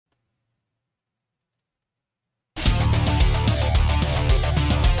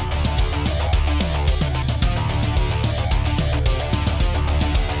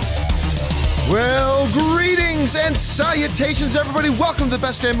Greetings and salutations, everybody. Welcome to the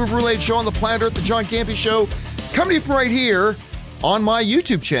best damn movie-related show on the planet Earth, the John Campea Show, coming to you from right here on my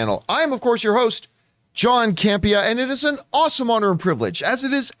YouTube channel. I am, of course, your host, John Campea, and it is an awesome honor and privilege, as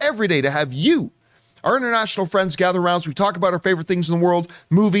it is every day, to have you, our international friends, gather around as we talk about our favorite things in the world,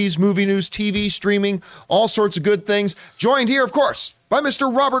 movies, movie news, TV, streaming, all sorts of good things. Joined here, of course, by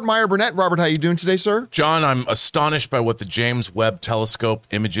Mr. Robert Meyer Burnett. Robert, how are you doing today, sir? John, I'm astonished by what the James Webb Telescope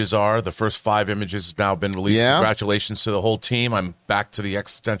images are. The first 5 images have now been released. Yeah. Congratulations to the whole team. I'm back to the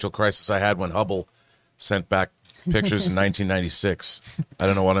existential crisis I had when Hubble sent back pictures in 1996. I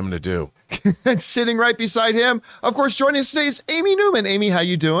don't know what I'm going to do. And sitting right beside him, of course, joining us today is Amy Newman. Amy, how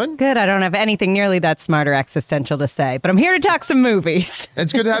you doing? Good. I don't have anything nearly that smart or existential to say, but I'm here to talk some movies.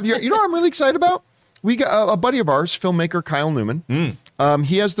 It's good to have you. You know what I'm really excited about? We got a buddy of ours, filmmaker Kyle Newman.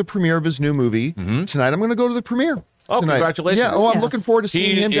 He has the premiere of his new movie tonight. I'm going to go to the premiere Oh, tonight. congratulations. Yeah, I'm looking forward to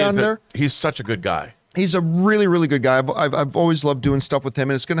seeing him down there. He's such a good guy. He's a really, really good guy. I've always loved doing stuff with him,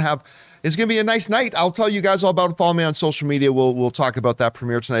 and it's gonna be a nice night. I'll tell you guys all about it. Follow me on social media. We'll talk about that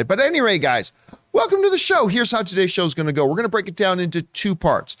premiere tonight. But anyway, guys, welcome to the show. Here's how today's show is going to go. We're going to break it down into 2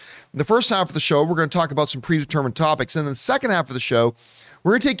 parts. In the first half of the show, we're going to talk about some predetermined topics, and in the second half of the show,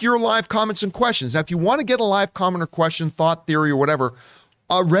 we're going to take your live comments and questions. Now, if you want to get a live comment or question, thought, theory, or whatever,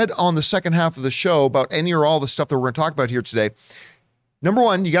 read on the second half of the show about any or all the stuff that we're going to talk about here today, number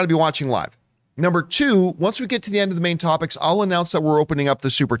 1, you got to be watching live. Number 2, once we get to the end of the main topics, I'll announce that we're opening up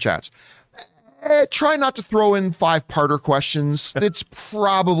the super chats. Try not to throw in 5-parter questions. It's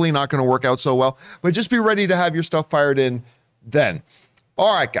probably not going to work out so well, but just be ready to have your stuff fired in then.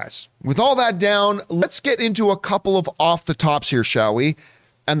 All right, guys, with all that down, let's get into a couple of off the tops here, shall we?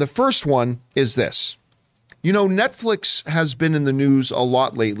 And the first one is this. You know, Netflix has been in the news a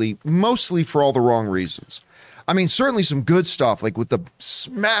lot lately, mostly for all the wrong reasons. I mean, certainly some good stuff, like with the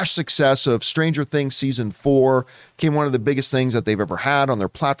smash success of Stranger Things Season 4, became one of the biggest things that they've ever had on their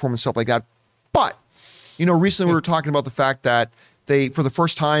platform and stuff like that. But, you know, recently we were talking about the fact that they, for the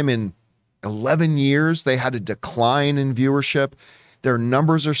first time in 11 years, they had a decline in viewership. Their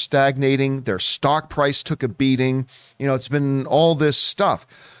numbers are stagnating. Their stock price took a beating. You know, it's been all this stuff.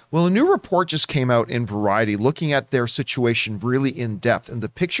 Well, a new report just came out in Variety looking at their situation really in depth, and the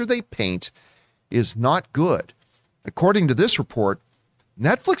picture they paint is not good. According to this report,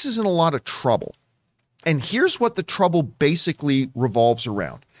 Netflix is in a lot of trouble. And here's what the trouble basically revolves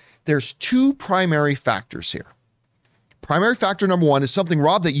around. There's 2 primary factors here. Primary factor number 1 is something,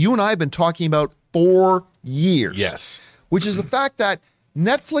 Rob, that you and I have been talking about for years. Yes. Which is the fact that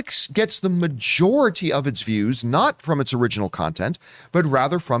Netflix gets the majority of its views, not from its original content, but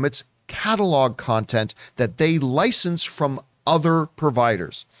rather from its catalog content that they license from other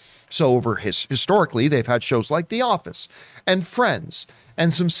providers. So historically, they've had shows like The Office and Friends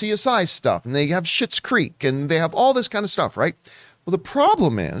and some CSI stuff, and they have Schitt's Creek, and they have all this kind of stuff, right? Well, the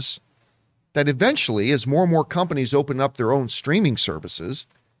problem is that eventually, as more and more companies open up their own streaming services,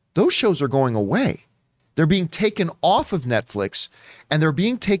 those shows are going away. They're being taken off of Netflix, and they're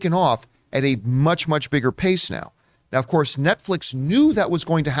being taken off at a much, much bigger pace now. Now, of course, Netflix knew that was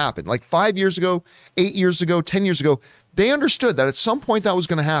going to happen. Like 5 years ago, 8 years ago, 10 years ago, they understood that at some point that was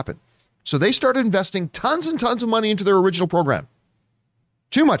going to happen. So they started investing tons and tons of money into their original program.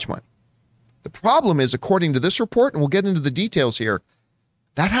 Too much money. The problem is, according to this report, and we'll get into the details here,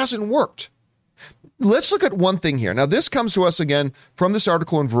 that hasn't worked. Let's look at one thing here. Now, this comes to us again from this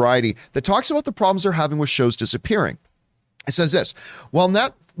article in Variety that talks about the problems they're having with shows disappearing. It says this, while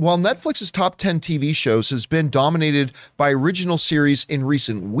Netflix's top 10 TV shows has been dominated by original series in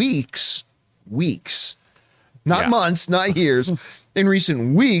recent weeks, not months, not years, in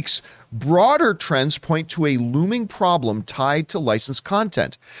recent weeks, broader trends point to a looming problem tied to licensed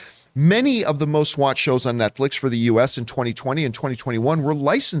content. Many of the most watched shows on Netflix for the U.S. in 2020 and 2021 were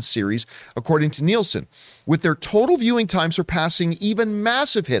licensed series, according to Nielsen, with their total viewing time surpassing even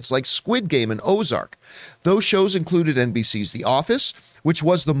massive hits like Squid Game and Ozark. Those shows included NBC's The Office, which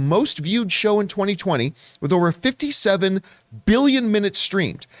was the most viewed show in 2020 with over 57 billion minutes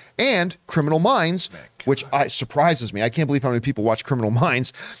streamed, and Criminal Minds, which surprises me. I can't believe how many people watch Criminal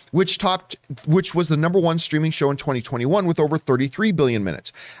Minds, which was the number 1 streaming show in 2021 with over 33 billion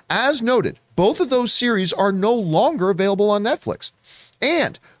minutes. As noted, both of those series are no longer available on Netflix.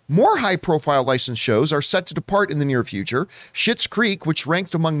 And more high-profile licensed shows are set to depart in the near future. Schitt's Creek, which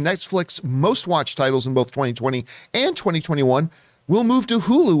ranked among Netflix's most watched titles in both 2020 and 2021, will move to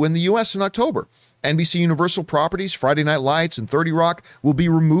Hulu in the U.S. in October. NBC Universal properties, Friday Night Lights and 30 Rock will be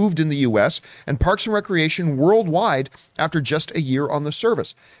removed in the U.S. and Parks and Recreation worldwide after just a year on the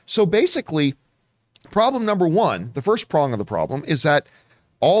service. So basically, problem number 1, the first prong of the problem, is that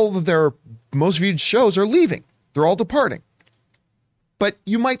all of their most viewed shows are leaving. They're all departing. But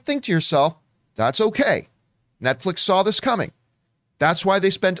you might think to yourself, that's okay. Netflix saw this coming. That's why they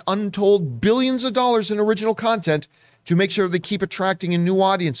spent untold billions of dollars in original content to make sure they keep attracting in new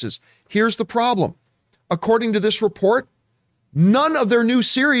audiences. Here's the problem. According to this report, none of their new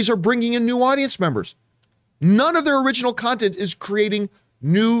series are bringing in new audience members. None of their original content is creating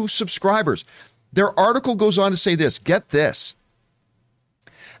new subscribers. Their article goes on to say this, get this.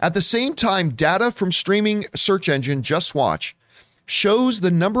 At the same time, data from streaming search engine Just Watch shows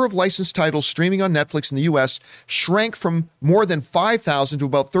the number of licensed titles streaming on Netflix in the US shrank from more than 5,000 to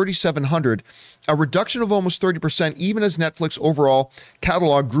about 3,700, a reduction of almost 30%, even as Netflix overall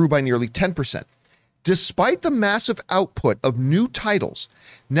catalog grew by nearly 10%. Despite the massive output of new titles,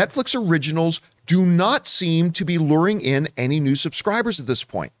 Netflix originals do not seem to be luring in any new subscribers at this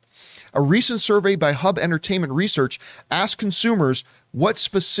point. A recent survey by Hub Entertainment Research asked consumers what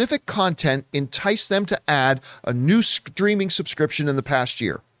specific content enticed them to add a new streaming subscription in the past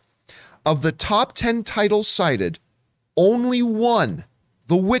year. Of the top 10 titles cited, only one,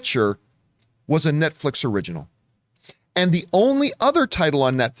 The Witcher, was a Netflix original. And the only other title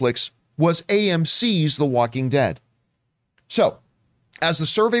on Netflix was AMC's The Walking Dead. So, as the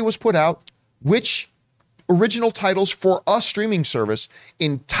survey was put out, which original titles for a streaming service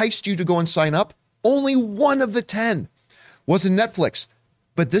enticed you to go and sign up? Only one of the 10 was in Netflix.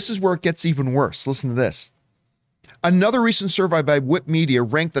 But this is where it gets even worse. Listen to this. Another recent survey by Whip Media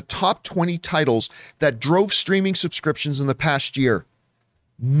ranked the top 20 titles that drove streaming subscriptions in the past year.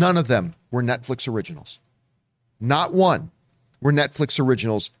 None of them were Netflix originals. Not one were Netflix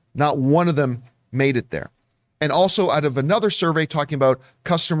originals. Not one of them made it there. And also out of another survey talking about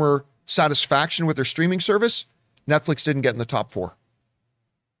customer satisfaction with their streaming service, Netflix didn't get in the top 4.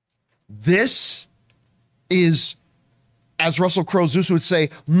 This is, as Russell Crowe Zeus would say,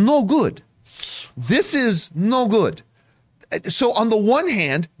 no good. This is no good. So on the one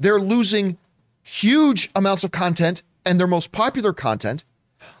hand, they're losing huge amounts of content and their most popular content.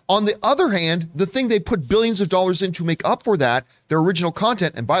 On the other hand, the thing they put billions of dollars in to make up for that, their original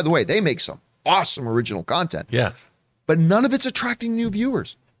content, and by the way, they make some awesome original content. Yeah. But none of it's attracting new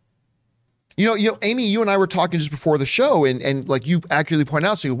viewers. You know, Amy, you and I were talking just before the show, and like you accurately point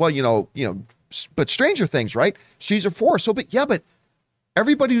out, so well, but Stranger Things, right? Season 4. But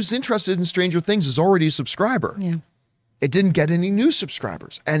everybody who's interested in Stranger Things is already a subscriber. Yeah. It didn't get any new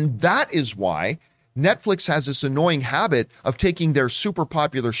subscribers. And that is why Netflix has this annoying habit of taking their super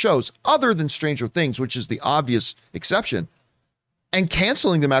popular shows, other than Stranger Things, which is the obvious exception, and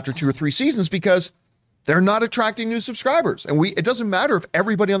canceling them after 2 or 3 seasons because they're not attracting new subscribers. And it doesn't matter if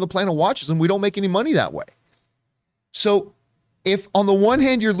everybody on the planet watches them. We don't make any money that way. So if on the one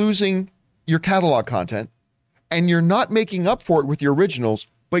hand, you're losing your catalog content and you're not making up for it with your originals,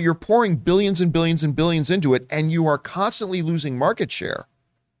 but you're pouring billions and billions and billions into it, and you are constantly losing market share.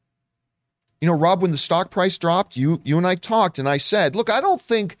 You know, Rob, when the stock price dropped, you and I talked, and I said, look, I don't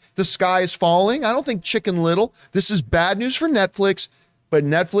think the sky is falling. I don't think Chicken Little. This is bad news for Netflix, but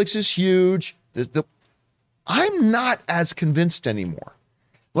Netflix is huge. I'm not as convinced anymore.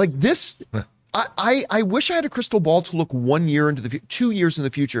 Like this, I wish I had a crystal ball to look 1 year into the 2 years in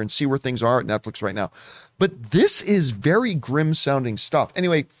the future and see where things are at Netflix right now. But this is very grim sounding stuff.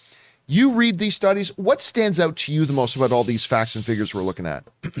 Anyway, you read these studies. What stands out to you the most about all these facts and figures we're looking at?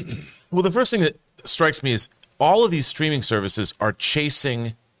 Well, the first thing that strikes me is all of these streaming services are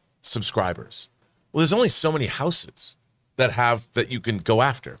chasing subscribers. Well, there's only so many houses that you can go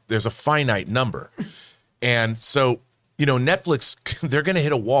after. There's a finite number. And so, Netflix, they're going to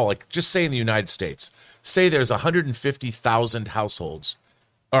hit a wall. Like, just say in the United States, say there's 150,000 households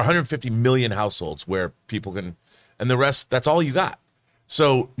or 150 million households where people can, and the rest, that's all you got.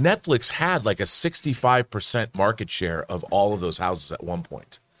 So Netflix had like a 65% market share of all of those houses at one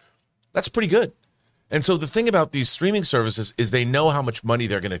point. That's pretty good. And so the thing about these streaming services is they know how much money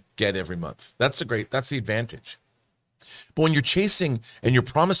they're going to get every month. That's the advantage. But when you're chasing and you're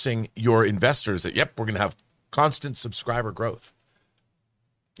promising your investors that, yep, we're going to have constant subscriber growth,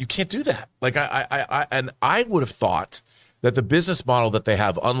 you can't do that. Like I would have thought that the business model that they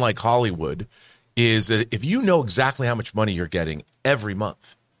have, unlike Hollywood, is that if you know exactly how much money you're getting every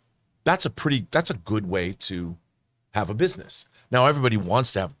month, that's a good way to have a business. Now, everybody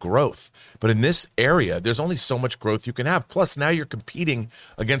wants to have growth, but in this area, there's only so much growth you can have. Plus, now you're competing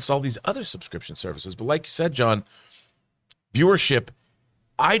against all these other subscription services. But like you said, John, viewership,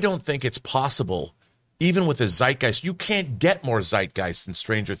 I don't think it's possible, even with a zeitgeist. You can't get more zeitgeist than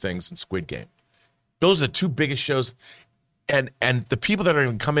Stranger Things and Squid Game. Those are the two biggest shows. And the people that are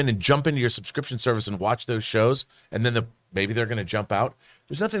going to come in and jump into your subscription service and watch those shows, and then maybe they're going to jump out,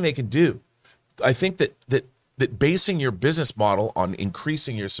 there's nothing they can do. I think that that basing your business model on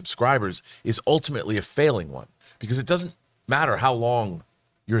increasing your subscribers is ultimately a failing one, because it doesn't matter how long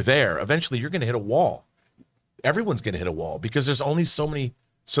you're there. Eventually, you're going to hit a wall. Everyone's going to hit a wall because there's only so many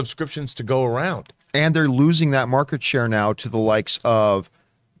subscriptions to go around. And they're losing that market share now to the likes of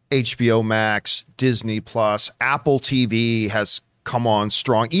HBO Max, Disney Plus, Apple TV has come on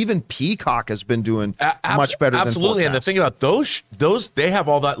strong. Even Peacock has been doing much better than absolutely. And the thing about those they have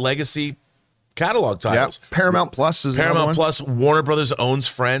all that legacy catalog titles. Yep. Paramount Plus is Paramount Plus. Warner Brothers owns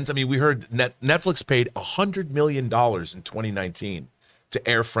Friends. I mean, we heard Netflix paid $100 million in 2019 to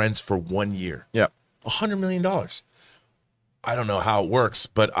air Friends for 1 year. Yeah, $100 million. I don't know how it works,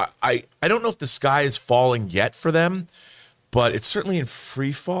 but I don't know if the sky is falling yet for them, but it's certainly in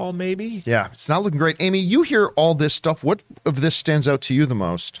free fall, maybe. Yeah, it's not looking great. Amy, you hear all this stuff. What of this stands out to you the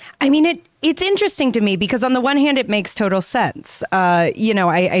most? I mean, it's interesting to me because on the one hand, it makes total sense.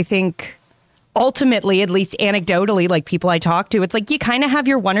 I think ultimately, at least anecdotally, like people I talk to, it's like you kind of have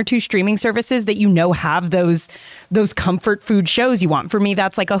your one or two streaming services that have those comfort food shows you want. For me,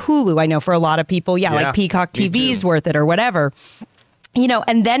 that's like a Hulu. I know for a lot of people, like Peacock TV's worth it or whatever.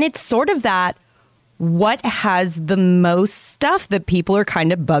 And then it's sort of that, what has the most stuff that people are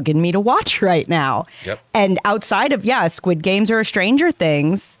kind of bugging me to watch right now? Yep. And outside of, Squid Games or Stranger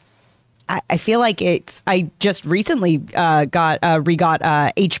Things, I feel like I just recently got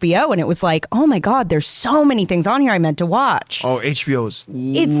HBO, and it was like, oh my God, there's so many things on here I meant to watch. Oh, HBO is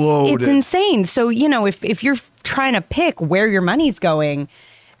loaded. It's insane. So, if you're trying to pick where your money's going,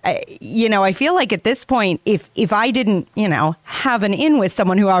 I feel like at this point, if I didn't, have an in with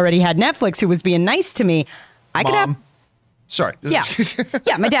someone who already had Netflix who was being nice to me, I could have. Sorry. Yeah.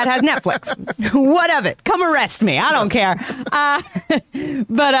 Yeah, my dad has Netflix. What of it? Come arrest me. I don't care.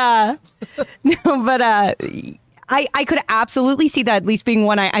 I could absolutely see that at least being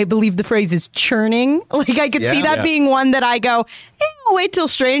one. I believe the phrase is churning. Like I could see that being one that I go, I'll wait till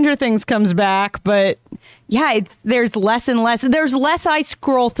Stranger Things comes back. But there's less and less. There's less I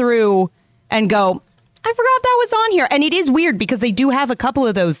scroll through and go, I forgot that was on here. And it is weird because they do have a couple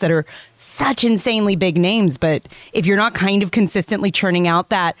of those that are such insanely big names. But if you're not kind of consistently churning out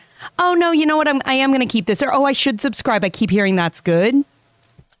that, oh, no, you know what? I am going to keep this, or, oh, I should subscribe. I keep hearing that's good.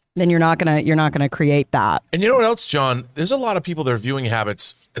 Then you're not gonna create that. And you know what else, John? There's a lot of people, their viewing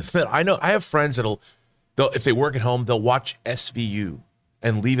habits that I know. I have friends they'll if they work at home, they'll watch SVU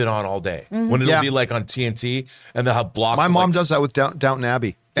and leave it on all day when it'll be like on TNT, and they'll have blocks. My mom does that with Downton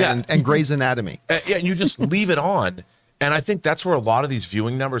Abbey and Grey's Anatomy. And you just leave it on. And I think that's where a lot of these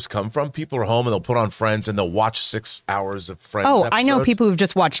viewing numbers come from. People are home and they'll put on Friends and they'll watch 6 hours of Friends episodes. I know people who've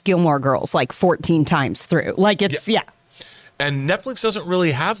just watched Gilmore Girls like 14 times through. Like it's, And Netflix doesn't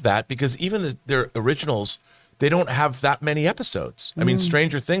really have that because even their originals, they don't have that many episodes. I mean,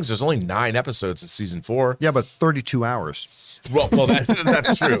 Stranger Things, there's only 9 episodes in season 4. Yeah, but 32 hours. Well,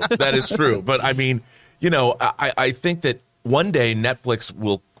 that's true. That is true. But I mean, I think that one day Netflix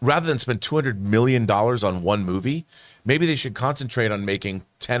will, rather than spend $200 million on one movie, maybe they should concentrate on making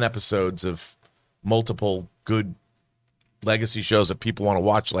 10 episodes of multiple good legacy shows that people want to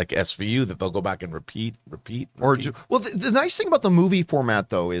watch, like SVU, that they'll go back and repeat. The nice thing about the movie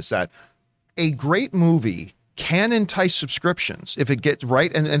format, though, is that a great movie can entice subscriptions if it gets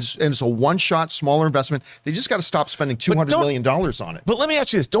right, and it's a one-shot, smaller investment. They just got to stop spending $200 million on it. But let me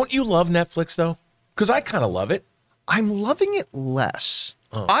ask you this. Don't you love Netflix, though? Because I kind of love it. I'm loving it less.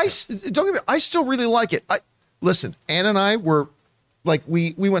 Oh, okay. Don't get me, I still really like it. Listen, Ann and I were like,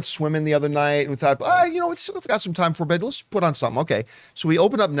 we went swimming the other night and we thought, let's got some time for bed. Let's put on something. Okay. So we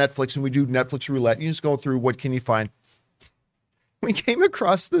open up Netflix and we do Netflix roulette. You just go through, what can you find? We came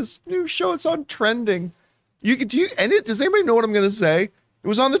across this new show. It's on trending. Does anybody know what I'm going to say? It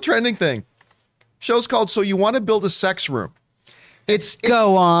was on the trending thing. Show's called So You Want to Build a Sex Room.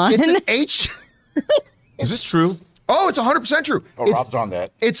 Go on. It's an Is this true? Oh, it's 100% true. Oh, Rob's on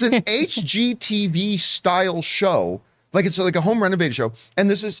that. It's an HGTV style show. Like it's like a home renovated show.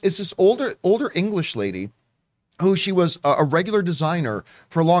 And it's this older English lady who she was a regular designer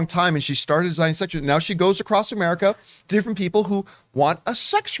for a long time. And she started designing sex rooms. Now she goes across America to different people who want a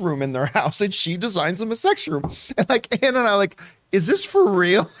sex room in their house. And she designs them a sex room. And like Ann and I like, is this for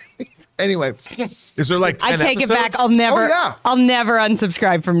real? Anyway. Is there like 10 I take episodes? it back. I'll never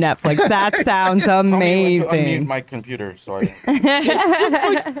unsubscribe from Netflix. That sounds amazing. Tell me to unmute my computer. Sorry.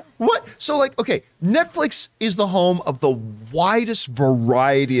 What? So like, okay, Netflix is the home of the widest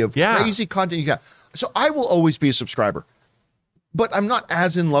variety of crazy content you got. So I will always be a subscriber, but I'm not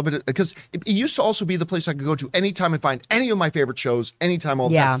as in love with it because it used to also be the place I could go to anytime and find any of my favorite shows anytime, all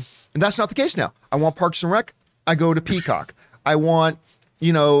the time. And that's not the case now. I want Parks and Rec. I go to Peacock. I want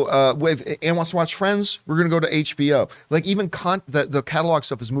if Ann wants to watch Friends, we're going to go to HBO. Like even the catalog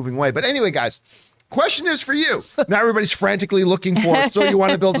stuff is moving away. But anyway, guys, question is for you. Now everybody's frantically looking for it. So you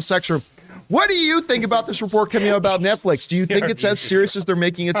want to build a sex room. What do you think about this report coming out about Netflix? Do you think it's as serious as they're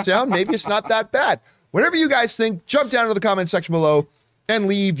making it sound? Maybe it's not that bad. Whatever you guys think, jump down to the comment section below and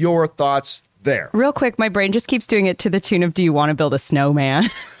leave your thoughts there. Real quick, my brain just keeps doing it to the tune of, do you want to build a snowman?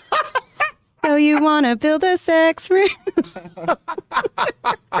 So you want to build a sex room?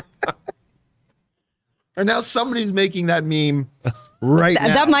 And now somebody's making that meme right now.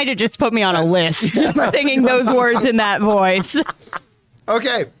 That might have just put me on a list, singing those words in that voice.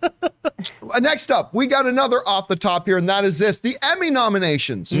 Okay. Next up, we got another off the top here, and that is this. The Emmy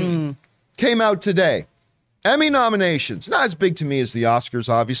nominations came out today. Emmy nominations. Not as big to me as the Oscars,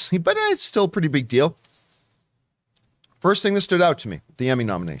 obviously, but it's still a pretty big deal. First thing that stood out to me, the Emmy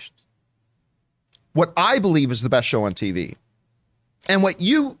nominations. What I believe is the best show on TV. And what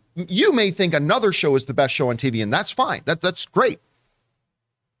you may think another show is the best show on TV, and that's fine. That's great.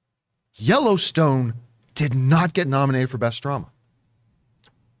 Yellowstone did not get nominated for Best Drama.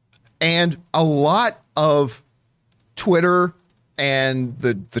 And a lot of Twitter and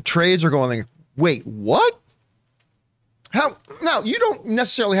the trades are going, wait, what? How? Now, you don't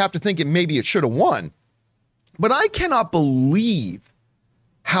necessarily have to think maybe it should have won, but I cannot believe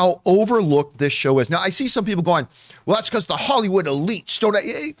how overlooked this show is. Now, I see some people going, well, that's because the Hollywood elites don't.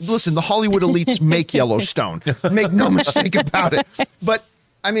 Listen, the Hollywood elites make Yellowstone. Make no mistake about it. But,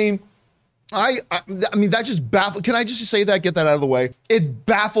 I mean, I mean, that just baffles. Can I just say that, get that out of the way? It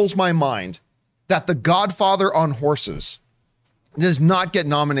baffles my mind that The Godfather on Horses does not get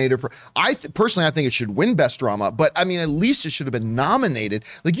nominated for. Personally, I think it should win Best Drama, but I mean, at least it should have been nominated.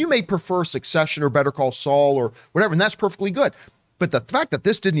 Like, you may prefer Succession or Better Call Saul or whatever, and that's perfectly good. But the fact that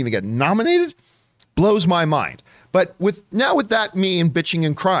this didn't even get nominated blows my mind. But with that me and bitching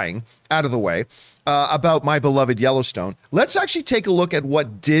and crying out of the way, about my beloved Yellowstone, let's actually take a look at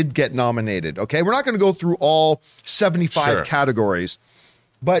what did get nominated, okay? We're not going to go through all 75 categories,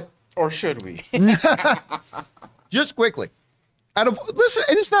 but... Or should we? Just quickly. Listen,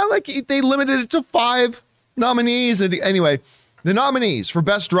 and it's not like they limited it to 5 nominees. Anyway, the nominees for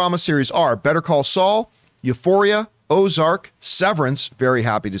Best Drama Series are Better Call Saul, Euphoria, Ozark, Severance, very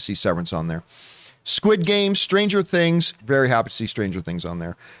happy to see Severance on there, Squid Game, Stranger Things, very happy to see Stranger Things on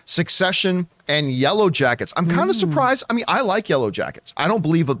there, Succession, and Yellow Jackets. I'm kind of surprised. I mean, I like Yellow Jackets. I don't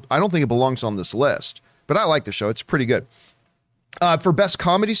think it belongs on this list, but I like the show. It's pretty good. For Best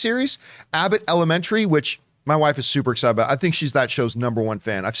Comedy Series, Abbott Elementary, which my wife is super excited about. I think she's that show's #1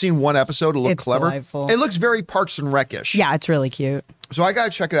 fan. I've seen one episode. It looked clever. Delightful. It looks very Parks and Rec-ish. Yeah, it's really cute. So I got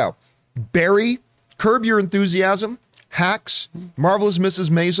to check it out. Barry, Curb Your Enthusiasm, Hacks, Marvelous Mrs.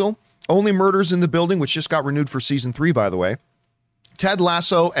 Maisel, Only Murders in the Building, which just got renewed for season 3, by the way. Ted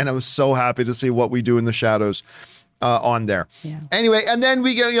Lasso, and I was so happy to see What We Do in the Shadows on there. Yeah. Anyway, and then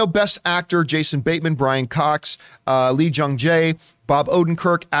we get, Best Actor, Jason Bateman, Brian Cox, Lee Jung-jae, Bob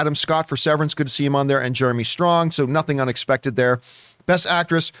Odenkirk, Adam Scott for Severance, good to see him on there, and Jeremy Strong, so nothing unexpected there. Best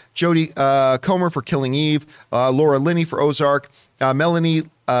Actress, Jodie Comer for Killing Eve, Laura Linney for Ozark, Melanie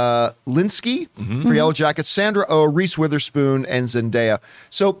Linsky for Yellow Jackets, Sandra Oh, Reese Witherspoon, and Zendaya.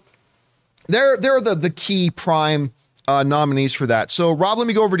 So they're the key prime nominees for that. So, Rob, let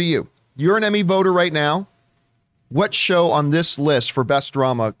me go over to you. You're an Emmy voter right now. What show on this list for Best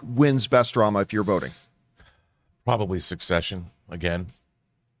Drama wins Best Drama if you're voting? Probably Succession again.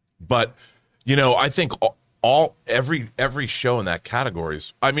 But, I think every show in that category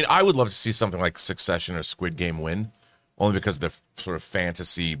is, I mean, I would love to see something like Succession or Squid Game win, only because of the sort of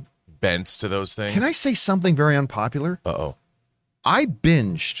fantasy bents to those things. Can I say something very unpopular? Uh-oh. I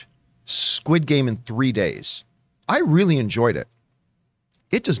binged Squid Game in 3 days. I really enjoyed it.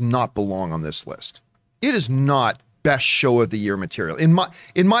 It does not belong on this list. It is not best show of the year material. In my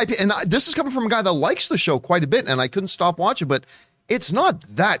opinion, and this is coming from a guy that likes the show quite a bit, and I couldn't stop watching, but it's not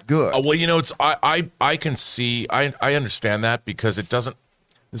that good. Well, it's I can see, I understand that, because it doesn't,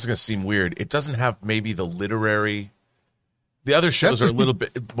 this is going to seem weird, it doesn't have maybe the other shows are a little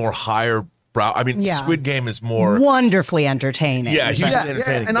bit more higher brow. I mean, Squid Game is more wonderfully entertaining. Yeah, hugely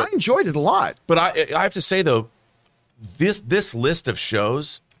entertaining. And I enjoyed it a lot. But I have to say, though, this list of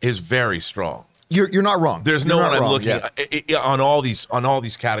shows is very strong. You're not wrong. There's no one I'm looking at on all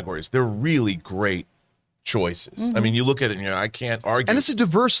these categories. They're really great choices. Mm-hmm. I mean, you look at it and I can't argue. And it's a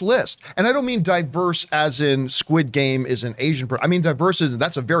diverse list. And I don't mean diverse as in Squid Game is an Asian person. I mean diverse as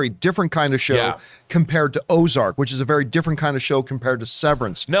that's a very different kind of show compared to Ozark, which is a very different kind of show compared to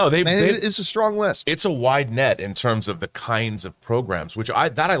Severance. No, it's a strong list. It's a wide net in terms of the kinds of programs, which I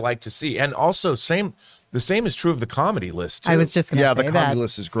like to see. And also same The same is true of the comedy list, too. I was just going to say the that. comedy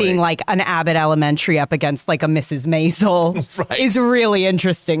list is great. Seeing like an Abbott Elementary up against like a Mrs. Maisel Right. is really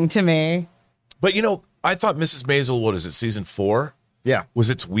interesting to me. But, I thought Mrs. Maisel, what is it, season 4? Yeah. Was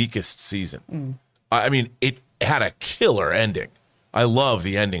its weakest season. I mean, it had a killer ending. I love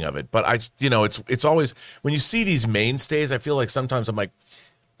the ending of it. But, it's always, when you see these mainstays, I feel like sometimes I'm like,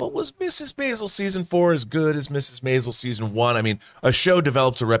 but was Mrs. Maisel season 4 as good as Mrs. Maisel season 1? I mean, a show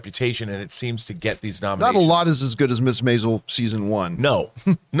develops a reputation, and it seems to get these nominations. Not a lot is as good as Miss Maisel season 1. No,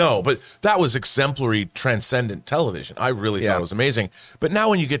 but that was exemplary, transcendent television. I really thought it was amazing. But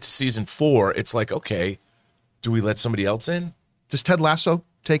now when you get to season 4, it's like, okay, do we let somebody else in? Does Ted Lasso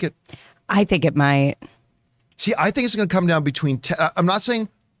take it? I think it might. See, I think it's going to come down between, I'm not saying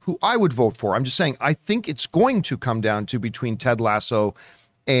who I would vote for. I'm just saying I think it's going to come down to between Ted Lasso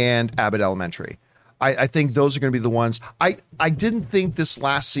and Abbott Elementary. I think those are going to be the ones. I didn't think this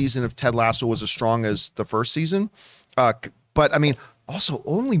last season of Ted Lasso was as strong as the first season. But I mean, also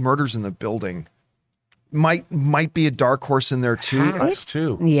Only Murders in the Building might be a dark horse in there too. Hacks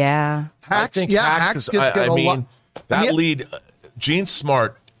too. Yeah. Hacks, I think Hacks gets a lot. That lead, Gene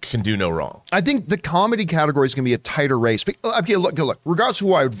Smart can do no wrong. I think the comedy category is going to be a tighter race. But, okay, look. Regardless of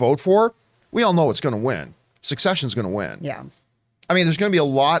who I would vote for, we all know it's going to win. Succession's going to win. Yeah. I mean, there's going to be a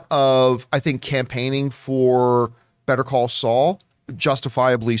lot of, I think, campaigning for Better Call Saul,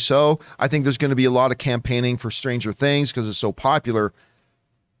 justifiably so. I think there's going to be a lot of campaigning for Stranger Things because it's so popular.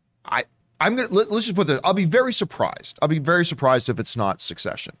 Let's just put this. I'll be very surprised. I'll be very surprised if it's not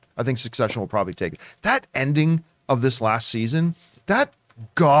Succession. I think Succession will probably take it. That ending of this last season, that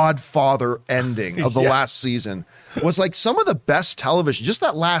Godfather ending of the last season was like some of the best television. Just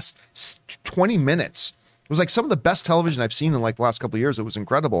that last 20 minutes was like some of the best television I've seen in like the last couple of years. It was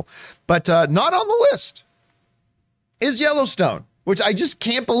incredible. But not on the list is Yellowstone, which I just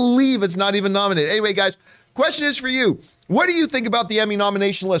can't believe it's not even nominated. Anyway, guys, question is for you. What do you think about the Emmy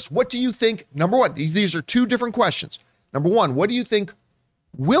nomination list? What do you think? Number one, these are two different questions. Number one, what do you think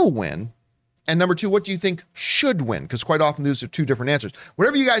will win? And number two, what do you think should win? Because quite often those are two different answers.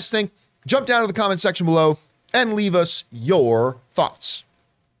 Whatever you guys think, jump down to the comment section below and leave us your thoughts.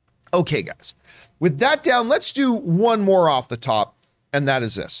 Okay, guys. With that down, let's do one more off the top, and that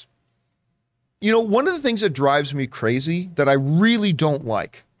is this. You know, one of the things that drives me crazy that I really don't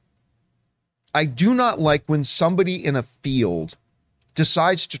like, I do not like when somebody in a field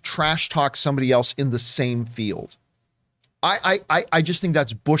decides to trash talk somebody else in the same field. I just think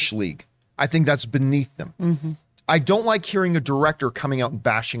that's Bush League. I think that's beneath them. Mm-hmm. I don't like hearing a director coming out and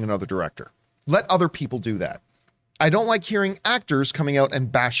bashing another director. Let other people do that. I don't like hearing actors coming out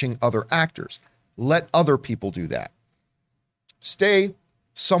and bashing other actors. Let other people do that. Stay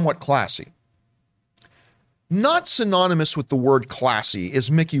somewhat classy. Not synonymous with the word classy is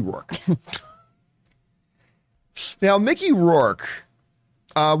Mickey Rourke. Now, Mickey Rourke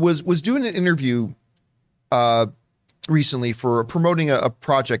was doing an interview recently for promoting a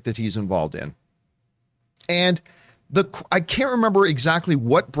project that he's involved in. And I can't remember exactly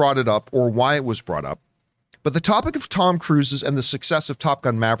what brought it up or why it was brought up, but the topic of Tom Cruise's and the success of Top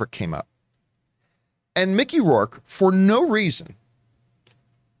Gun Maverick came up. And Mickey Rourke, for no reason,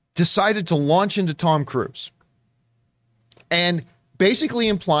 decided to launch into Tom Cruise and basically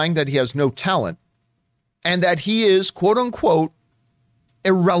implying that he has no talent and that he is, quote unquote,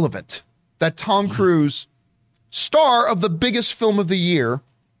 irrelevant. That Tom Cruise, star of the biggest film of the year,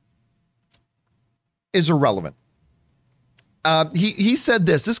 is irrelevant. He said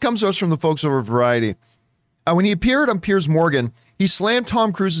this. This comes to us from the folks over at Variety. When he appeared on Piers Morgan, he slammed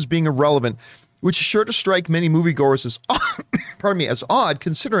Tom Cruise as being irrelevant, which is sure to strike many moviegoers as, as odd,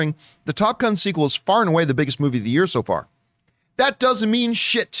 considering the Top Gun sequel is far and away the biggest movie of the year so far. That doesn't mean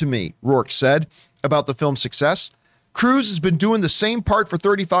shit to me, Rourke said about the film's success. Cruise has been doing the same part for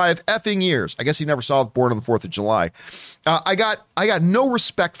 35 effing years. I guess he never saw Born on the 4th of July. I got no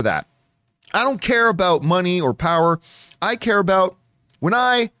respect for that. I don't care about money or power. I care about when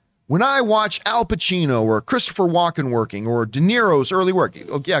I watch Al Pacino or Christopher Walken working or De Niro's early work.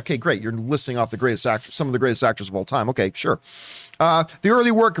 Oh, yeah, okay, great. You're listing off the greatest actors, some of the greatest actors of all time. Okay, sure. The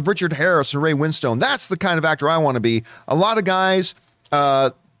early work of Richard Harris and Ray Winstone. That's the kind of actor I want to be. A lot of guys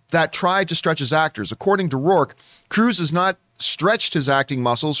that tried to stretch as actors. According to Rourke, Cruise has not stretched his acting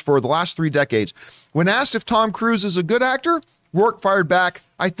muscles for the last 3 decades. When asked if Tom Cruise is a good actor, Rourke fired back,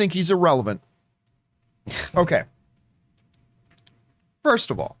 I think he's irrelevant. Okay.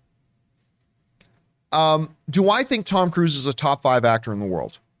 First of all, do I think Tom Cruise is a top 5 actor in the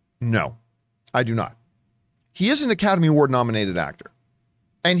world? No, I do not. He is an Academy Award nominated actor.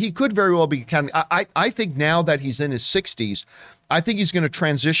 And he could very well be Academy. I think now that he's in his 60s, I think he's going to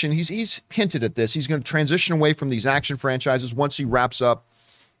transition. He's hinted at this. He's going to transition away from these action franchises once he wraps up,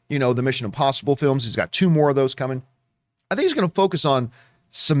 the Mission Impossible films. He's got 2 more of those coming. I think he's going to focus on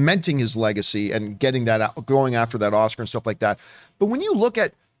cementing his legacy and getting that out, going after that Oscar and stuff like that. But when you look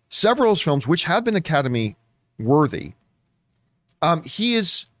at several of his films, which have been Academy worthy, he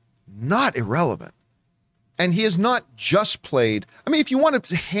is not irrelevant. And he has not just played, if you want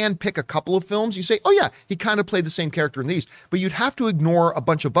to handpick a couple of films, you say, oh yeah, he kind of played the same character in these, but you'd have to ignore a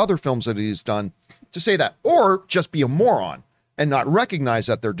bunch of other films that he's done to say that, or just be a moron and not recognize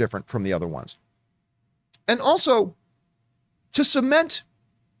that they're different from the other ones. And also, to cement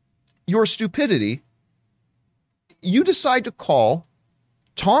your stupidity, you decide to call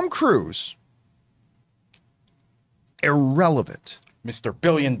Tom Cruise irrelevant. Mr.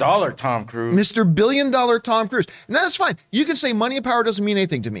 Billion Dollar Tom Cruise. Mr. Billion Dollar Tom Cruise. And that's fine. You can say money and power doesn't mean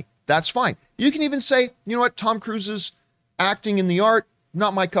anything to me. That's fine. You can even say, you know what, Tom Cruise's acting in the art,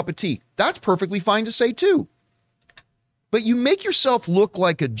 not my cup of tea. That's perfectly fine to say too. But you make yourself look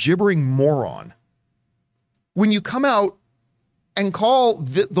like a gibbering moron when you come out and call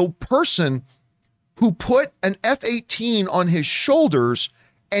the person who put an F-18 on his shoulders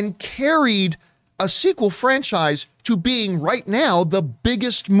and carried a sequel franchise to being right now the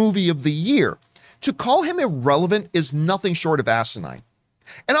biggest movie of the year. To call him irrelevant is nothing short of asinine.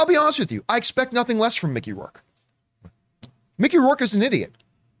 And I'll be honest with you, I expect nothing less from Mickey Rourke. Mickey Rourke is an idiot.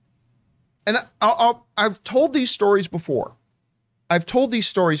 And I've told these stories before.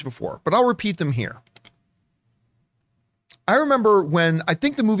 But I'll repeat them here. I remember when, I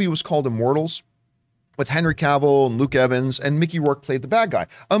think the movie was called Immortals, with Henry Cavill and Luke Evans, and Mickey Rourke played the bad guy.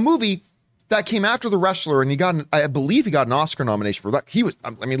 A movie that came after The Wrestler, and I believe he got an Oscar nomination for that.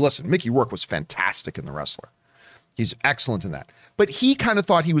 Listen, Mickey Rourke was fantastic in The Wrestler. He's excellent in that. But he kind of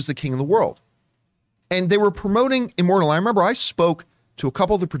thought he was the king of the world. And they were promoting Immortal. I remember I spoke to a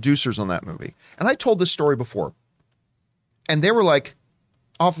couple of the producers on that movie, and I told this story before. And they were like,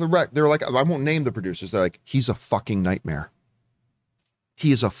 off the rec, they were like, I won't name the producers. They're like, he's a fucking nightmare.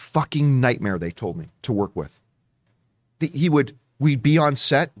 He is a fucking nightmare, they told me, to work with. We'd be on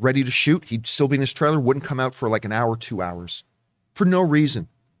set, ready to shoot. He'd still be in his trailer, wouldn't come out for like an hour, 2 hours, for no reason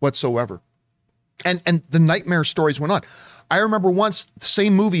whatsoever. And the nightmare stories went on. I remember once, the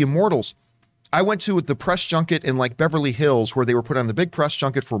same movie, Immortals, I went to the press junket in like Beverly Hills where they were put on the big press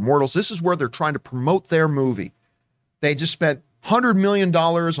junket for Immortals. This is where they're trying to promote their movie. They just spent $100 million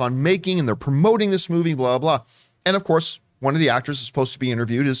on making, and they're promoting this movie, blah, blah. And of course, one of the actors is supposed to be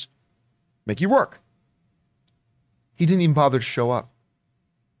interviewed is Mickey Rourke. He didn't even bother to show up.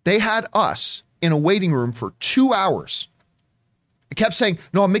 They had us in a waiting room for 2 hours. It kept saying,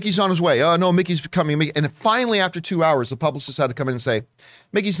 no, Mickey's on his way. Oh, no, Mickey's coming. And finally, after 2 hours, the publicist had to come in and say,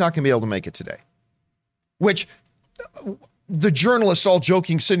 Mickey's not going to be able to make it today. Which the journalists all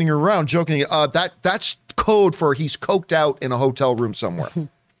joking, sitting around joking, that's code for he's coked out in a hotel room somewhere.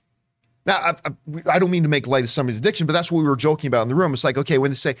 Now, I don't mean to make light of somebody's addiction, but that's what we were joking about in the room. It's like, okay, when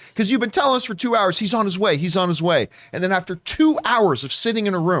they say, because you've been telling us for 2 hours, he's on his way. And then after 2 hours of sitting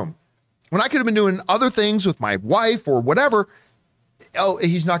in a room, when I could have been doing other things with my wife or whatever, oh,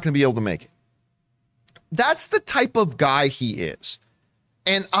 he's not going to be able to make it. That's the type of guy he is.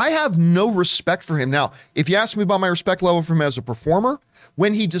 And I have no respect for him. Now, if you ask me about my respect level for him as a performer,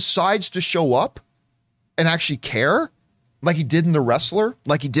 when he decides to show up and actually care, like he did in The Wrestler,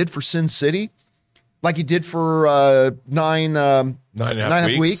 like he did for Sin City, like he did for nine and a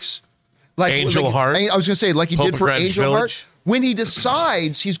half weeks. Like Angel Heart. I was going to say, like he did for Popocatépetl Angel Village. Heart. When he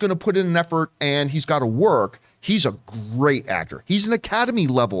decides he's going to put in an effort and he's got to work, he's a great actor. He's an Academy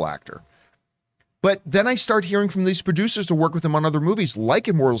level actor. But then I start hearing from these producers to work with him on other movies like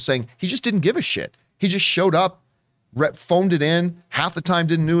Immortals saying he just didn't give a shit. He just showed up, phoned it in, half the time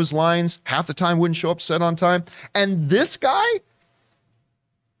didn't know his lines, half the time wouldn't show up set on time. And this guy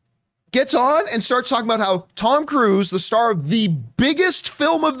gets on and starts talking about how Tom Cruise, the star of the biggest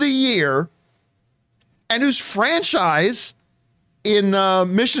film of the year, and whose franchise in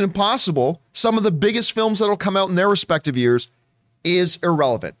Mission Impossible, some of the biggest films that'll come out in their respective years, is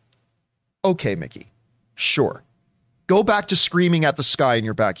irrelevant. Okay, Mickey, sure. Go back to screaming at the sky in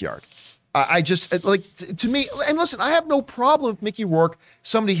your backyard. I just, like, to me, and listen, I have no problem with Mickey Rourke.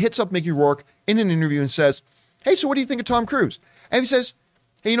 Somebody hits up Mickey Rourke in an interview and says, hey, so what do you think of Tom Cruise? And he says,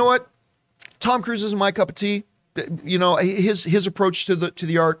 hey, you know what? Tom Cruise isn't my cup of tea. You know, his approach to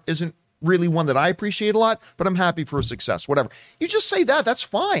the art isn't really one that I appreciate a lot, but I'm happy for his success, whatever. You just say that, that's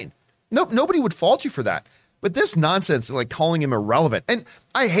fine. Nobody would fault you for that. But this nonsense, like calling him irrelevant. And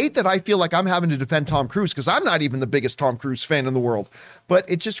I hate that I feel like I'm having to defend Tom Cruise because I'm not even the biggest Tom Cruise fan in the world. But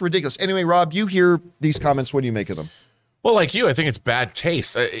it's just ridiculous. Anyway, Rob, you hear these comments. What do you make of them? Well, like you, I think it's bad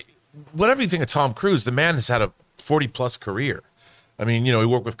taste. Whatever you think of Tom Cruise, the man has had a 40-plus career. I mean, he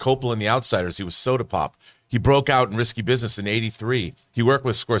worked with Coppola in The Outsiders. He was Soda Pop. He broke out in Risky Business in 83. He worked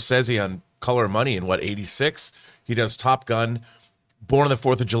with Scorsese on Color of Money in, 86? He does Top Gun, Born on the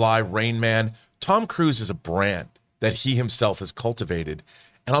 4th of July, Rain Man. Tom Cruise is a brand that he himself has cultivated.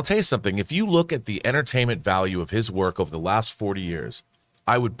 And I'll tell you something. If you look at the entertainment value of his work over the last 40 years,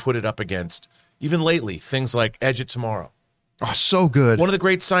 I would put it up against, even lately, things like Edge of Tomorrow. Oh, so good. One of the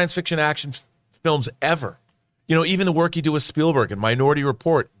great science fiction action films ever. Even the work he did with Spielberg and Minority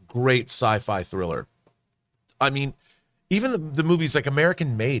Report, great sci-fi thriller. I mean, even the movies like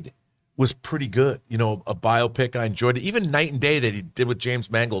American Made was pretty good. A biopic. I enjoyed it. Even Night and Day that he did with James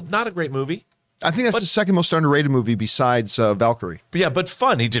Mangold, not a great movie. I think that's the second most underrated movie besides Valkyrie. But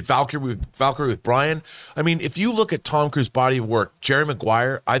fun. He did Valkyrie with Brian. I mean, if you look at Tom Cruise's body of work, Jerry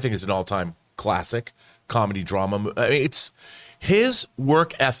Maguire, I think is an all-time classic comedy drama. I mean, it's his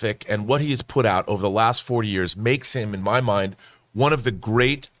work ethic and what he has put out over the last 40 years makes him, in my mind, one of the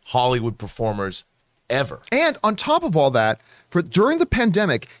great Hollywood performers ever. And on top of all that, during the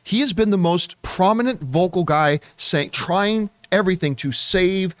pandemic, he has been the most prominent vocal guy trying everything to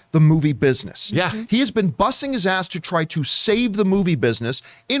save the movie business. Yeah. He has been busting his ass to try to save the movie business,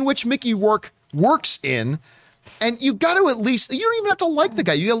 in which Mickey Rourke works in. And you got to at least, you don't even have to like the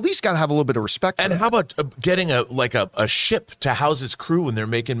guy. You at least got to have a little bit of respect for him. And how about getting a ship to house his crew when they're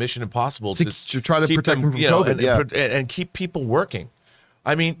making Mission Impossible to try to protect them from COVID, and keep people working?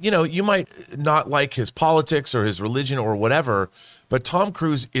 I mean, you might not like his politics or his religion or whatever, but Tom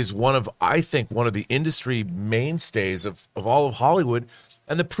Cruise is I think, one of the industry mainstays of all of Hollywood.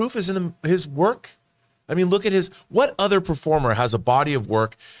 And the proof is in his work. I mean, look at what other performer has a body of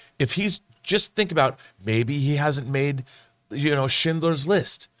work? If just think about, maybe he hasn't made, Schindler's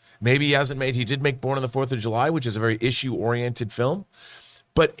List. Maybe he did make Born on the 4th of July, which is a very issue-oriented film.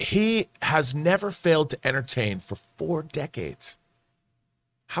 But he has never failed to entertain for 4 decades.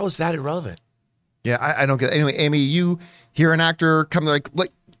 How is that irrelevant? Yeah, I don't get it. Anyway, Amy, you hear an actor come like,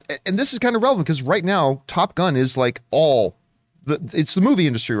 and this is kind of relevant because right now, Top Gun is like it's the movie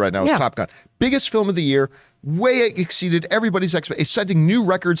industry right now. It's Top Gun. Biggest film of the year, way exceeded everybody's expectations. It's setting new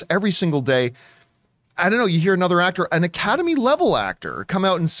records every single day. I don't know, you hear another actor, an Academy level actor, come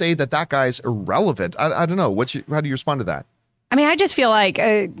out and say that guy's irrelevant. I don't know. How do you respond to that? I mean, I just feel like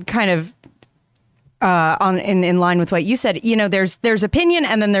kind of in line with what you said, there's opinion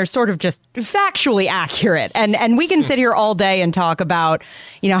and then there's sort of just factually accurate. And we can sit here all day and talk about,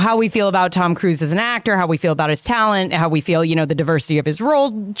 how we feel about Tom Cruise as an actor, how we feel about his talent, how we feel, the diversity of his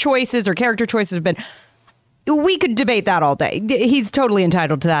role choices or character choices have been. We could debate that all day. He's totally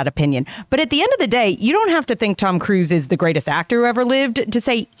entitled to that opinion. But at the end of the day, you don't have to think Tom Cruise is the greatest actor who ever lived to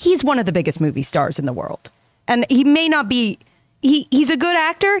say he's one of the biggest movie stars in the world. And he may not be. He's a good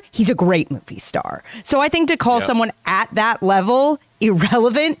actor. He's a great movie star. So I think to call someone at that level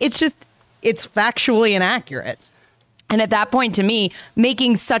irrelevant, it's factually inaccurate. And at that point, to me,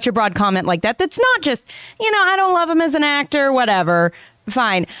 making such a broad comment like that's not just, I don't love him as an actor, whatever,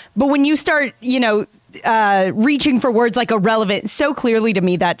 fine. But when you start, reaching for words like irrelevant, so clearly to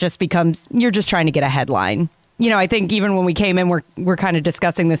me, that just becomes, you're just trying to get a headline. I think even when we came in, we're kind of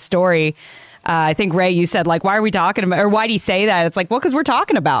discussing this story. I think, Ray, you said, why are we talking about, or why do you say that? It's like, well, because we're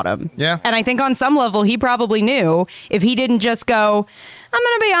talking about him. Yeah. And I think on some level, he probably knew if he didn't just go, I'm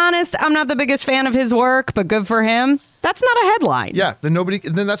going to be honest, I'm not the biggest fan of his work, but good for him. That's not a headline. Yeah. Then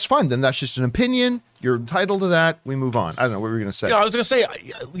that's fine. Then that's just an opinion. You're entitled to that. We move on. I don't know what were you going to say. I was going to say,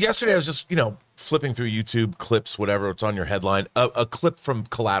 yesterday I was just, flipping through YouTube clips, whatever, it's on your headline. A clip from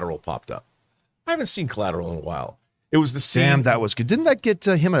Collateral popped up. I haven't seen Collateral in a while. It was the scene. Damn, that was good. Didn't that get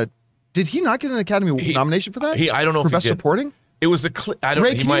him did he not get an Academy nomination for that? I don't know for if he Best did. Supporting? It was the clip.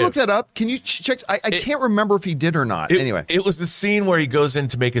 Ray, can you look that up? Can you check? I can't remember if he did or not. Anyway. It was the scene where he goes in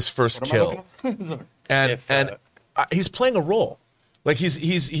to make his first kill. and he's playing a role. Like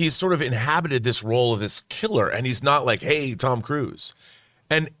he's sort of inhabited this role of this killer, and he's not like, hey, Tom Cruise.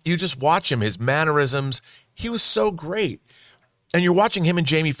 And you just watch him, his mannerisms. He was so great. And you're watching him and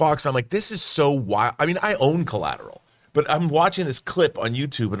Jamie Foxx. I'm like, this is so wild. I mean, I own Collateral. But I'm watching this clip on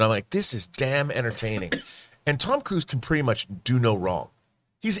YouTube, and I'm like, this is damn entertaining. And Tom Cruise can pretty much do no wrong.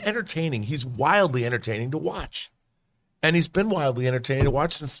 He's entertaining. He's wildly entertaining to watch. And he's been wildly entertaining to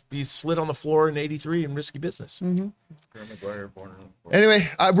watch since he slid on the floor in 83 in Risky Business. Mm-hmm. Jerry Maguire, anyway,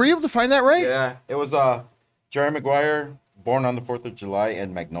 were you able to find that, Ray? Yeah, it was Jerry Maguire, Born on the 4th of July,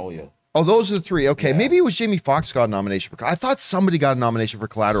 and Magnolia. Oh, those are the three. Okay, Yeah. maybe it was Jamie Foxx got a nomination for. I thought somebody got a nomination for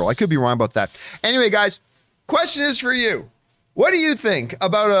Collateral. I could be wrong about that. Anyway, guys, question is for you. What do you think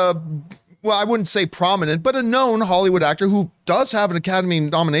about well, I wouldn't say prominent, but a known Hollywood actor who does have an Academy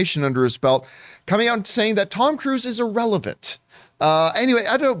nomination under his belt, coming out and saying that Tom Cruise is irrelevant? Anyway,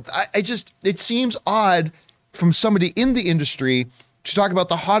 it seems odd from somebody in the industry to talk about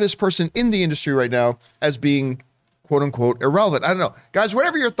the hottest person in the industry right now as being quote unquote irrelevant. I don't know. Guys,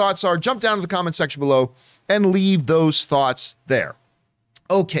 whatever your thoughts are, jump down to the comment section below and leave those thoughts there.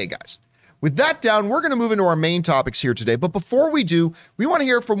 Okay, guys. With that down, we're going to move into our main topics here today. But before we do, we want to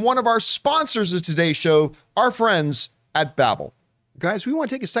hear from one of our sponsors of today's show, our friends at Babbel. Guys, we want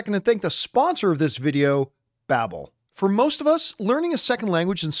to take a second and thank the sponsor of this video, Babbel. For most of us, learning a second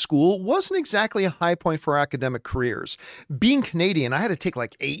language in school wasn't exactly a high point for our academic careers. Being Canadian, I had to take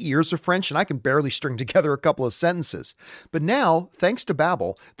like 8 years of French, and I can barely string together a couple of sentences. But now, thanks to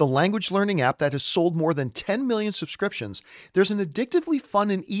Babbel, the language learning app that has sold more than 10 million subscriptions, there's an addictively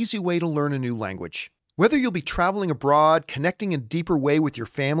fun and easy way to learn a new language. Whether you'll be traveling abroad, connecting in a deeper way with your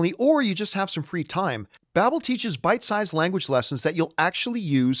family, or you just have some free time, Babbel teaches bite-sized language lessons that you'll actually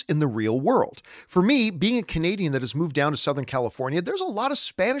use in the real world. For me, being a Canadian that has moved down to Southern California, there's a lot of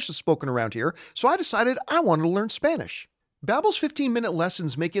Spanish that's spoken around here, so I decided I wanted to learn Spanish. Babbel's 15-minute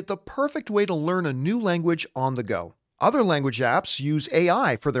lessons make it the perfect way to learn a new language on the go. Other language apps use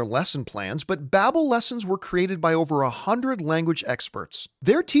AI for their lesson plans, but Babbel lessons were created by over 100 language experts.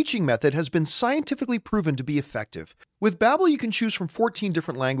 Their teaching method has been scientifically proven to be effective. With Babbel, you can choose from 14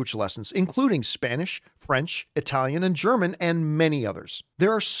 different language lessons, including Spanish, French, Italian, and German, and many others.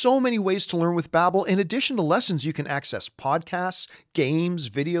 There are so many ways to learn with Babbel. In addition to lessons, you can access podcasts, games,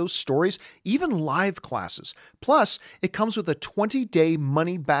 videos, stories, even live classes. Plus, it comes with a 20-day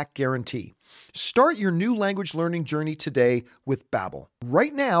money-back guarantee. Start your new language learning journey today with Babbel.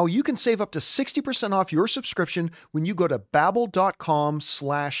 Right now, you can save up to 60% off your subscription when you go to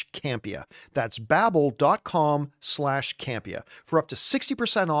babbel.com/Campia. That's babbel.com/Campia for up to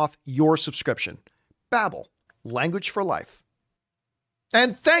 60% off your subscription. Babbel, language for life.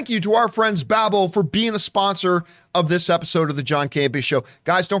 And thank you to our friends Babbel for being a sponsor of this episode of the John Campia Show.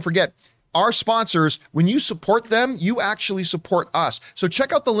 Guys, don't forget, our sponsors, when you support them, you actually support us. So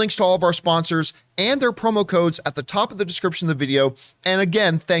check out the links to all of our sponsors and their promo codes at the top of the description of the video. And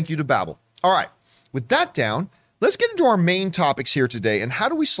again, thank you to Babbel. All right, with that down, let's get into our main topics here today. And how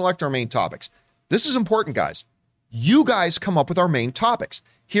do we select our main topics? This is important, guys. You guys come up with our main topics.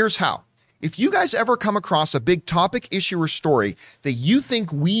 Here's how. If you guys ever come across a big topic, issue, or story that you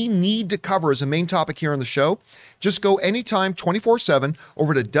think we need to cover as a main topic here on the show, just go anytime 24/7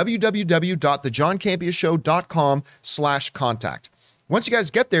 over to www.thejohncampiashow.com/contact. Once you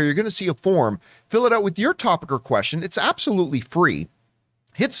guys get there, you're going to see a form. Fill it out with your topic or question. It's absolutely free.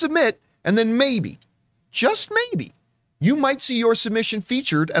 Hit submit, and then maybe, just maybe, you might see your submission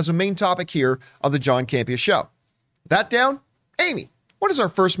featured as a main topic here on the John Campia Show. That down, Amy. What is our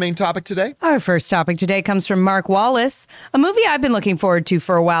first main topic today? Our first topic today comes from Mark Wallace. A movie I've been looking forward to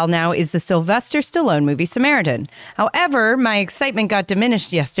for a while now is the Sylvester Stallone movie Samaritan. However, my excitement got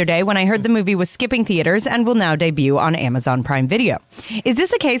diminished yesterday when I heard the movie was skipping theaters and will now debut on Amazon Prime Video. Is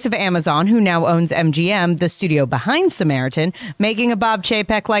this a case of Amazon, who now owns MGM, the studio behind Samaritan, making a Bob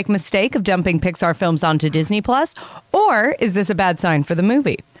Chapek-like mistake of dumping Pixar films onto Disney+? Or is this a bad sign for the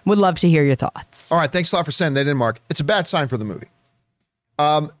movie? Would love to hear your thoughts. All right, thanks a lot for saying that in, Mark. It's a bad sign for the movie.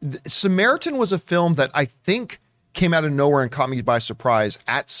 Samaritan was a film that I think came out of nowhere and caught me by surprise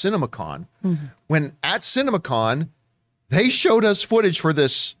at CinemaCon. Mm-hmm. When at CinemaCon, they showed us footage for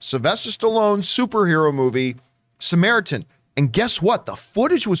this Sylvester Stallone superhero movie, Samaritan. And guess what? The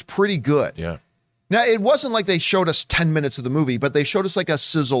footage was pretty good. Yeah. Now, it wasn't like they showed us 10 minutes of the movie, but they showed us like a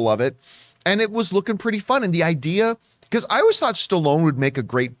sizzle of it. And it was looking pretty fun. And the idea, because I always thought Stallone would make a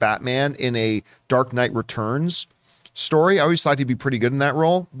great Batman in a Dark Knight Returns story. I always thought he'd be pretty good in that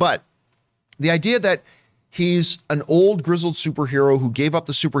role. But the idea that he's an old grizzled superhero who gave up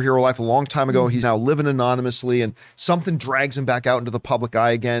the superhero life a long time ago. He's now living anonymously and something drags him back out into the public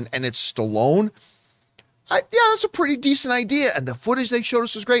eye again. And it's Stallone. Yeah, that's a pretty decent idea. And the footage they showed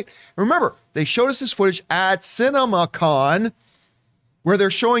us was great. Remember, they showed us this footage at CinemaCon where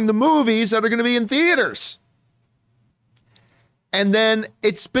they're showing the movies that are going to be in theaters. And then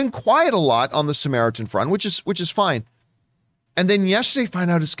it's been quiet a lot on the Samaritan front, which is fine. And then yesterday, find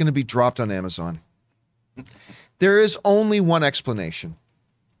out it's going to be dropped on Amazon. There is only one explanation,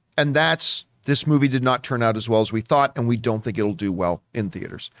 and that's this movie did not turn out as well as we thought, and we don't think it'll do well in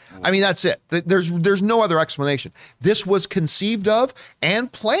theaters. I mean, that's it. There's no other explanation. This was conceived of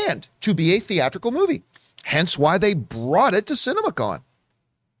and planned to be a theatrical movie, hence why they brought it to CinemaCon.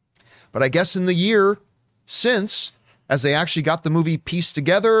 But I guess in the year since, as they actually got the movie pieced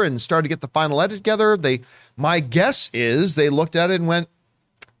together and started to get the final edit together, my guess is they looked at it and went,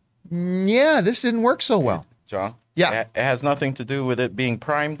 yeah, this didn't work so well. John? Yeah. It has nothing to do with it being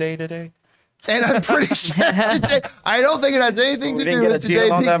Prime Day today? And I'm pretty sure today, I don't think it has anything to do with today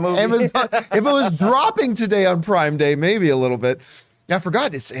on that being movie. Amazon. If it was dropping today on Prime Day, maybe a little bit. I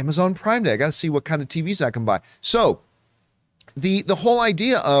forgot it's Amazon Prime Day. I got to see what kind of TVs I can buy. So the whole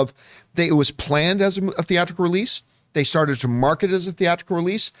idea of it was planned as a theatrical release. They started to market it as a theatrical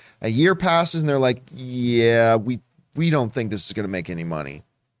release. A year passes and they're like, yeah, we don't think this is going to make any money.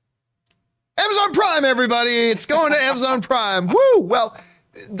 Amazon Prime, everybody. It's going to Amazon Prime. Woo! Well,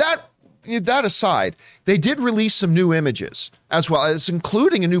 that aside, they did release some new images as well as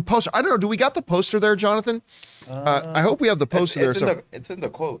including a new poster. I don't know. Do we got the poster there, Jonathan? I hope we have the poster there. It's in the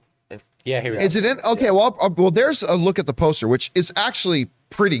quote. Yeah, here we go. Is it in? Okay, well, there's a look at the poster, which is actually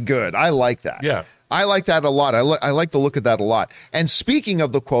pretty good. I like that. Yeah. I like that a lot. I like the look of that a lot. And speaking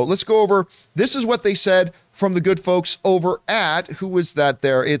of the quote, let's go over, this is what they said from the good folks over at, who was that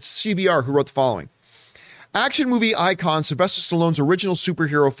there? It's CBR who wrote the following. Action movie icon Sylvester Stallone's original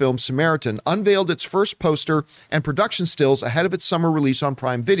superhero film Samaritan unveiled its first poster and production stills ahead of its summer release on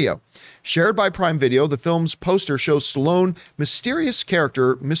Prime Video. Shared by Prime Video, the film's poster shows Stallone mysterious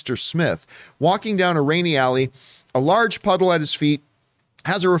character Mr. Smith walking down a rainy alley, a large puddle at his feet,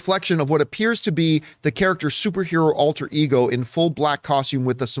 has a reflection of what appears to be the character's superhero alter ego in full black costume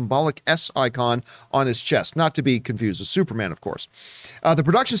with the symbolic S icon on his chest, not to be confused with Superman, of course. The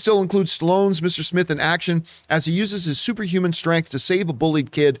production still includes Stallone's Mr. Smith in action as he uses his superhuman strength to save a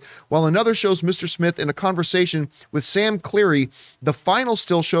bullied kid, while another shows Mr. Smith in a conversation with Sam Cleary. The final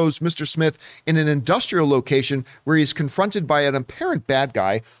still shows Mr. Smith in an industrial location where he's confronted by an apparent bad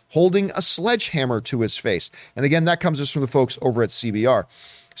guy holding a sledgehammer to his face. And again, that comes just from the folks over at CBR.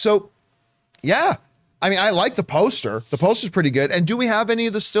 So, yeah, I mean, I like the poster. The poster's pretty good. And do we have any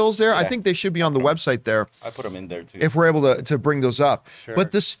of the stills there? Yeah. I think they should be on the website there. I put them in there, too. If we're able to bring those up. Sure.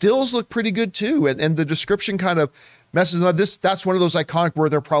 But the stills look pretty good, too. And the description kind of messes up. That's one of those iconic where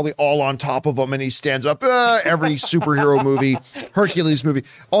they're probably all on top of him and he stands up. Every superhero movie, Hercules movie.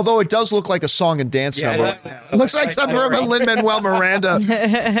 Although it does look like a song and dance number. It looks like something from a Lin-Manuel Miranda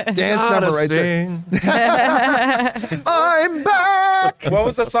dance number right there. I'm back. What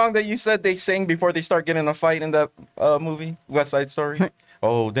was the song that you said they sing before they start getting a fight in that movie, West Side Story?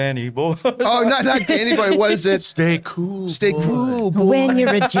 Oh, Danny boy. Oh, not Danny boy. What is it? Stay cool. Stay cool, boy. When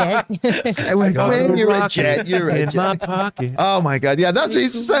you're a jet. When you're a jet, you're a in jet. my pocket. Oh my God. Yeah,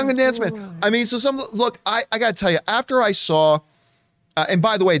 he's a song and dance man. I mean, so look, I got to tell you, after I saw, and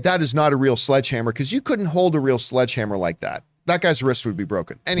by the way, that is not a real sledgehammer because you couldn't hold a real sledgehammer like that. That guy's wrist would be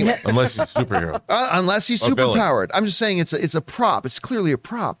broken. Anyway. Unless he's a superhero. Unless he's superpowered. I'm just saying it's a prop. It's clearly a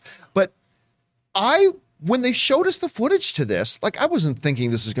prop. But when they showed us the footage to this, like I wasn't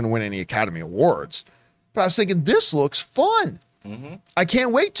thinking this is going to win any Academy Awards, but I was thinking this looks fun. Mm-hmm. I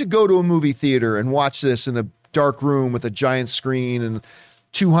can't wait to go to a movie theater and watch this in a dark room with a giant screen and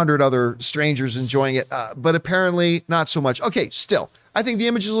 200 other strangers enjoying it. But apparently not so much. Okay, still, I think the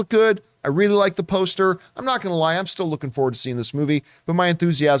images look good. I really like the poster. I'm not going to lie. I'm still looking forward to seeing this movie, but my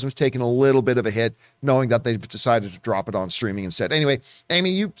enthusiasm is taking a little bit of a hit knowing that they've decided to drop it on streaming instead. Anyway, Amy,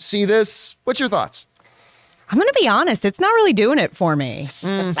 you see this. What's your thoughts? I'm going to be honest. It's not really doing it for me.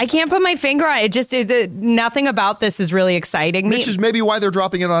 I can't put my finger on it. Nothing about this is really exciting me. Which is maybe why they're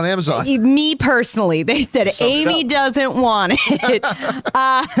dropping it on Amazon. Me personally, they said Amy doesn't want it.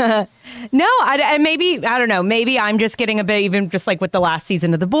 No, I don't know. Maybe I'm just getting a bit, even just like with the last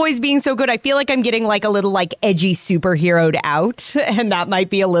season of The Boys being so good, I feel like I'm getting like a little like edgy superheroed out. And that might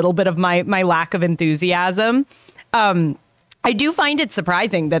be a little bit of my lack of enthusiasm. I do find it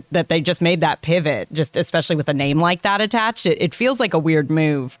surprising that they just made that pivot, just especially with a name like that attached. It feels like a weird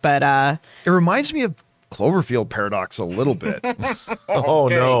move, but it reminds me of Cloverfield Paradox a little bit. Oh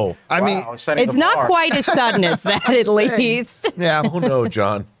no! I mean, it's not quite as sudden as that, at least. Yeah. Oh no,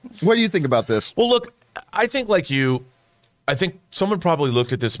 John. What do you think about this? Well, look, I think like you, I think someone probably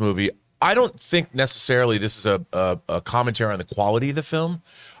looked at this movie. I don't think necessarily this is a commentary on the quality of the film.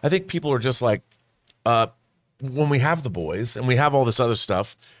 I think people are just like, when we have The Boys and we have all this other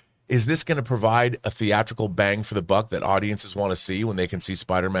stuff, is this going to provide a theatrical bang for the buck that audiences want to see when they can see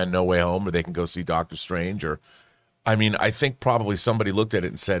Spider-Man No Way Home or they can go see Doctor Strange? Or, I mean, I think probably somebody looked at it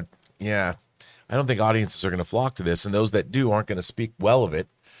and said, yeah, I don't think audiences are going to flock to this. And those that do aren't going to speak well of it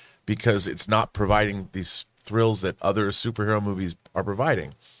because it's not providing these thrills that other superhero movies are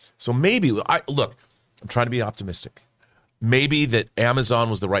providing. So maybe, look, I'm trying to be optimistic. Maybe that Amazon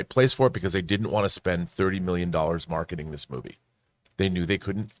was the right place for it because they didn't want to spend $30 million marketing this movie. They knew they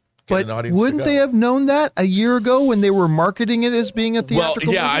couldn't But wouldn't they have known that a year ago when they were marketing it as being a theatrical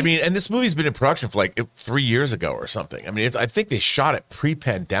movie? I mean, and this movie's been in production for like 3 years ago or something. I mean, I think they shot it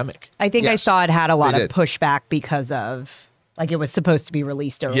pre-pandemic. I think I saw it had a lot of pushback because of, like, it was supposed to be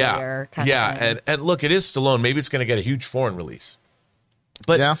released earlier. And look, it is Stallone. Maybe it's going to get a huge foreign release.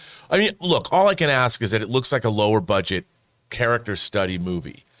 But, I mean, look, all I can ask is that it looks like a lower budget character study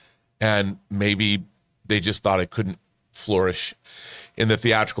movie. And maybe they just thought it couldn't flourish in the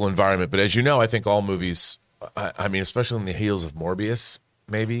theatrical environment. But as you know, I think all movies, I mean, especially in the heels of Morbius,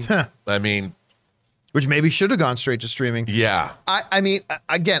 maybe. I mean, which maybe should have gone straight to streaming. Yeah. I mean,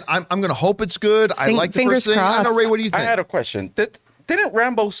 again, I'm going to hope it's good. I like the first thing. I don't know, Ray, what do you think? I had a question. Didn't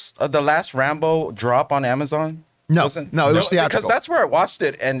Rambo, the last Rambo, drop on Amazon? No, it was theatrical. Because that's where I watched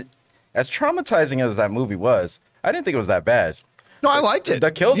it, and as traumatizing as that movie was, I didn't think it was that bad. No, I liked it.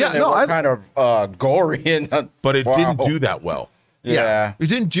 The kills in it were kind of gory, but it didn't do that well. Yeah, it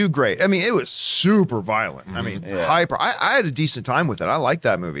didn't do great. I mean, it was super violent. I mean, hyper. I had a decent time with it. I liked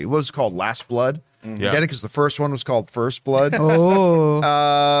that movie. It was called Last Blood. Get it? Because the first one was called First Blood. So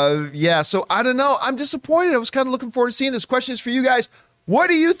I don't know. I'm disappointed. I was kind of looking forward to seeing this. Question is for you guys. What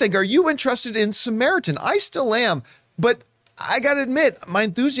do you think? Are you interested in Samaritan? I still am, but I got to admit, my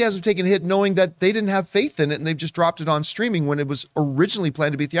enthusiasm taken a hit knowing that they didn't have faith in it and they've just dropped it on streaming when it was originally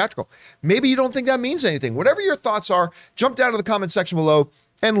planned to be theatrical. Maybe you don't think that means anything. Whatever your thoughts are, jump down to the comment section below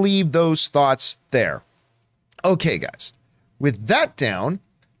and leave those thoughts there. Okay, guys. With that down,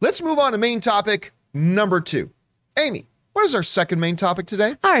 let's move on to main topic number 2. Amy, what is our second main topic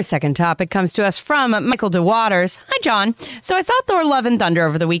today? Our second topic comes to us from Michael DeWaters. Hi, John. So I saw Thor Love and Thunder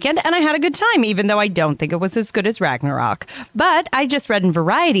over the weekend, and I had a good time, even though I don't think it was as good as Ragnarok. But I just read in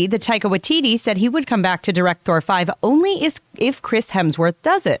Variety that Taika Waititi said he would come back to direct Thor 5 only if Chris Hemsworth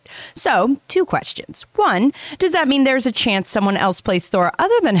does it. So, 2 questions. 1, does that mean there's a chance someone else plays Thor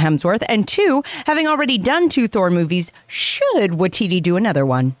other than Hemsworth? And 2, having already done 2 Thor movies, should Waititi do another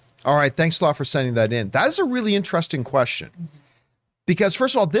one? All right, thanks a lot for sending that in. That is a really interesting question. Because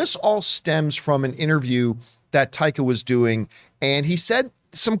first of all, this all stems from an interview that Taika was doing, and he said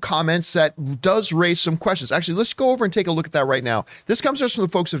some comments that does raise some questions. Actually, let's go over and take a look at that right now. This comes to us from the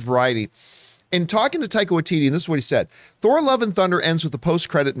folks at Variety. In talking to Taika Waititi, and this is what he said, Thor Love and Thunder ends with a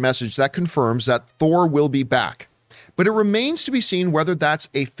post-credit message that confirms that Thor will be back. But it remains to be seen whether that's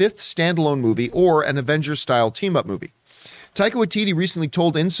a 5th standalone movie or an Avengers-style team-up movie. Taika Waititi recently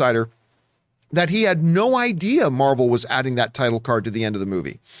told Insider that he had no idea Marvel was adding that title card to the end of the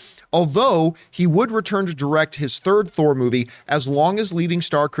movie, although he would return to direct his 3rd Thor movie as long as leading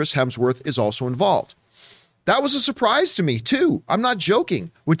star Chris Hemsworth is also involved. That was a surprise to me, too. I'm not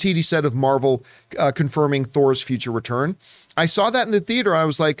joking, Waititi said of Marvel confirming Thor's future return. I saw that in the theater, and I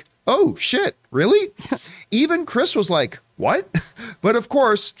was like, oh, shit, really? Even Chris was like, what? But of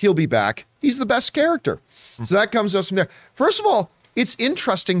course, he'll be back. He's the best character. So that comes to us from there. First of all, it's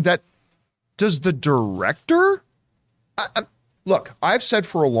interesting that does the director... look, I've said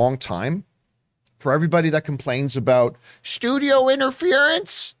for a long time, for everybody that complains about studio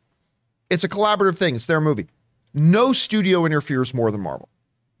interference, it's a collaborative thing. It's their movie. No studio interferes more than Marvel.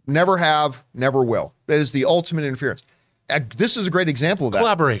 Never have, never will. That is the ultimate interference. This is a great example of that.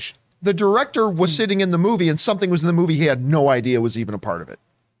 Collaboration. The director was sitting in the movie and something was in the movie he had no idea was even a part of it.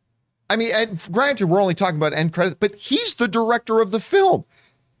 I mean, and granted, we're only talking about end credits, but he's the director of the film.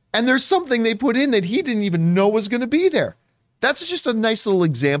 And there's something they put in that he didn't even know was going to be there. That's just a nice little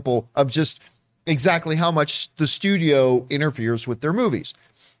example of just exactly how much the studio interferes with their movies.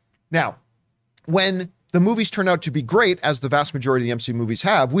 Now, when the movies turn out to be great, as the vast majority of the MCU movies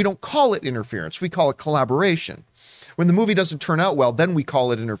have, we don't call it interference. We call it collaboration. When the movie doesn't turn out well, then we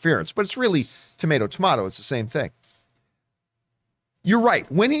call it interference. But it's really tomato, tomato. It's the same thing. You're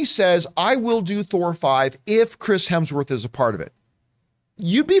right. When he says, I will do Thor 5 if Chris Hemsworth is a part of it,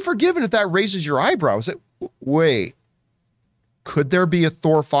 you'd be forgiven if that raises your eyebrows. Wait, could there be a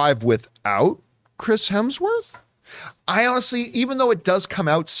Thor 5 without Chris Hemsworth? I honestly, even though it does come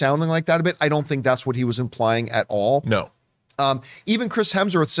out sounding like that a bit, I don't think that's what he was implying at all. No. Even Chris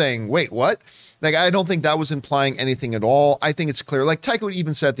Hemsworth saying, wait, what? Like, I don't think that was implying anything at all. I think it's clear. Like Taika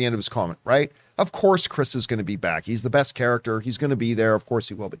even said at the end of his comment, right? Of course Chris is going to be back. He's the best character. He's going to be there. Of course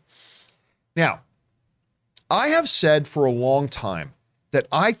he will be. Now, I have said for a long time that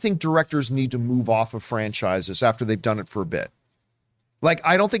I think directors need to move off of franchises after they've done it for a bit. Like,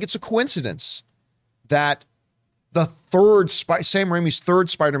 I don't think it's a coincidence that the Sam Raimi's 3rd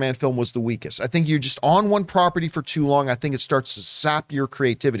Spider-Man film was the weakest. I think you're just on one property for too long. I think it starts to sap your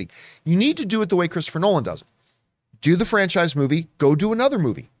creativity. You need to do it the way Christopher Nolan does it. Do the franchise movie, go do another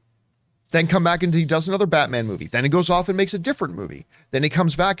movie. Then come back and he does another Batman movie. Then he goes off and makes a different movie. Then he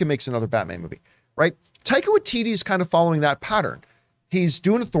comes back and makes another Batman movie, right? Taika Waititi is kind of following that pattern. He's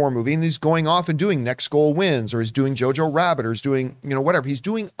doing a Thor movie and he's going off and doing Next Goal Wins, or he's doing Jojo Rabbit, or he's doing, whatever. He's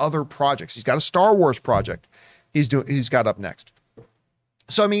doing other projects. He's got a Star Wars project he's got up next.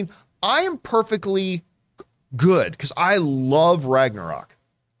 So, I mean, I am perfectly good because I love Ragnarok.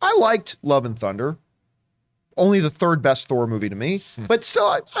 I liked Love and Thunder. Only the third best Thor movie to me, but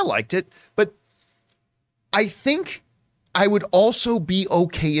still, I liked it. But I think I would also be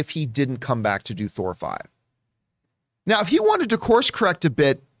okay if he didn't come back to do Thor 5. Now, if he wanted to course correct a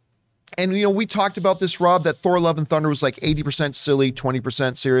bit, and, we talked about this, Rob, that Thor Love and Thunder was like 80% silly,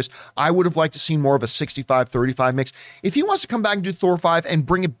 20% serious. I would have liked to see more of a 65-35 mix. If he wants to come back and do Thor 5 and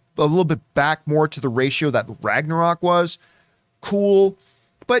bring it a little bit back more to the ratio that Ragnarok was, cool.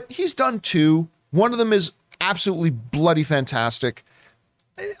 But he's done 2. One of them is absolutely bloody fantastic.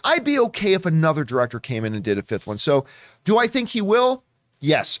 I'd be okay if another director came in and did a 5th one. So do I think he will?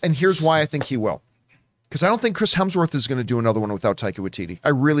 Yes. And here's why I think he will. Because I don't think Chris Hemsworth is going to do another one without Taika Waititi. I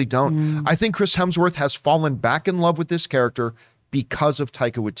really don't. I think Chris Hemsworth has fallen back in love with this character because of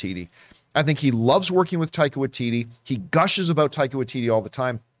Taika Waititi. I think he loves working with Taika Waititi. He gushes about Taika Waititi all the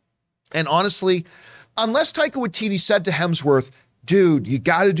time. And honestly, unless Taika Waititi said to Hemsworth, dude, you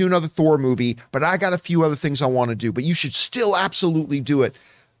got to do another Thor movie, but I got a few other things I want to do, but you should still absolutely do it.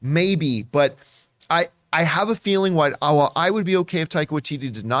 Maybe, but I have a feeling while I would be okay if Taika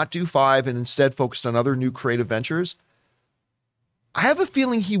Waititi did not do 5 and instead focused on other new creative ventures. I have a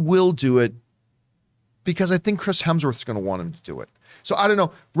feeling he will do it because I think Chris Hemsworth's going to want him to do it. So I don't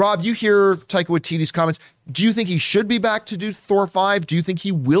know. Rob, you hear Taika Waititi's comments. Do you think he should be back to do Thor 5? Do you think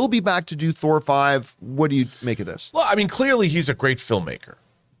he will be back to do Thor 5? What do you make of this? Well, I mean, clearly he's a great filmmaker,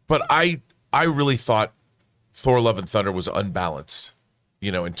 but I really thought Thor Love and Thunder was unbalanced,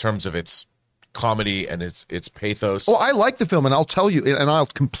 in terms of its comedy and its pathos. Well, I like the film, and I'll tell you, and I'll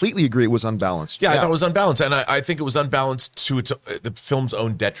completely agree it was unbalanced. Yeah, I thought it was unbalanced, and I think it was unbalanced to the film's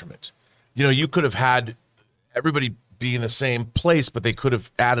own detriment. You could have had everybody be in the same place, but they could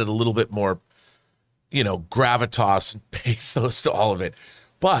have added a little bit more, gravitas and pathos to all of it.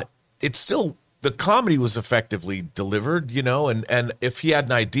 But it's still, the comedy was effectively delivered, and if he had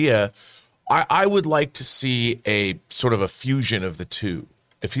an idea, I would like to see a sort of a fusion of the two.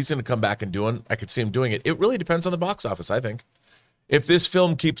 If he's going to come back and do it, I could see him doing it. It really depends on the box office, I think. If this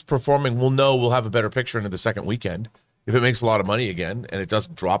film keeps performing, we'll have a better picture into the second weekend. If it makes a lot of money again and it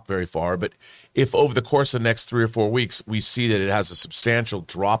doesn't drop very far, but if over the course of the next 3 or 4 weeks, we see that it has a substantial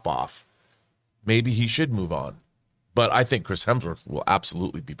drop off, maybe he should move on. But I think Chris Hemsworth will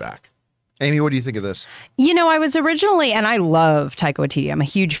absolutely be back. Amy, what do you think of this? I was originally, and I love Taika Waititi, I'm a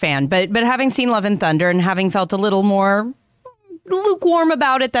huge fan, but having seen Love and Thunder and having felt a little more lukewarm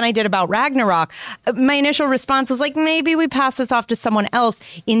about it than I did about Ragnarok, my initial response was like, maybe we pass this off to someone else,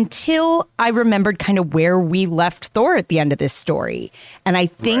 until I remembered kind of where we left Thor at the end of this story. And I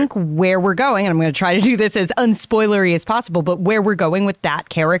think where we're going, and I'm going to try to do this as unspoilery as possible, but where we're going with that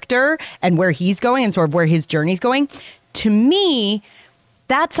character and where he's going and sort of where his journey's going, to me,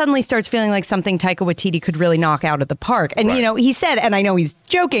 that suddenly starts feeling like something Taika Waititi could really knock out of the park. And, he said, and I know he's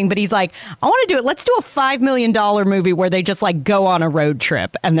joking, but he's like, I want to do it. Let's do a $5 million movie where they just like go on a road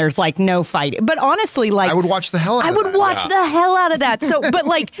trip and there's like no fight. But honestly, like, I would watch the hell out of that. I would watch the hell out of that. So, but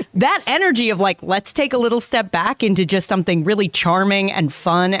like that energy of like, let's take a little step back into just something really charming and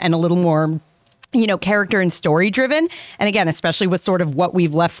fun and a little more, character and story driven. And again, especially with sort of what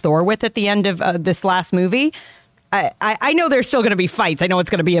we've left Thor with at the end of this last movie. I know there's still going to be fights. I know it's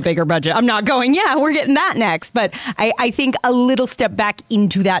going to be a bigger budget. I'm not going, we're getting that next. But I think a little step back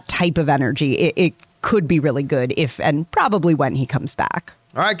into that type of energy, it could be really good if and probably when he comes back.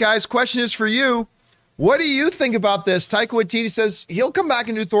 All right, guys, question is for you. What do you think about this? Taika Waititi says he'll come back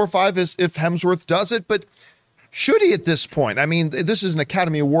and do Thor 5 if Hemsworth does it, but should he at this point? I mean, this is an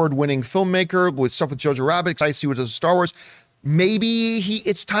Academy Award-winning filmmaker with stuff with Jojo Rabbit. I see what does with Star Wars. Maybe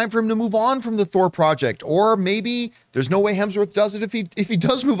it's time for him to move on from the Thor project, or maybe there's no way Hemsworth does it if he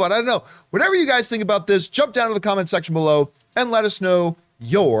does move on. I don't know. Whatever you guys think about this, jump down to the comment section below and let us know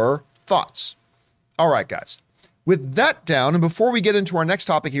your thoughts. All right, guys. With that down, and before we get into our next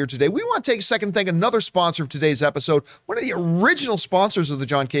topic here today, we want to take a second and thank another sponsor of today's episode, one of the original sponsors of the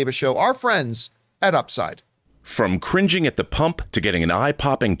John Caba Show, our friends at Upside. From cringing at the pump to getting an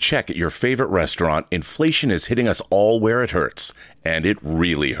eye-popping check at your favorite restaurant, inflation is hitting us all where it hurts. And it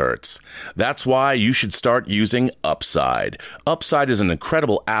really hurts. That's why you should start using Upside. Upside is an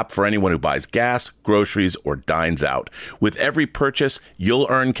incredible app for anyone who buys gas, groceries, or dines out. With every purchase, you'll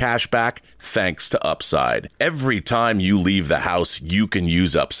earn cash back thanks to Upside. Every time you leave the house, you can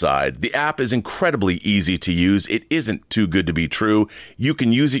use Upside. The app is incredibly easy to use. It isn't too good to be true. You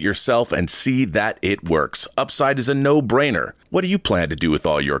can use it yourself and see that it works. Upside is a no-brainer. What do you plan to do with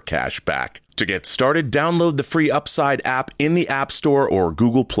all your cash back? To get started, download the free Upside app in the App Store or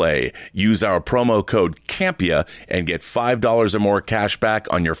Google Play. Use our promo code CAMPIA and get $5 or more cash back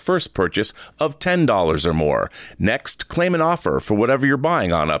on your first purchase of $10 or more. Next, claim an offer for whatever you're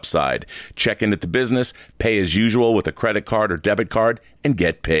buying on Upside. Check in at the business, pay as usual with a credit card or debit card, and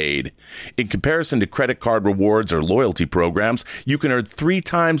get paid. In comparison to credit card rewards or loyalty programs, you can earn 3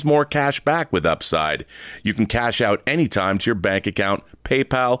 times more cash back with Upside. You can cash out anytime to your bank account,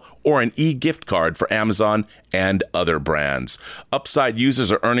 PayPal, or an e-gift card for Amazon and other brands. Upside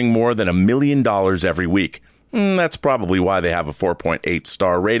users are earning more than $1 million every week. That's probably why they have a 4.8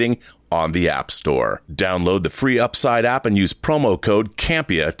 star rating on the App Store. Download the free Upside app and use promo code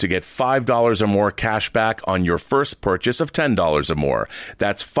CAMPIA to get $5 or more cash back on your first purchase of $10 or more.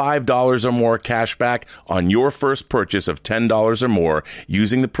 That's $5 or more cash back on your first purchase of $10 or more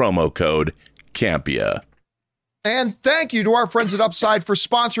using the promo code CAMPIA. And thank you to our friends at Upside for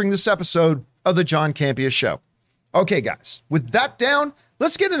sponsoring this episode of the John Campea Show. Okay, guys, with that down,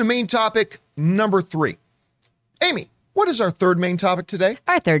 let's get into main topic number 3. Amy, what is our third main topic today?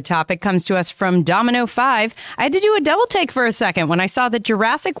 Our third topic comes to us from Domino 5. I had to do a double take for a second when I saw that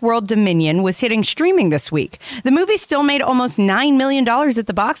Jurassic World Dominion was hitting streaming this week. The movie still made almost $9 million at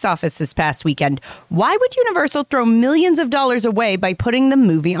the box office this past weekend. Why would Universal throw millions of dollars away by putting the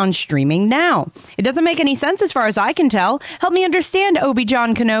movie on streaming now? It doesn't make any sense as far as I can tell. Help me understand,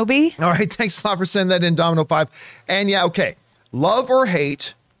 Obi-John Kenobi. All right, thanks a lot for sending that in, Domino 5. And yeah, okay, love or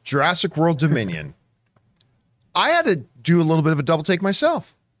hate Jurassic World Dominion. I had to do a little bit of a double take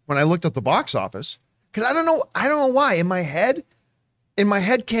myself when I looked at the box office, because I don't know why in my head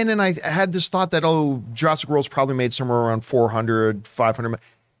canon, I had this thought that, Jurassic World's probably made somewhere around 400, 500.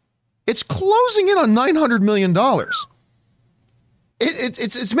 It's closing in on $900 million.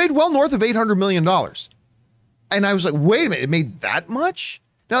 It's made well north of $800 million. And I was like, wait a minute, it made that much?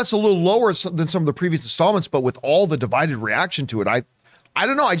 Now it's a little lower than some of the previous installments, but with all the divided reaction to it, I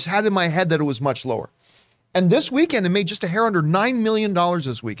don't know. I just had in my head that it was much lower. And this weekend, it made just a hair under $9 million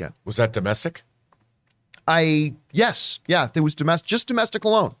this weekend. Was that domestic? Yes. Yeah, it was domestic, just domestic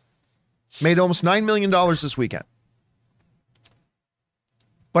alone. Made almost $9 million this weekend.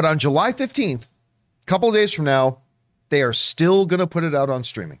 But on July 15th, a couple of days from now, they are still going to put it out on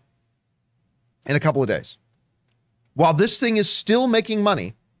streaming in a couple of days. While this thing is still making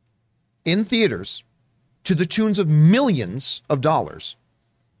money in theaters to the tunes of millions of dollars,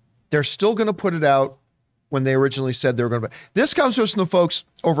 they're still going to put it out when they originally said they were going to. This comes to us from the folks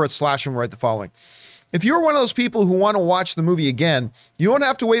over at Slash and write the following. If you're one of those people who want to watch the movie again, you don't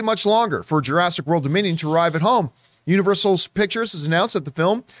have to wait much longer for Jurassic World Dominion to arrive at home. Universal Pictures has announced that the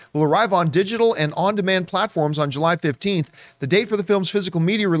film will arrive on digital and on-demand platforms on July 15th. The date for the film's physical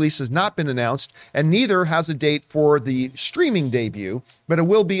media release has not been announced, and neither has a date for the streaming debut, but it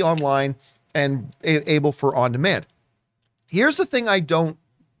will be online and able for on-demand. Here's the thing I don't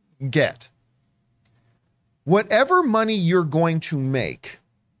get. Whatever money you're going to make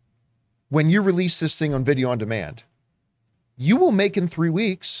when you release this thing on video on demand, you will make in 3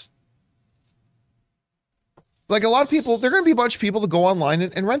 weeks. Like a lot of people, there are going to be a bunch of people that go online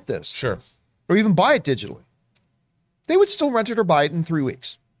and rent this. Sure. Or even buy it digitally. They would still rent it or buy it in 3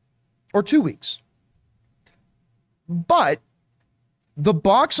 weeks or 2 weeks. But the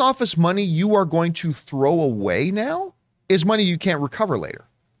box office money you are going to throw away now is money you can't recover later.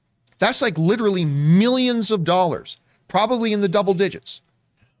 That's like literally millions of dollars, probably in the double digits,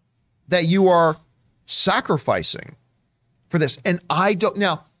 that you are sacrificing for this. And I don't,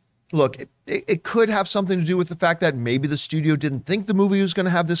 now, look, it could have something to do with the fact that maybe the studio didn't think the movie was going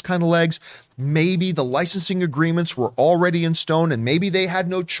to have this kind of legs. Maybe the licensing agreements were already in stone and maybe they had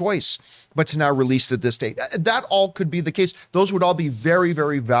no choice but to now release it at this date. That all could be the case. Those would all be very,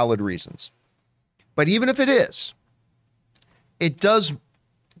 very valid reasons. But even if it is, it does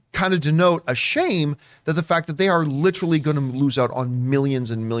kind of denote a shame that the fact that they are literally going to lose out on millions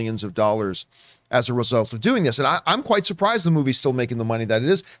and millions of dollars as a result of doing this. And I'm quite surprised the movie's still making the money that it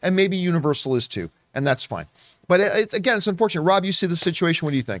is, and maybe Universal is too, and that's fine. But it's unfortunate. Rob, you see the situation.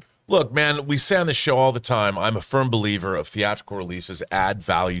 What do you think? Look, man, we say on the show all the time, I'm a firm believer of theatrical releases add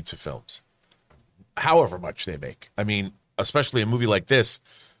value to films, however much they make. I mean, especially a movie like this,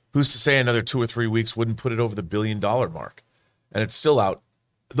 who's to say another 2 or 3 weeks wouldn't put it over the $1 billion mark? And it's still out.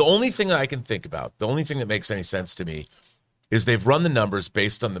 The only thing that I can think about, the only thing that makes any sense to me is they've run the numbers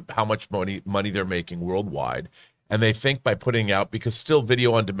based on how much money they're making worldwide. And they think by putting out, because still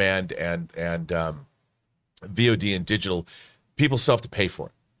video on demand and VOD and digital, people still have to pay for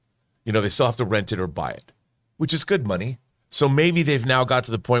it. You know, they still have to rent it or buy it, which is good money. So maybe they've now got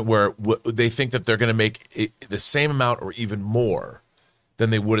to the point where they think that they're going to make the same amount or even more than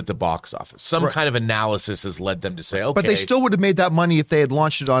they would at the box office. Some kind of analysis has led them to say, okay. But they still would have made that money if they had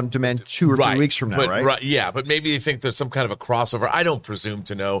launched it on demand 2 or 3 weeks from now, right? Yeah, but maybe they think there's some kind of a crossover. I don't presume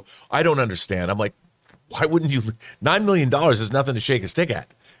to know. I don't understand. I'm like, why wouldn't you? $9 million is nothing to shake a stick at.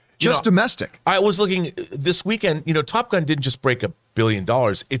 Just domestic. I was looking this weekend, Top Gun didn't just break $1 billion.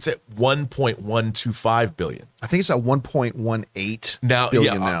 It's at 1.125 billion. I think it's at 1.18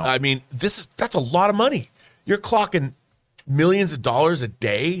 billion now. I mean, that's a lot of money. You're clocking millions of dollars a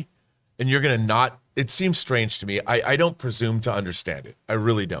day, and you're going to not. It seems strange to me. I don't presume to understand it. I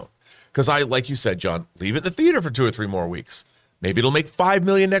really don't. Because like you said, John, leave it in the theater for 2 or 3 more weeks. Maybe it'll make $5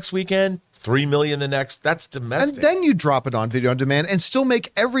 million next weekend, $3 million the next. That's domestic. And then you drop it on video on demand and still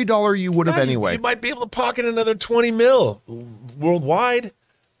make every dollar you would have anyway. You might be able to pocket another 20 mil worldwide.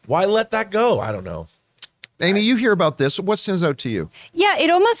 Why let that go? I don't know. Amy, you hear about this. What stands out to you? Yeah,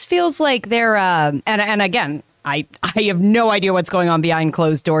 it almost feels like they're, and again, I have no idea what's going on behind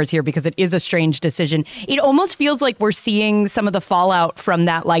closed doors here because it is a strange decision. It almost feels like we're seeing some of the fallout from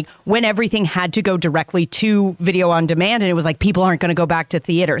that, like when everything had to go directly to video on demand and it was like people aren't going to go back to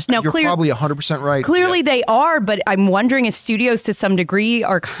theaters. Now, you're probably 100% right. Clearly they are, but I'm wondering if studios to some degree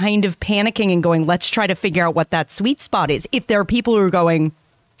are kind of panicking and going, let's try to figure out what that sweet spot is. If there are people who are going,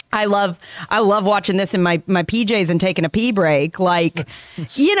 I love watching this in my PJs and taking a pee break. Like,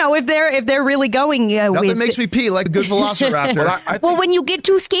 if they're really going, nothing makes me pee like a good velociraptor. Well, when you get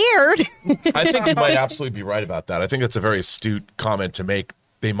too scared, I think you might absolutely be right about that. I think that's a very astute comment to make.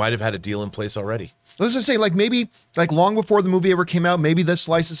 They might have had a deal in place already. Let's just say, maybe long before the movie ever came out, maybe this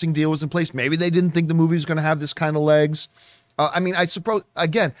licensing deal was in place. Maybe they didn't think the movie was going to have this kind of legs. I suppose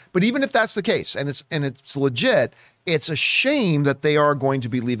again, but even if that's the case and it's legit. It's a shame that they are going to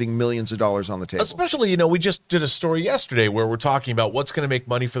be leaving millions of dollars on the table. Especially, we just did a story yesterday where we're talking about what's going to make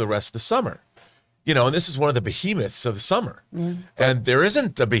money for the rest of the summer. And this is one of the behemoths of the summer. Mm. And there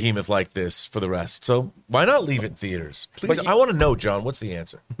isn't a behemoth like this for the rest. So why not leave it in theaters? Please, I want to know, John, what's the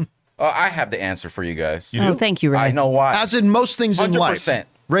answer? I have the answer for you guys. You do? Thank you, Ray. I know why. As in most things 100%. In life,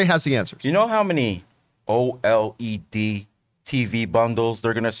 Ray has the answers. You know how many OLED TV bundles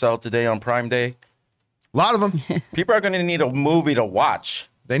they're going to sell today on Prime Day? A lot of them. People are going to need a movie to watch.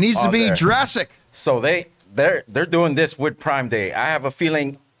 There needs to be Jurassic. So they're doing this with Prime Day. I have a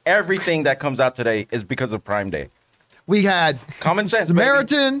feeling everything that comes out today is because of Prime Day. We had Common Sense,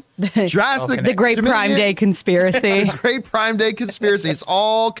 Samaritan, Jurassic, the Great Prime Day Conspiracy. The Great Prime Day Conspiracy. It's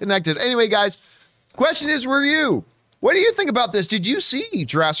all connected. Anyway, guys, question is, were you? What do you think about this? Did you see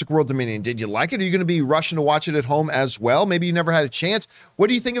Jurassic World Dominion? Did you like it? Are you going to be rushing to watch it at home as well? Maybe you never had a chance. What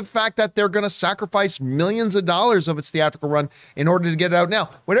do you think of the fact that they're going to sacrifice millions of dollars of its theatrical run in order to get it out now?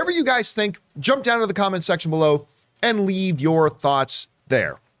 Whatever you guys think, jump down to the comment section below and leave your thoughts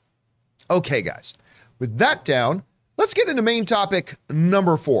there. Okay, guys. With that down, let's get into main topic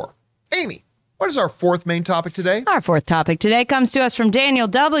number 4. Amy, what is our 4th main topic today? Our 4th topic today comes to us from Daniel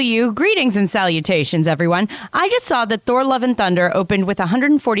W. Greetings and salutations, everyone. I just saw that Thor Love and Thunder opened with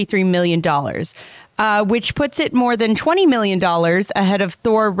 $143 million, which puts it more than $20 million ahead of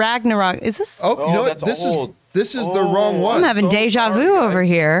Thor Ragnarok. Is this? Oh, you know what? This is the wrong one. I'm having deja vu over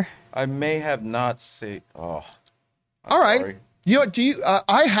here. I may have not seen. Oh. All right. Sorry. You know what? Do you?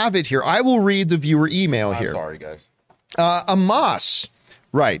 I have it here. I will read the viewer email here. Sorry, guys. Amos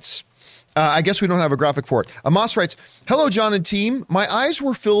writes. I guess we don't have a graphic for it. Amos writes, "Hello, John and team. My eyes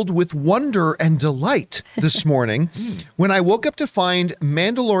were filled with wonder and delight this morning when I woke up to find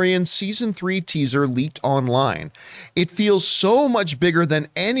Mandalorian Season 3 teaser leaked online. It feels so much bigger than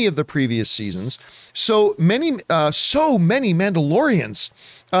any of the previous seasons. So many Mandalorians.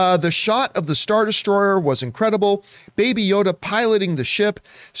 The shot of the Star Destroyer was incredible. Baby Yoda piloting the ship.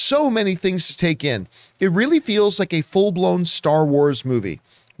 So many things to take in. It really feels like a full-blown Star Wars movie.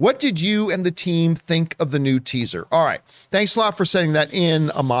 What did you and the team think of the new teaser?" All right. Thanks a lot for sending that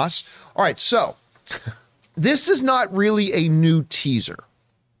in, Amos. All right. So this is not really a new teaser.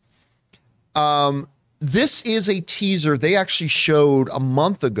 This is a teaser they actually showed a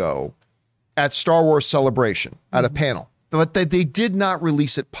month ago at Star Wars Celebration at a panel, but they did not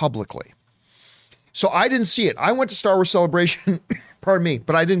release it publicly. So I didn't see it. I went to Star Wars Celebration, pardon me,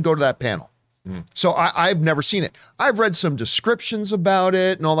 but I didn't go to that panel. So I've never seen it. I've read some descriptions about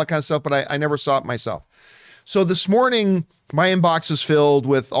it and all that kind of stuff, but I never saw it myself. So this morning, my inbox is filled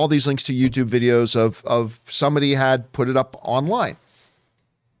with all these links to YouTube videos of somebody had put it up online.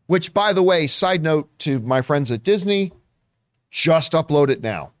 which, by the way, side note to my friends at Disney, just upload it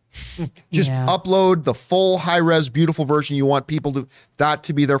now. Just upload the full high-res, beautiful version. You want people to that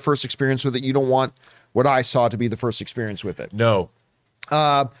to be their first experience with it. You don't want what I saw to be the first experience with it. No.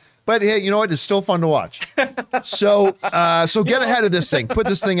 But hey, you know what? It's still fun to watch. So get ahead of this thing. Put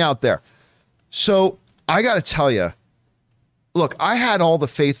this thing out there. So I got to tell you, look, I had all the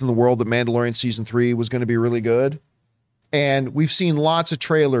faith in the world that Mandalorian Season 3 was going to be really good. And we've seen lots of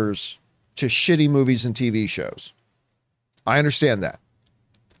trailers to shitty movies and TV shows. I understand that.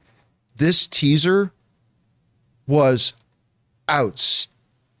 This teaser was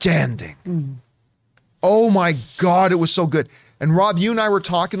outstanding. Oh my God, it was so good. And Rob, you and I were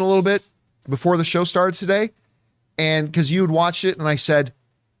talking a little bit before the show started today, and because you had watched it, and I said,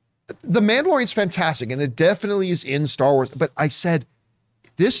 The Mandalorian's fantastic, and it definitely is in Star Wars, but I said,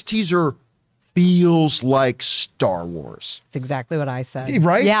 this teaser feels like Star Wars. That's exactly what I said.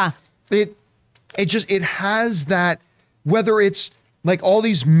 Right? Yeah. It has that, whether it's like all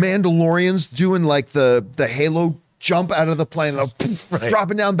these Mandalorians doing like the Halo jump out of the plane and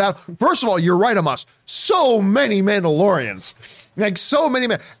dropping down battle. First of all, you're right, Amos. So many Mandalorians, like so many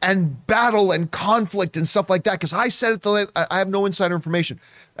men, and battle and conflict and stuff like that. Because I said I have no insider information.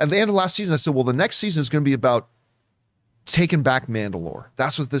 At the end of last season, I said, well, the next season is going to be about taking back Mandalore.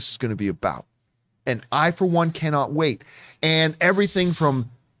 That's what this is going to be about. And I, for one, cannot wait. And everything from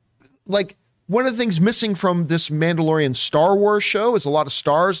like, one of the things missing from this Mandalorian Star Wars show is a lot of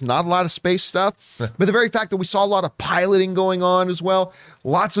stars, not a lot of space stuff. But the very fact that we saw a lot of piloting going on as well,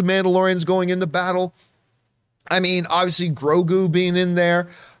 lots of Mandalorians going into battle. I mean, obviously Grogu being in there.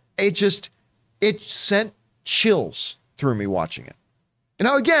 It sent chills through me watching it. And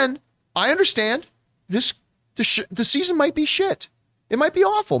now again, I understand the season might be shit. It might be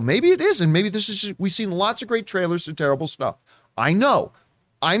awful. Maybe it is. And maybe this is just, we've seen lots of great trailers to terrible stuff. I know.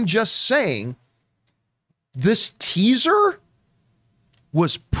 I'm just saying this teaser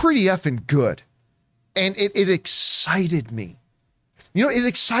was pretty effing good. And it excited me. You know, it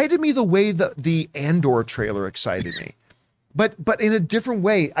excited me the way the Andor trailer excited me. But in a different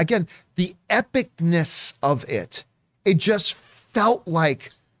way. Again, the epicness of it just felt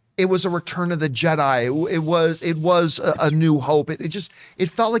like it was a Return of the Jedi. It was a New Hope. It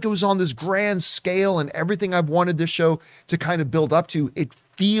felt like it was on this grand scale, and everything I've wanted this show to kind of build up to, it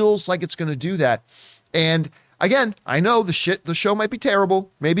feels like it's going to do that. And again, I know the show might be terrible.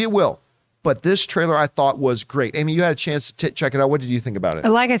 Maybe it will. But this trailer I thought was great. Amy, you had a chance to check it out. What did you think about it?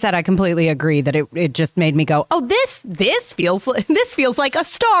 Like I said, I completely agree that it just made me go, oh, this feels like a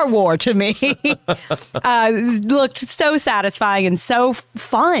Star Wars to me. It looked so satisfying and so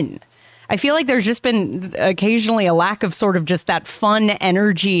fun. I feel like there's just been occasionally a lack of sort of just that fun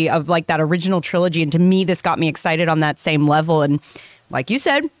energy of like that original trilogy. And to me, this got me excited on that same level. And like you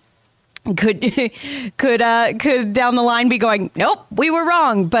said, could down the line be going, nope, we were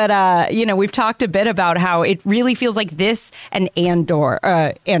wrong. But, we've talked a bit about how it really feels like this and Andor,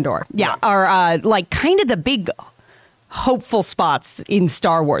 are like kind of the big hopeful spots in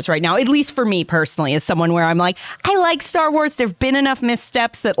Star Wars right now, at least for me personally, as someone where I'm like, I like Star Wars. There've been enough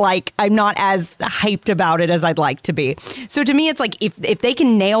missteps that like I'm not as hyped about it as I'd like to be. So to me, it's like if they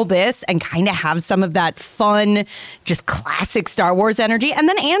can nail this and kind of have some of that fun, just classic Star Wars energy, and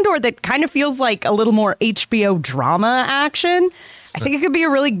then Andor that kind of feels like a little more HBO drama action, I think it could be a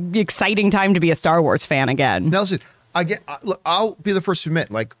really exciting time to be a Star Wars fan again. Nelson, look, I'll be the first to admit,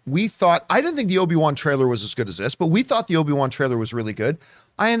 like, I didn't think the Obi-Wan trailer was as good as this, but we thought the Obi-Wan trailer was really good.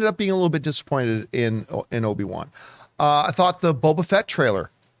 I ended up being a little bit disappointed in Obi-Wan. I thought the Boba Fett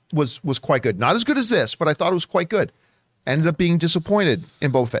trailer was quite good. Not as good as this, but I thought it was quite good. Ended up being disappointed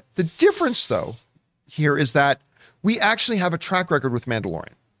in Boba Fett. The difference, though, here is that we actually have a track record with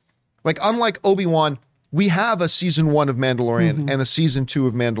Mandalorian. Like, unlike Obi-Wan, we have a season 1 of Mandalorian and a season 2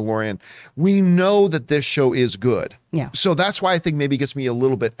 of Mandalorian. We know that this show is good. Yeah. So that's why I think maybe it gets me a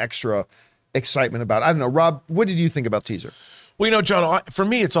little bit extra excitement about it. I don't know. Rob, what did you think about teaser? Well, John, for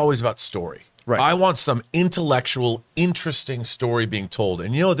me, it's always about story. Right. I want some intellectual, interesting story being told.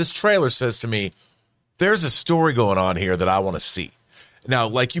 And this trailer says to me, there's a story going on here that I want to see. Now,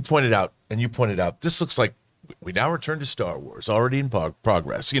 like you pointed out, this looks like we now return to Star Wars, already in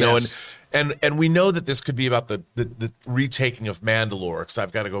progress, Yes. and we know that this could be about the retaking of Mandalore, because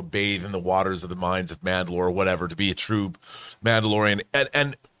I've got to go bathe in the waters of the mines of Mandalore or whatever to be a true Mandalorian.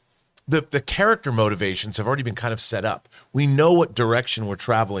 And the character motivations have already been kind of set up. We know what direction we're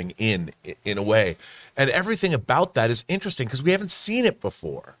traveling in a way. And everything about that is interesting because we haven't seen it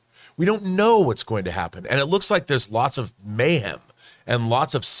before. We don't know what's going to happen. And it looks like there's lots of mayhem and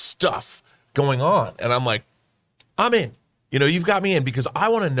lots of stuff going on. And I'm like, I'm in. You've got me in because I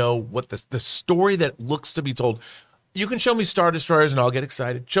want to know what the story that looks to be told. You can show me Star Destroyers and I'll get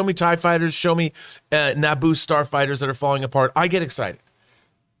excited. Show me TIE Fighters. Show me Naboo Starfighters that are falling apart. I get excited.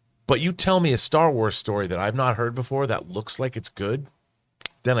 But you tell me a Star Wars story that I've not heard before that looks like it's good,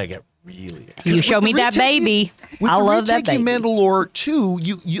 then I get really excited. You show me that baby. I love that baby. Mandalore too.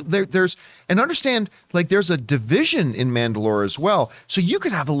 There's and understand like there's a division in Mandalore as well. So you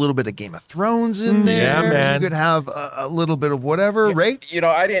could have a little bit of Game of Thrones in there. Yeah, man. You could have a little bit of whatever, right?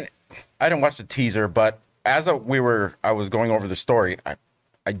 I didn't watch the teaser, but as I was going over the story, I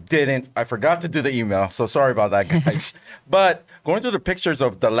forgot to do the email, so sorry about that, guys. But going through the pictures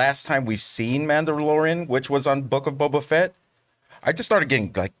of the last time we've seen Mandalorian, which was on Book of Boba Fett, I just started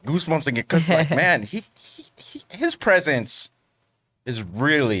getting like goosebumps again because, like, man, his presence is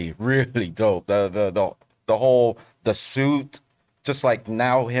really, really dope. The whole suit, just like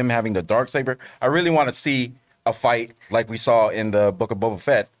now him having the Darksaber. I really want to see a fight like we saw in the Book of Boba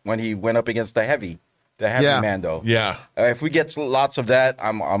Fett when he went up against the heavy Mando. Yeah. If we get lots of that,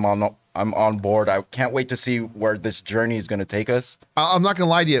 I'm on board. I can't wait to see where this journey is going to take us. I'm not going to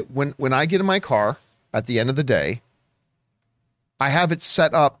lie to you. When I get in my car at the end of the day, I have it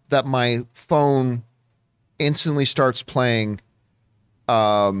set up that my phone instantly starts playing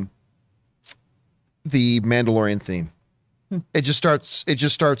the Mandalorian theme. It just starts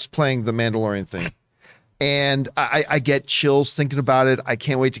playing the Mandalorian theme. And I get chills thinking about it. I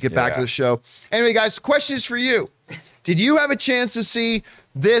can't wait to get back to the show. Anyway, guys, the question is for you. Did you have a chance to see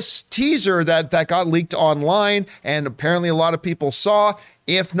this teaser that got leaked online and apparently a lot of people saw?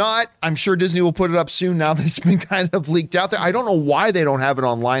 If not, I'm sure Disney will put it up soon now that it's been kind of leaked out there. I don't know why they don't have it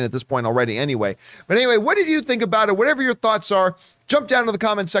online at this point already anyway. But anyway, what did you think about it? Whatever your thoughts are, jump down to the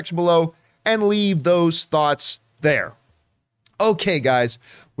comment section below and leave those thoughts there. Okay, guys,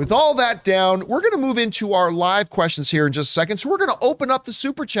 with all that down, we're going to move into our live questions here in just a second. So we're going to open up the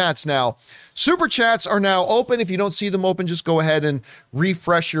Super Chats now. Super Chats are now open. If you don't see them open, just go ahead and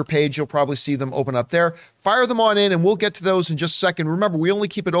refresh your page. You'll probably see them open up there. Fire them on in, and we'll get to those in just a second. Remember, we only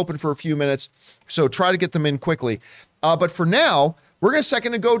keep it open for a few minutes, so try to get them in quickly. But for now, we're going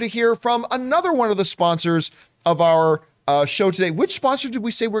to go to hear from another one of the sponsors of our show today. Which sponsor did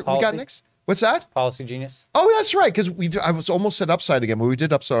we say we got next? What's that? Policy Genius. Oh, that's right, because I was almost said Upside again, but we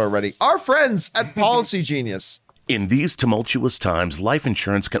did Upside already. Our friends at Policy Genius. In these tumultuous times, life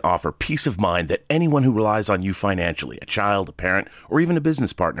insurance can offer peace of mind that anyone who relies on you financially, a child, a parent, or even a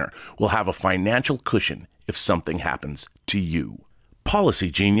business partner, will have a financial cushion if something happens to you. Policy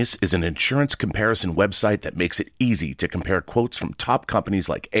Genius is an insurance comparison website that makes it easy to compare quotes from top companies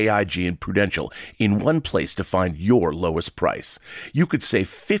like AIG and Prudential in one place to find your lowest price. You could save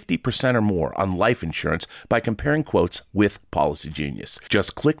 50% or more on life insurance by comparing quotes with Policy Genius.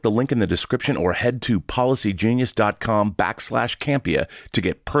 Just click the link in the description or head to policygenius.com/Campia to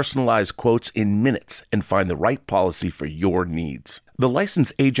get personalized quotes in minutes and find the right policy for your needs. The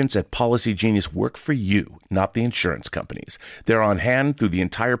licensed agents at Policy Genius work for you, not the insurance companies. They're on hand through the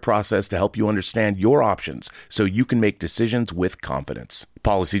entire process to help you understand your options so you can make decisions with confidence.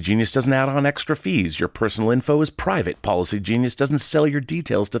 Policy Genius doesn't add on extra fees. Your personal info is private. Policy Genius doesn't sell your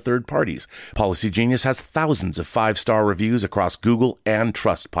details to third parties. Policy Genius has thousands of 5-star reviews across Google and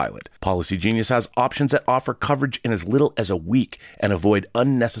Trustpilot. Policy Genius has options that offer coverage in as little as a week and avoid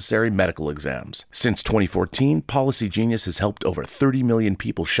unnecessary medical exams. Since 2014, Policy Genius has helped over 30 million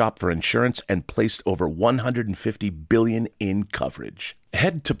people shop for insurance and placed over $150 billion in coverage.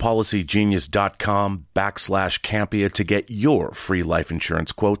 Head to policygenius.com/Campia to get your free life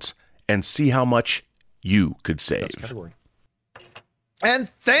insurance quotes and see how much you could save. And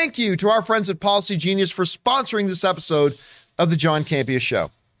thank you to our friends at Policy Genius for sponsoring this episode of the John Campia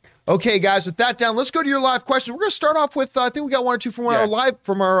Show. Okay, guys, with that down, let's go to your live questions. We're going to start off with, I think we got one or two from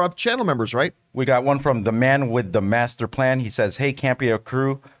our channel members, right? We got one from the man with the master plan. He says, "Hey, Campia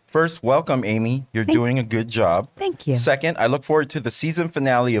crew. First, welcome, Amy. You're doing a good job. Thank you. Second, I look forward to the season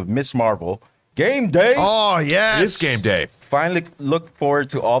finale of Miss Marvel. Game day. Oh, yes. It's game day. Finally, look forward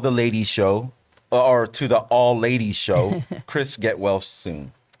to all the ladies show, or to the all ladies show. Chris, get well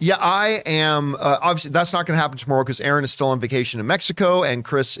soon." Yeah, I am. Obviously, that's not going to happen tomorrow because Aaron is still on vacation in Mexico and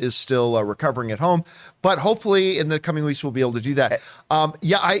Chris is still recovering at home. But hopefully in the coming weeks, we'll be able to do that.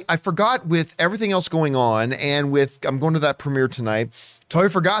 I forgot with everything else going on and I'm going to that premiere tonight.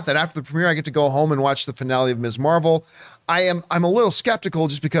 Totally forgot that after the premiere, I get to go home and watch the finale of Ms. Marvel. I'm a little skeptical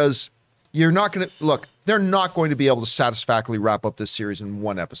just because they're not going to be able to satisfactorily wrap up this series in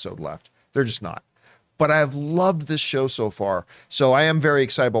one episode left. They're just not. But I have loved this show so far. So I am very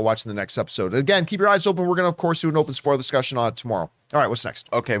excited about watching the next episode. And again, keep your eyes open. We're going to, of course, do an open spoiler discussion on it tomorrow. All right, what's next?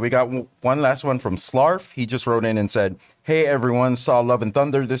 Okay, we got one last one from Slarf. He just wrote in and said, "Hey everyone, saw Love and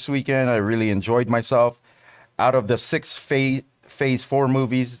Thunder this weekend. I really enjoyed myself. Out of the 6 Phase 4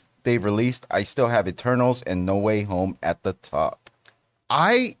 movies they've released, I still have Eternals and No Way Home at the top."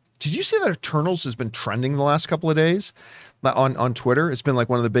 Did you see that Eternals has been trending the last couple of days on Twitter? It's been like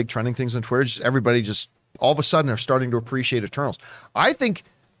one of the big trending things on Twitter. Just everybody just all of a sudden are starting to appreciate Eternals. I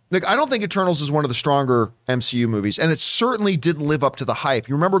don't think Eternals is one of the stronger MCU movies, and it certainly didn't live up to the hype.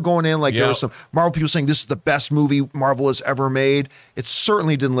 You remember going in there were some Marvel people saying this is the best movie Marvel has ever made. It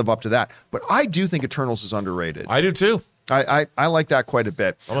certainly didn't live up to that. But I do think Eternals is underrated. I do too. I like that quite a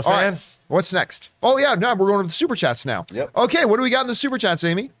bit. I'm a fan. All right, what's next? Oh yeah, no, we're going to the super chats now. Yep. Okay, what do we got in the super chats,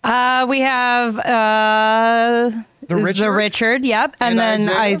 Amy? We have the Richard, yep, and then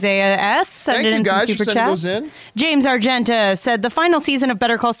Isaiah S. Thank you guys for sending those in. James Argenta said the final season of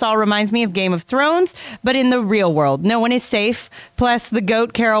Better Call Saul reminds me of Game of Thrones, but in the real world, no one is safe. Plus, the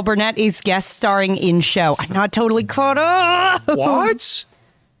GOAT Carol Burnett is guest starring in show. I'm not totally caught up. What?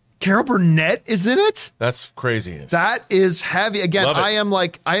 Carol Burnett is in it? That's craziness. That is heavy. Again, Love it.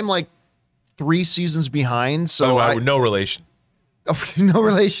 I am like 3 seasons behind. So no relation. No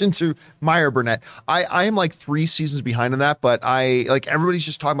relation to Meyer Burnett. I am like 3 seasons behind on that, but everybody's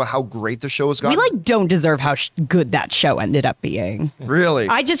just talking about how great the show has gotten. We don't deserve how good that show ended up being. Really?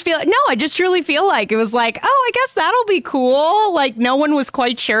 I just truly feel like it was like, oh, I guess that'll be cool. Like no one was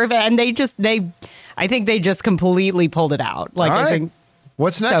quite sure of it, and I think they just completely pulled it out. Like All right. I think.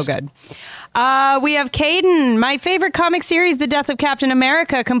 What's next? So good. We have Caden. My favorite comic series, The Death of Captain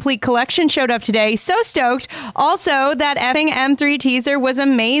America Complete Collection, showed up today. So stoked. Also, that effing M3 teaser was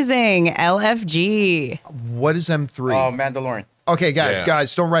amazing. LFG. What is M3? Oh, Mandalorian. Okay,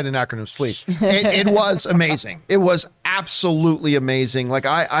 guys, don't write in acronyms, please. It was amazing. It was absolutely amazing. Like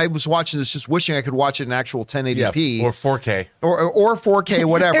I was watching this, just wishing I could watch it in actual 1080p or 4K or 4K,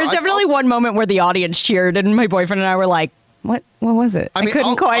 whatever. There's definitely one moment where the audience cheered, and my boyfriend and I were like, What was it? I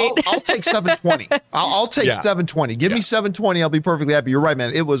couldn't quite. I'll take 720. I'll take 720. Give me 720. I'll be perfectly happy. You're right,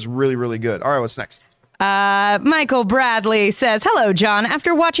 man. It was really, really good. All right, what's next? Michael Bradley says, "Hello, John.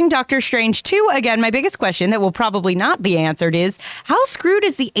 After watching Doctor Strange 2 again, my biggest question that will probably not be answered is, how screwed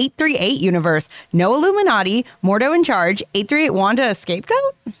is the 838 universe? No Illuminati, Mordo in charge, 838 Wanda a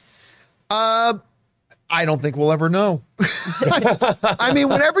scapegoat?" I don't think we'll ever know. I mean,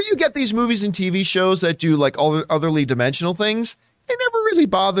 whenever you get these movies and TV shows that do like all the otherly dimensional things, they never really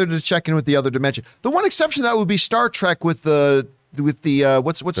bother to check in with the other dimension. The one exception to that would be Star Trek with the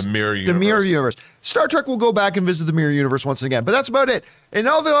mirror universe. The mirror universe. Star Trek will go back and visit the mirror universe once again, but that's about it. And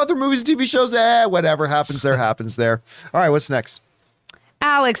all the other movies and TV shows, whatever happens there happens there. All right, what's next?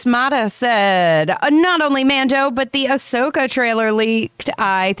 Alex Mata said, "Not only Mando, but the Ahsoka trailer leaked.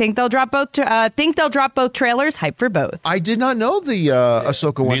 I think they'll drop both. Trailers. Hype for both." I did not know the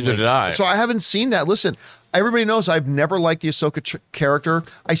Ahsoka one. Neither did I. So I haven't seen that. Listen, everybody knows I've never liked the Ahsoka character.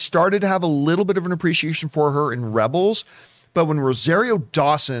 I started to have a little bit of an appreciation for her in Rebels, but when Rosario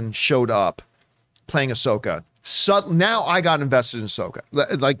Dawson showed up playing Ahsoka, now I got invested in Ahsoka.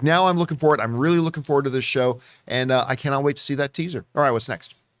 Like now I'm looking forward. I'm really looking forward to this show, and I cannot wait to see that teaser. All right, what's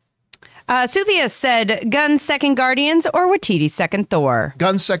next? Suthia said, "Gunn's second Guardians or Watiti's second Thor?"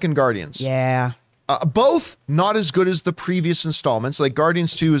 Gunn's second Guardians. Yeah. Both not as good as the previous installments. Like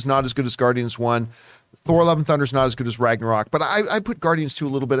Guardians 2 is not as good as Guardians 1. Thor Love and Thunder is not as good as Ragnarok. But I put Guardians 2 a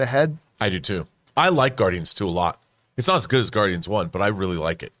little bit ahead. I do too. I like Guardians 2 a lot. It's not as good as Guardians 1, but I really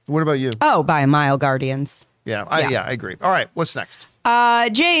like it. What about you? Oh, by a mile, Guardians. Yeah, I agree. All right, what's next?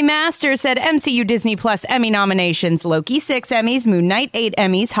 Jay Master said, "MCU Disney Plus Emmy nominations: Loki 6 Emmys, Moon Knight 8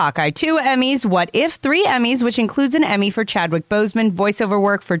 Emmys, Hawkeye 2 Emmys, What If 3 Emmys, which includes an Emmy for Chadwick Boseman voiceover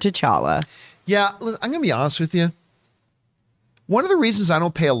work for T'Challa." Yeah, I'm going to be honest with you. One of the reasons I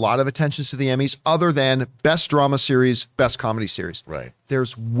don't pay a lot of attention to the Emmys, other than best drama series, best comedy series, right?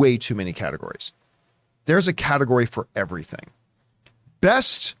 There's way too many categories. There's a category for everything.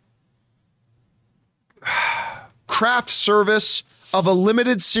 Best craft service of a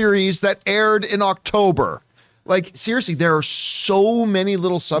limited series that aired in October. Like, seriously, there are so many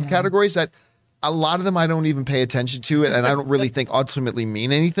little subcategories that a lot of them I don't even pay attention to, and I don't really think ultimately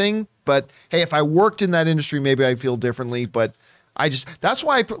mean anything. But hey, if I worked in that industry, maybe I'd feel differently. But that's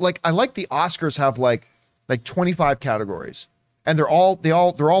why I like the Oscars have like 25 categories, and they're all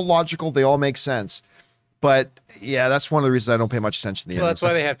logical. They all make sense. But yeah, that's one of the reasons I don't pay much attention to the Emmys. Well, that's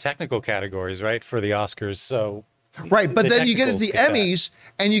why they have technical categories, right, for the Oscars. So right, but then you get into the Emmys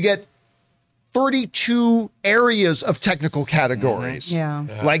and you get 32 areas of technical categories. Yeah.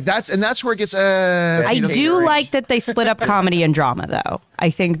 Like that's where it gets I do like that they split up comedy and drama, though. I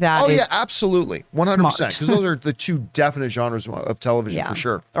think that yeah, absolutely. 100%. Because those are the two definite genres of television for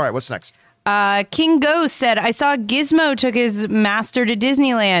sure. All right, what's next? King Ghost said, I saw Gizmo took his master to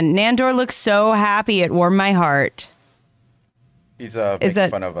Disneyland. Nandor looks so happy. It warmed my heart. He's making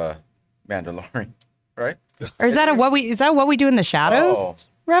fun of Mandalorian, right? Or is that what we do in the shadows? Oh.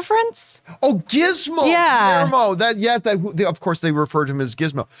 Reference? Oh, Gizmo. Yeah. Gizmo. Of course, they refer to him as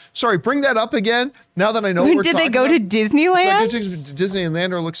Gizmo. Sorry, bring that up again. Now that I know what we're Did talking they go about. to Disneyland? It's like Disney and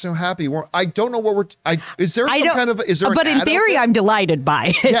Lando look so happy. I don't know what we're. Is there some kind of? Is there? But an in ad theory, I'm delighted by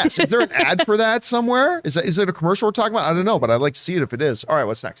it. Yes. Is there an ad for that somewhere? Is it a commercial we're talking about? I don't know, but I'd like to see it if it is. All right,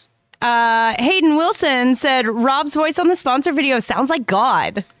 what's next? Hayden Wilson said Rob's voice on the sponsor video sounds like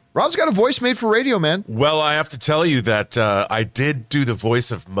God. Rob's got a voice made for radio, man. Well, I have to tell you that I did do the voice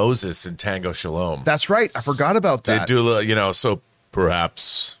of Moses in Tango Shalom. That's right. I forgot about that. Did do a little, so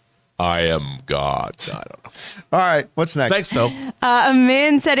perhaps I am God. I don't know. All right, what's next? Thanks, though.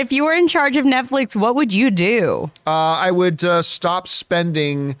 Amin said, if you were in charge of Netflix, what would you do? I would stop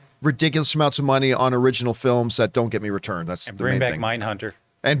spending ridiculous amounts of money on original films that don't get me returned. That's the main thing. Bring back Mindhunter.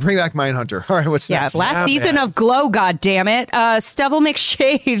 And bring back Mindhunter. All right, what's next? Last season of Glow, goddammit. Stubble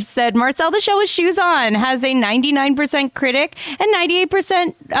McShave said, Marcel the Show with Shoes On has a 99% critic and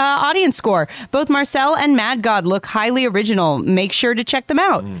 98% audience score. Both Marcel and Mad God look highly original. Make sure to check them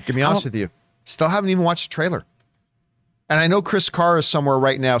out. To be honest with you, still haven't even watched the trailer. And I know Chris Carr is somewhere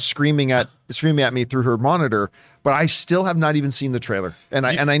right now screaming at me through her monitor, but I still have not even seen the trailer. And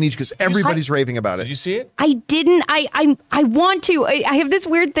I need to, because everybody's raving about it. Did you see it? I didn't. I want to. I have this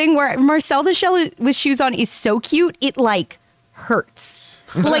weird thing where Marcel the Show with Shoes On is so cute, it hurts.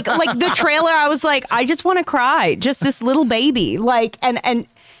 like the trailer, I was like, I just want to cry. Just this little baby. And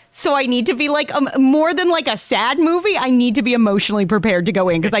so I need to be more than a sad movie. I need to be emotionally prepared to go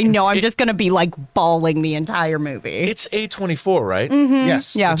in because I know I'm just going to be bawling the entire movie. It's A24, right? Mm-hmm.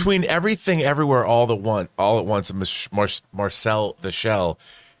 Yes. Yeah. Between Everything Everywhere All at Once and Marcel the Shell,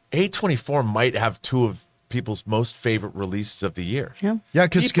 A24 might have two of people's most favorite releases of the year. Yeah. Yeah,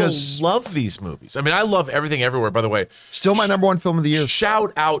 People because love these movies. I mean, I love Everything Everywhere, by the way. still my number one film of the year.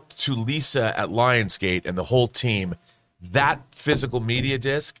 Shout out to Lisa at Lionsgate and the whole team. That physical media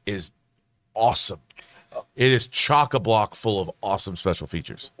disc is awesome. It is chock-a-block full of awesome special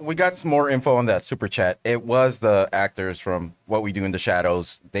features. We got some more info on that super chat. It was the actors from What We Do in the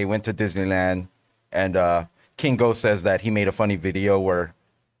Shadows. They went to Disneyland, and King Ghost says that he made a funny video where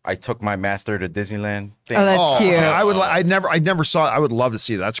I took my master to Disneyland thing. Oh, that's cute. I never saw it. I would love to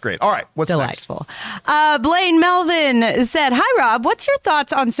see that. That's great. All right, what's Delightful. Blaine Melvin said, hi, Rob. What's your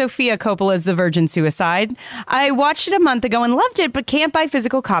thoughts on Sofia Coppola's The Virgin Suicide? I watched it a month ago and loved it, but can't buy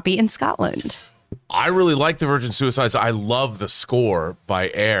physical copy in Scotland. I really like The Virgin Suicides. I love the score by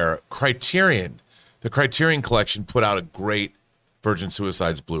Air. The Criterion Collection put out a great Virgin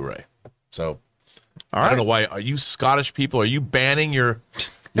Suicides Blu-ray. So I don't know why. Are you Scottish people? Are you banning your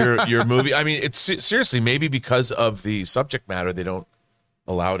movie? I mean, it's seriously, maybe because of the subject matter, they don't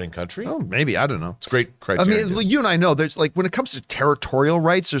allow it in country. Oh, maybe. I don't know. It's great Criterion. I mean, you and I know there's when it comes to territorial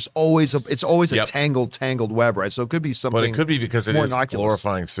rights, there's always a tangled web, right? So it could be something. But it could be because it is innocuous.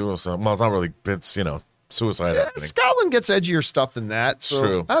 glorifying suicide. Well, it's not really. It's suicide. Yeah, happening. Scotland gets edgier stuff than that. So,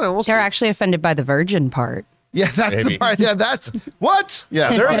 True. I don't know. We'll They're see. actually offended by the virgin part. Yeah, that's Maybe. the part. Yeah, that's what.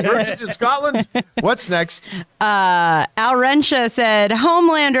 Yeah, There are virgins in Scotland. What's next? Al Rensha said,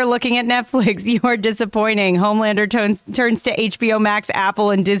 Homelander looking at Netflix. You are disappointing. Homelander turns to HBO Max,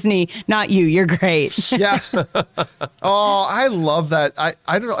 Apple, and Disney. Not you. You're great. Yeah. Oh, I love that. I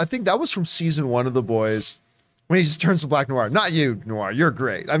don't know. I think that was from season 1 of The Boys when he just turns to Black Noir. Not you, Noir. You're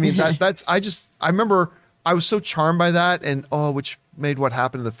great. I mean, I remember I was so charmed by that, and which made what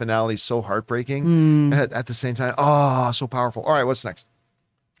happened in the finale so heartbreaking at the same time. Oh, so powerful. All right, what's next?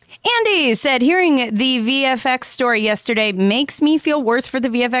 Andy said, hearing the VFX story yesterday makes me feel worse for the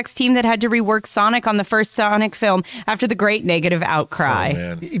VFX team that had to rework Sonic on the first Sonic film after the great negative outcry. Oh,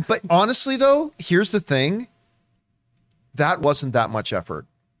 man. But honestly, though, here's the thing. That wasn't that much effort.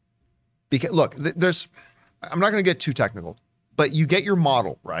 Because look, I'm not going to get too technical, but you get your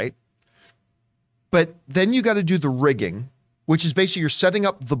model, right? But then you got to do the rigging, which is basically you're setting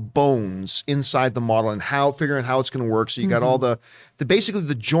up the bones inside the model and figuring out how it's going to work. So you got all the basically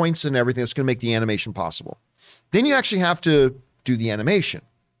the joints and everything that's going to make the animation possible. Then you actually have to do the animation.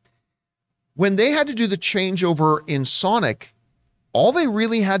 When they had to do the changeover in Sonic, all they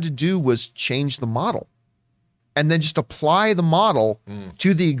really had to do was change the model and then just apply the model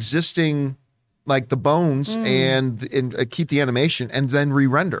to the existing, like the bones and keep the animation and then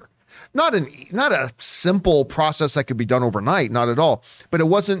re-render. not a simple process that could be done overnight, not at all. But it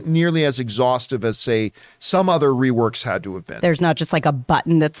wasn't nearly as exhaustive as, say, some other reworks had to have been. There's not just like a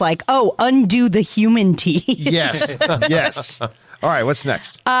button that's like, oh, undo the human T. Yes, yes. All right, what's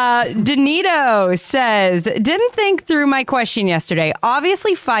next? Danito says, didn't think through my question yesterday.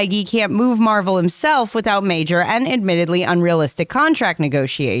 Obviously, Feige can't move Marvel himself without major and admittedly unrealistic contract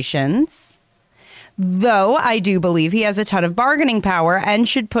negotiations. Though I do believe he has a ton of bargaining power and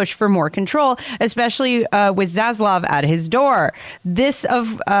should push for more control, especially with Zaslav at his door. This,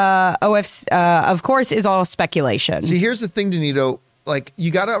 of course, is all speculation. See, here's the thing, Danito. Like,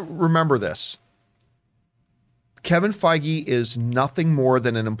 you got to remember this. Kevin Feige is nothing more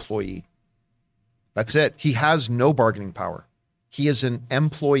than an employee. That's it. He has no bargaining power. He is an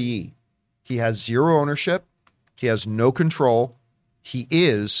employee. He has zero ownership. He has no control. He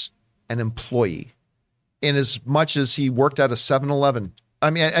is an employee. In as much as he worked at a 7-Eleven.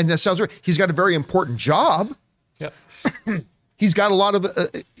 I mean, and that sounds right. He's got a very important job. Yep. He's got a lot of,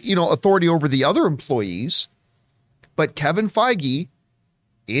 authority over the other employees. But Kevin Feige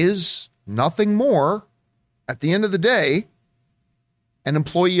is nothing more, at the end of the day, an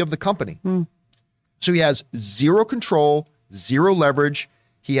employee of the company. So he has zero control, zero leverage.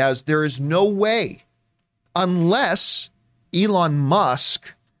 There is no way, unless Elon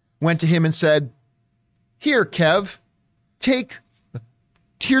Musk went to him and said, here, Kev,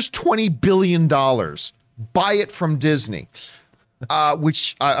 here's $20 billion. Buy it from Disney.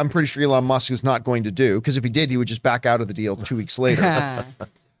 Which I'm pretty sure Elon Musk is not going to do, because if he did, he would just back out of the deal 2 weeks later.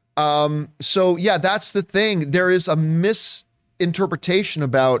 So yeah, that's the thing. There is a misinterpretation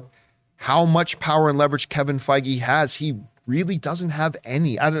about how much power and leverage Kevin Feige has. He really doesn't have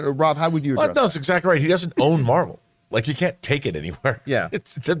any. I don't know, Rob, how would you address no, that's exactly right. He doesn't own Marvel. Like, you can't take it anywhere. Yeah.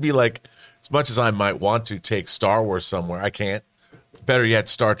 It'd be like, as much as I might want to take Star Wars somewhere, I can't. Better yet,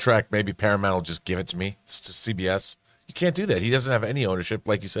 Star Trek, maybe Paramount will just give it to me. It's to CBS. You can't do that. He doesn't have any ownership.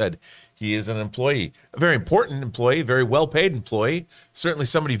 Like you said, he is an employee, a very important employee, very well-paid employee, certainly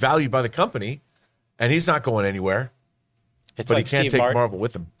somebody valued by the company, and he's not going anywhere. It's but like he can't Steve take Martin. Marvel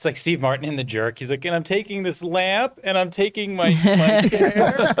with him. It's like Steve Martin in The Jerk. He's like, and I'm taking this lamp, and I'm taking my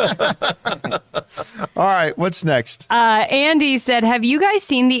chair. All right, what's next? Andy said, have you guys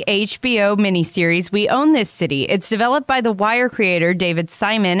seen the HBO miniseries We Own This City? It's developed by The Wire creator David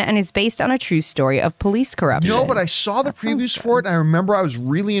Simon and is based on a true story of police corruption. No, but I saw the previews for it, and I remember I was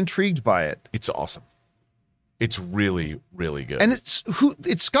really intrigued by it. It's awesome. It's really, really good. And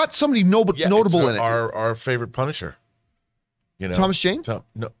it's got somebody notable in it. Our favorite Punisher. You know, Thomas Jane?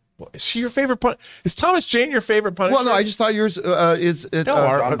 No. Well, is he your favorite Is Thomas Jane your favorite Punisher? Well, no, I just thought yours is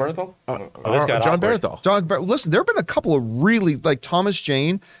John Bernthal? John Bernthal. Listen, there have been a couple of really, like Thomas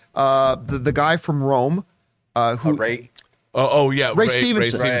Jane, the guy from Rome, who Ray. Ray Stevenson. Ray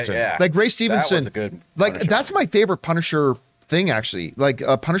Stevenson. Right, yeah. Like Ray Stevenson. That was a good like Punisher. that's my favorite Punisher thing, actually. Like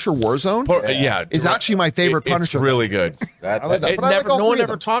Punisher Warzone. Is actually my favorite Punisher. It's really good. That's like that. But I like all no one three of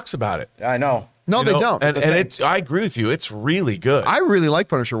ever them. talks about it. I know. No, they don't. And it's. I agree with you. It's really good. I really like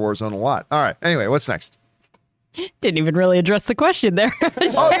Punisher Warzone a lot. All right. Anyway, what's next? Didn't even really address the question there.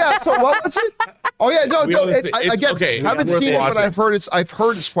 Oh yeah. So what was it? Oh yeah. No. Again, okay. I haven't It's worth seen it, but watching. I've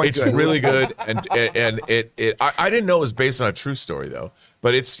heard it's quite It's good. really good, and it. I didn't know it was based on a true story though.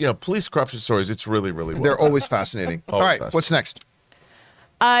 But it's police corruption stories. It's really well. They're always fascinating. All right. What's next?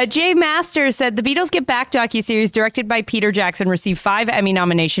 Jay Masters said the Beatles Get Back docuseries directed by Peter Jackson received 5 Emmy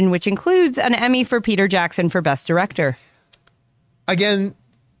nominations, which includes an Emmy for Peter Jackson for Best Director. Again,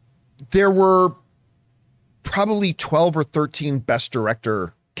 there were probably 12 or 13 Best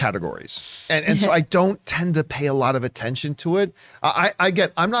Director categories. And so I don't tend to pay a lot of attention to it.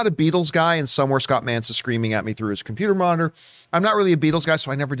 I'm not a Beatles guy, and somewhere Scott Mance is screaming at me through his computer monitor. I'm not really a Beatles guy,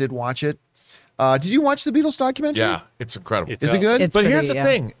 so I never did watch it. Did you watch the Beatles documentary? Yeah, it's incredible. Is it good? It's But pretty, here's the yeah.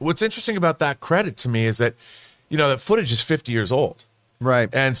 thing. What's interesting about that credit to me is that, that footage is 50 years old. Right.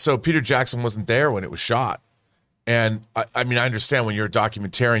 And so Peter Jackson wasn't there when it was shot. And I mean, I understand when you're a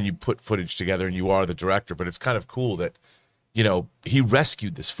documentarian, you put footage together and you are the director, but it's kind of cool that, he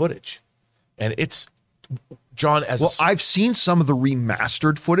rescued this footage. And it's, John, I've seen some of the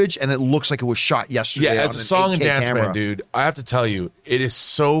remastered footage, and it looks like it was shot yesterday. as on a an song and 8K dance camera. man, dude, I have to tell you, it is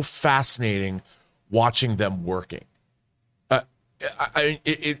so fascinating watching them working.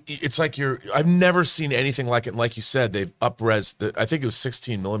 It's like I've never seen anything like it. And like you said, they've up-res I think it was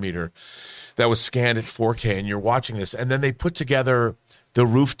 16 millimeter that was scanned at 4K, and you're watching this. And then they put together the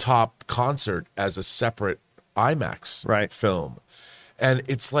rooftop concert as a separate IMAX film. And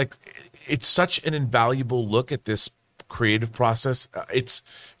it's like, it's such an invaluable look at this creative process. It's,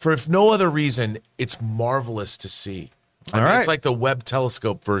 for if no other reason, it's marvelous to see It's like the Webb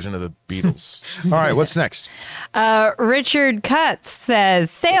telescope version of the Beatles. All right, what's next? Richard Cutts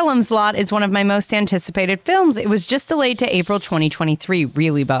says, Salem's Lot is one of my most anticipated films. It was just delayed to April 2023.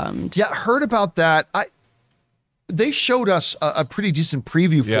 Really bummed. Yeah, heard about that. They showed us a pretty decent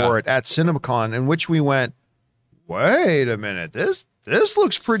preview for it at CinemaCon, in which we went, wait a minute, this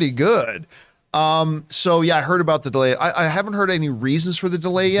looks pretty good. So yeah, I heard about the delay. I haven't heard any reasons for the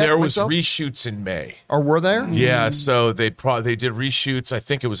delay yet. There was reshoots in May. Or were there? Yeah, so they did reshoots. I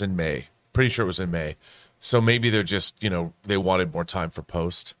think it was in May. Pretty sure it was in May. So maybe they're just, they wanted more time for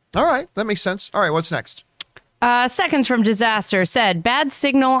post. All right, that makes sense. All right, what's next? Seconds from Disaster said, bad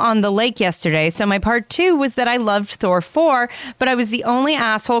signal on the lake yesterday, so my part 2 was that I loved Thor 4, but I was the only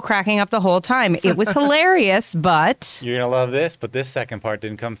asshole cracking up the whole time. It was hilarious, but... You're going to love this, but this second part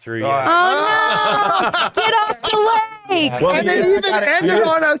didn't come through yet. Oh, no! Get off the lake! Well, and it even ended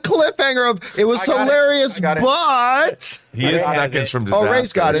on a cliffhanger of, it was hilarious, but... He is seconds from Disaster. Oh,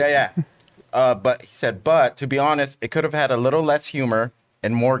 Ray's got it. Yeah. But he said, but to be honest, it could have had a little less humor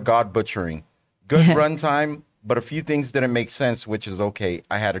and more god butchering. Good runtime, but a few things didn't make sense, which is okay.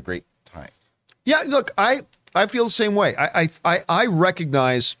 I had a great time. Yeah, look, I feel the same way. I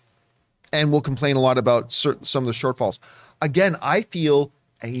recognize, and will complain a lot about some of the shortfalls. Again, I feel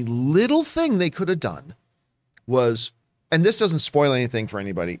a little thing they could have done was, and this doesn't spoil anything for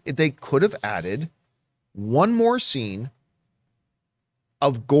anybody, they could have added one more scene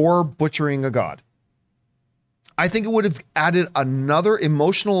of Gore butchering a god. I think it would have added another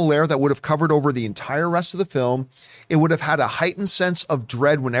emotional layer that would have covered over the entire rest of the film. It would have had a heightened sense of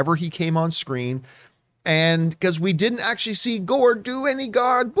dread whenever he came on screen. And because we didn't actually see Gore do any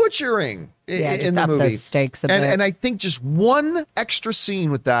god butchering in the movie. Stakes a bit. And I think just one extra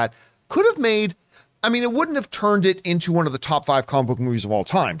scene with that could have made, it wouldn't have turned it into one of the top 5 comic book movies of all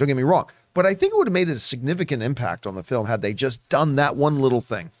time. Don't get me wrong. But I think it would have made it a significant impact on the film had they just done that one little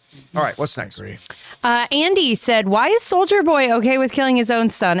thing. All right, what's next? Andy said, why is Soldier Boy okay with killing his own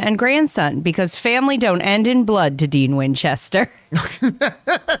son and grandson? Because family don't end in blood to Dean Winchester. Dean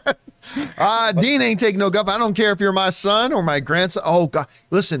ain't taking no guff. I don't care if you're my son or my grandson. Oh, God.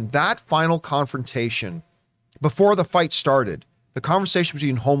 Listen, that final confrontation before the fight started, the conversation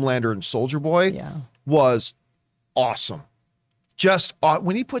between Homelander and Soldier Boy was awesome. Just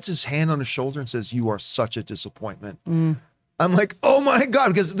when he puts his hand on his shoulder and says, you are such a disappointment. I'm like, oh my God,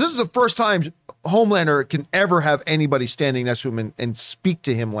 because this is the first time Homelander can ever have anybody standing next to him and speak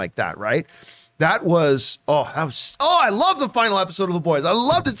to him like that, right? I love the final episode of The Boys. I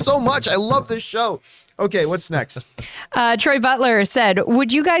loved it so much. I love this show. Okay, what's next? Troy Butler said,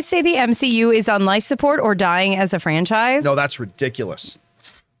 would you guys say the MCU is on life support or dying as a franchise? No, that's ridiculous.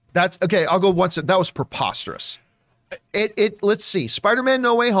 That's okay. I'll go once. That was preposterous. Let's see. Spider-Man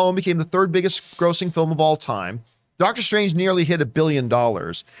No Way Home became the 3rd biggest grossing film of all time. Doctor Strange nearly hit $1 billion.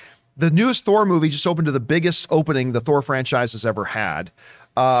 The newest Thor movie just opened to the biggest opening the Thor franchise has ever had.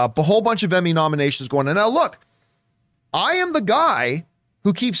 A whole bunch of Emmy nominations going on. Now, look, I am the guy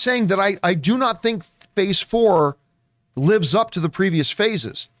who keeps saying that I do not think Phase 4 lives up to the previous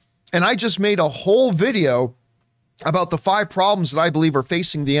phases. And I just made a whole video about the 5 problems that I believe are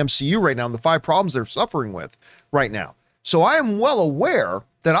facing the MCU right now and the 5 problems they're suffering with right now. So I am well aware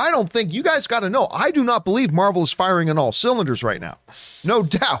that I don't think you guys got to know. I do not believe Marvel is firing on all cylinders right now. No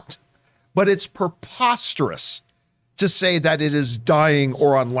doubt. But it's preposterous to say that it is dying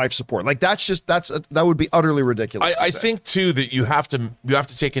or on life support. Like that would be utterly ridiculous. I think too that you have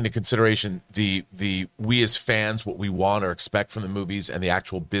to take into consideration the we as fans, what we want or expect from the movies and the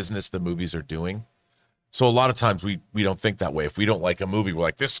actual business the movies are doing. So a lot of times we don't think that way. If we don't like a movie, we're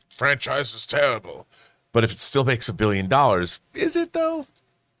like, this franchise is terrible. But if it still makes $1 billion, is it though?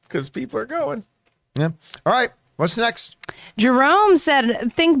 Because people are going. Yeah. All right. What's next? Jerome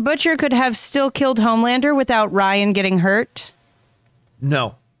said, think Butcher could have still killed Homelander without Ryan getting hurt?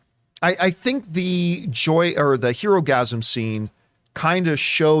 No. I think the joy or the Herogasm scene kind of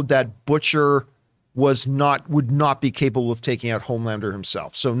showed that Butcher would not be capable of taking out Homelander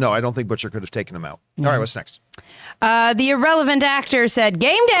himself. So no, I don't think Butcher could have taken him out. All right, what's next? The irrelevant actor said,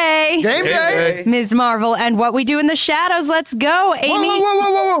 game day. Game day. Ms. Marvel and What We Do in the Shadows. Let's go, Amy.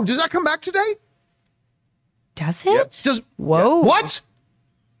 Whoa. Does that come back today? Does it? Yep. Whoa. What?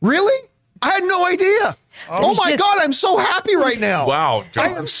 Really? I had no idea. Oh my God, I'm so happy right now. Wow. I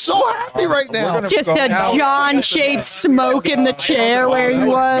am so happy right now. Just a John-shaped smoke in the chair where he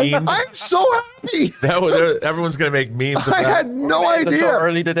was. I'm so happy. Everyone's going to make memes of I that. had no Man, the show idea.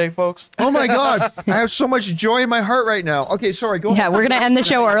 early today, folks. Oh my God. I have so much joy in my heart right now. Okay, sorry, go Yeah, ahead. we're gonna end the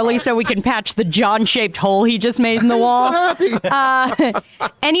show early so we can patch the John-shaped hole he just made in the So wall. happy.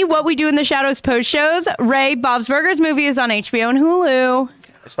 Any What We Do in the Shadows post shows? Ray, Bob's Burgers movie is on HBO and Hulu.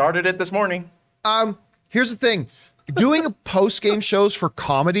 I started it this morning. Here's the thing. Doing a post-game shows for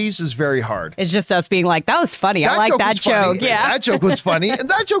comedies is very hard. It's just us being like, that was funny. I like joke that was funny. joke. Yeah. That joke was funny. And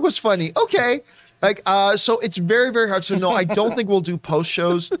that joke was funny. Okay. So it's very, very hard. So no, I don't think we'll do post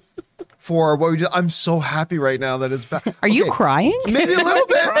shows for what we do. I'm so happy right now that it's back. Are you crying? Maybe a little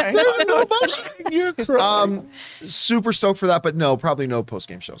bit. Crying. There's a little emotion. You're crying. Super stoked for that, but no, probably no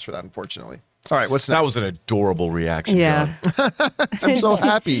post-game shows for that, unfortunately. All right, what's next? That was an adorable reaction. Yeah. John. I'm so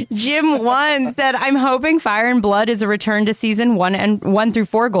happy. Jim One said, I'm hoping Fire and Blood is a return to season 1 through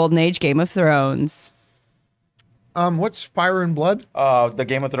 4 Golden Age Game of Thrones. What's Fire and Blood? The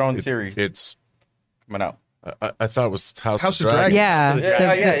Game of Thrones series It's. coming out. I thought it was House House of of Dragon. Yeah.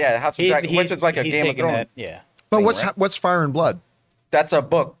 Yeah. House of Dragon, which is like a he's Game of taking Thrones. that, yeah. But thing, what's right? what's Fire and Blood? That's a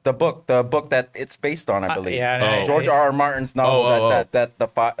book. The book that it's based on, I believe. yeah, George R. R. Martin's novel Oh.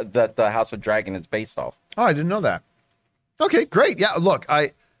 that the House of Dragon is based off. Oh, I didn't know that. Okay, great. Yeah, look,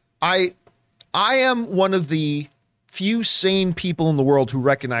 I am one of the few sane people in the world who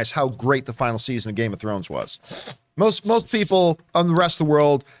recognize how great the final season of Game of Thrones was. Most people on the rest of the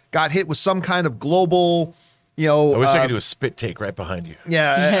world got hit with some kind of global, I wish I could do a spit take right behind you.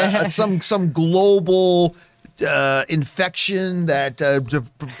 some global infection that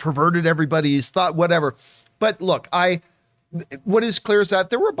perverted everybody's thought, whatever. But look, what is clear is that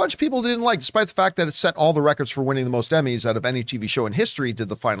there were a bunch of people who didn't like, despite the fact that it set all the records for winning the most Emmys out of any TV show in history, did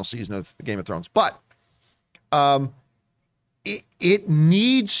the final season of Game of Thrones. But it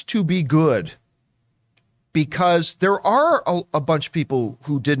needs to be good, because there are a bunch of people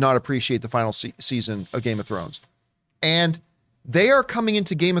who did not appreciate the final season of Game of Thrones. And they are coming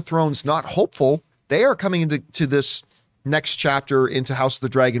into Game of Thrones not hopeful. They are coming into this next chapter into House of the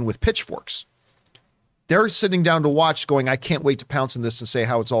Dragon with pitchforks. They're sitting down to watch going, I can't wait to pounce on this and say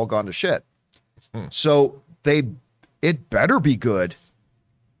how it's all gone to shit. So it better be good.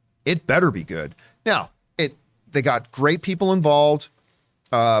 It better be good. Now, they got great people involved,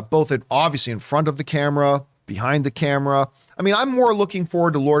 both obviously in front of the camera, behind the camera. I mean, I'm more looking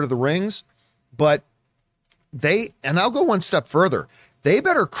forward to Lord of the Rings, but and I'll go one step further. They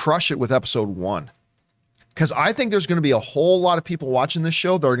better crush it with episode 1. Because I think there's going to be a whole lot of people watching this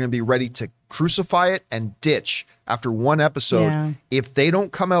show that are going to be ready to crucify it and ditch after one episode if they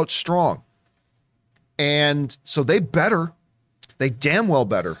don't come out strong. And so they damn well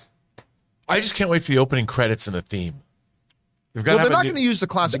better. I just can't wait for the opening credits and the theme. They're not going to use the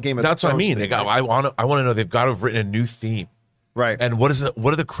classic Game of Thrones. That's what I mean. thing, I want to know they've got to have written a new theme. right. And what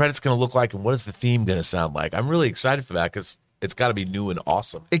are the credits going to look like, and what is the theme going to sound like? I'm really excited for that, because it's got to be new and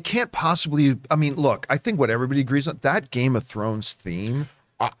awesome. It can't possibly. I mean, look, I think what everybody agrees on, that Game of Thrones theme,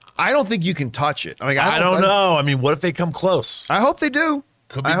 I don't think you can touch it. I mean, I don't know. I mean, what if they come close? I hope they do.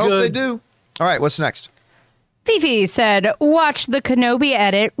 Could be I hope good. they do. All right, what's next? Fifi said, watch the Kenobi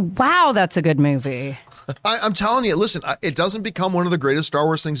edit. Wow, that's a good movie. I'm telling you, listen, it doesn't become one of the greatest Star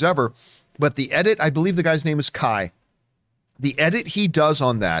Wars things ever, but the edit, I believe the guy's name is Kai. The edit he does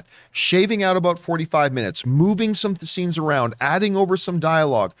on that, shaving out about 45 minutes, moving some scenes around, adding over some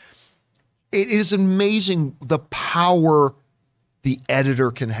dialogue. It is amazing the power the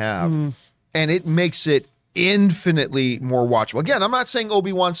editor can have. And it makes it infinitely more watchable. Again, I'm not saying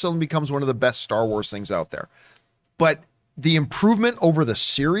Obi-Wan suddenly becomes one of the best Star Wars things out there, but the improvement over the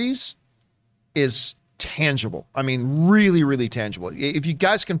series is tangible. I mean, really, really tangible. If you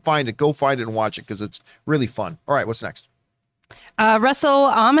guys can find it, go find it and watch it, because it's really fun. All right, what's next? Russell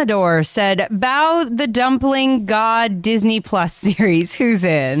Amador said, Bow the Dumpling God Disney Plus series. Who's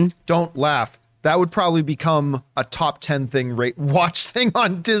in? Don't laugh. That would probably become a top 10 watch thing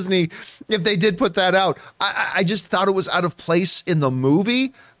on Disney if they did put that out. I just thought it was out of place in the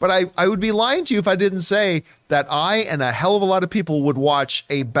movie, but I would be lying to you if I didn't say that I and a hell of a lot of people would watch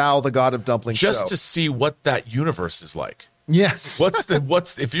a Bow the God of Dumpling Just show. to see what that universe is like. Yes.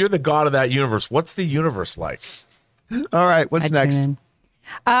 If you're the god of that universe, what's the universe like? All right, what's I'd next? tune in.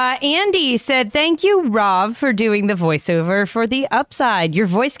 Andy said, thank you, Rob, for doing the voiceover for The Upside. Your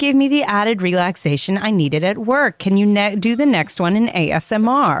voice gave me the added relaxation I needed at work. Can you do the next one in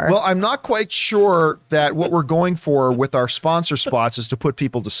ASMR? Well, I'm not quite sure that what we're going for with our sponsor spots is to put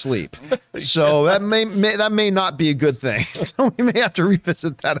people to sleep. So that may not be a good thing. So we may have to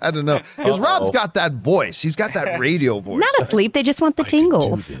revisit that. I don't know. Because Rob's got that voice. He's got that radio voice. Not asleep. They just want the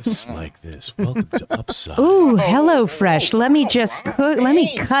tingles. Do this like this. Welcome to Upside. Ooh, hello, Fresh. Let me just cook. Let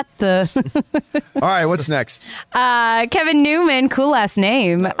me cut the. All right, what's next? Kevin Newman, cool last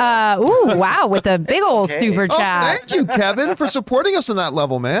name. Ooh, wow, with a big old super Oh, chat. thank you, Kevin, for supporting us on that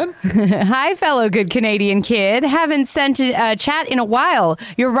level, man. Hi, fellow good Canadian kid. Haven't sent a chat in a while.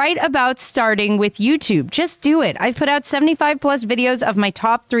 You're right about starting with YouTube. Just do it. I've put out 75 plus videos of my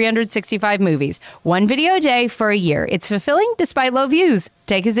top 365 movies. One video a day for a year. It's fulfilling despite low views.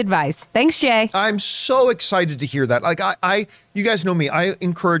 Take his advice. Thanks, Jay. I'm so excited to hear that. Like you guys know me. I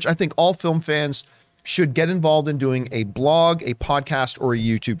think all film fans should get involved in doing a blog, a podcast, or a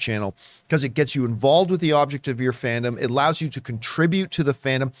YouTube channel because it gets you involved with the object of your fandom. It allows you to contribute to the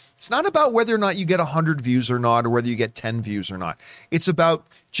fandom. It's not about whether or not you get 100 views or not, or whether you get 10 views or not. It's about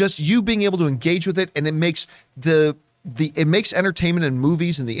just you being able to engage with it, and it makes it makes entertainment and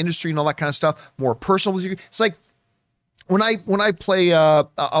movies and the industry and all that kind of stuff more personal. It's like when I play,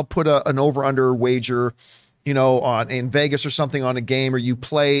 I'll put an over under wager, in Vegas or something on a game, or you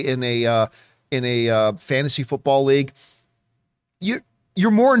play in a fantasy football league.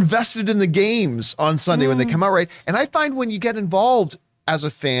 You're more invested in the games on Sunday when they come out, right? And I find when you get involved as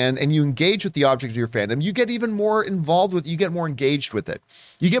a fan and you engage with the object of your fandom, you get even more involved with, you get more engaged with it.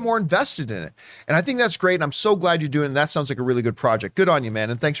 You get more invested in it. And I think that's great. And I'm so glad you're doing it. That sounds like a really good project. Good on you, man.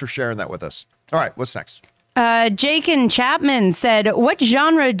 And thanks for sharing that with us. All right, what's next? Jake and Chapman said, what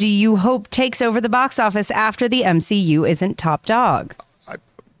genre do you hope takes over the box office after the MCU isn't top dog?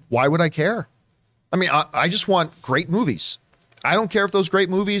 Why would I care? I mean, I just want great movies. I don't care if those great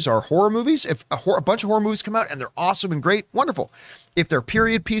movies are horror movies. If a bunch of horror movies come out and they're awesome and great, wonderful. If they're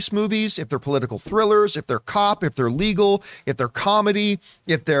period piece movies, if they're political thrillers, if they're cop, if they're legal, if they're comedy,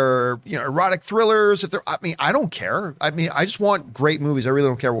 if they're erotic thrillers, I don't care. I just want great movies. I really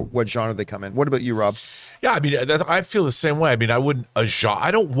don't care what genre they come in. What about you, Rob? Yeah, I mean, I feel the same way. I mean,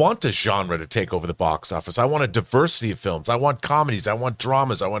 I don't want a genre to take over the box office. I want a diversity of films. I want comedies. I want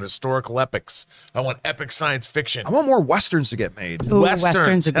dramas. I want historical epics. I want epic science fiction. I want more Westerns to get made. Ooh,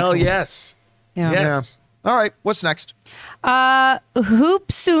 Westerns, would be hell cool. yes. Yeah. Yes. All right, what's next?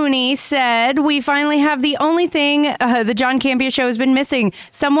 Hoopsuni said, we finally have the only thing the John Campea show has been missing.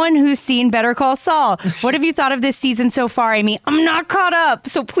 Someone who's seen Better Call Saul. What have you thought of this season so far, Amy? I'm not caught up,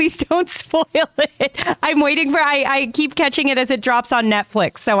 so please don't spoil it. I'm waiting for, I keep catching it as it drops on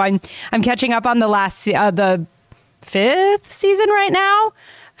Netflix. So I'm catching up on the the 5th season right now.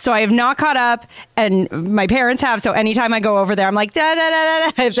 So I have not caught up, and my parents have. So anytime I go over there, I'm like, da da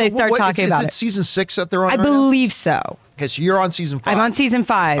da da. If they start talking about it. Is it season 6 that they're on? I believe so. Okay, so you're on season 5. I'm on season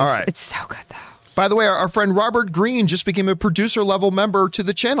 5. All right. It's so good, though. By the way, our friend Robert Green just became a producer level member to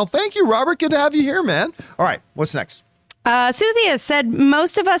the channel. Thank you, Robert. Good to have you here, man. All right, what's next? Suthia said,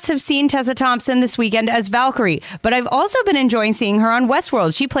 most of us have seen Tessa Thompson this weekend as Valkyrie, but I've also been enjoying seeing her on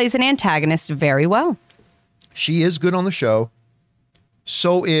Westworld. She plays an antagonist very well. She is good on the show.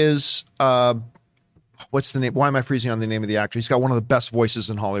 So is, what's the name? Why am I freezing on the name of the actor? He's got one of the best voices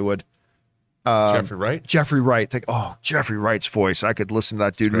in Hollywood. Jeffrey Wright? Jeffrey Wright. Jeffrey Wright's voice. I could listen to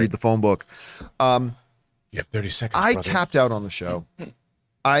that dude read the phone book. You have 30 seconds, I brother. tapped out on the show.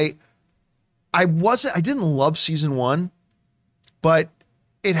 I didn't love season 1, but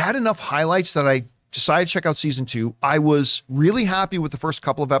it had enough highlights that I decided to check out season 2. I was really happy with the first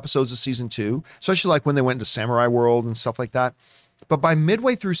couple of episodes of season 2, especially like when they went into Samurai World and stuff like that. But by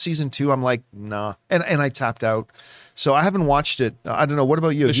midway through season 2, I'm like, nah. And I tapped out. So I haven't watched it. I don't know. What about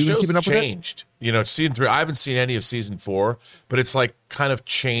you? Have you been keeping up changed. With it? Season 3, I haven't seen any of season 4, but it's like kind of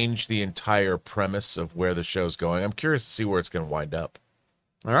changed the entire premise of where the show's going. I'm curious to see where it's going to wind up.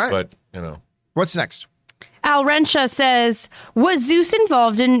 All right. But, What's next? Al Rensha says, was Zeus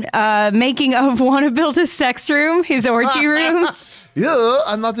involved in making of Want to Build a Sex Room, his orgy rooms? Yeah,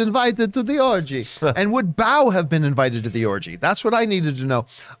 I'm not invited to the orgy. And would Bao have been invited to the orgy? That's what I needed to know.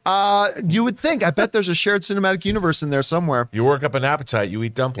 You would think. I bet there's a shared cinematic universe in there somewhere. You work up an appetite, you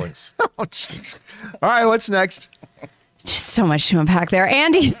eat dumplings. Oh, jeez. All right, what's next? Just so much to unpack there.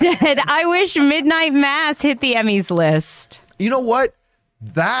 Andy said, I wish Midnight Mass hit the Emmys list. You know what?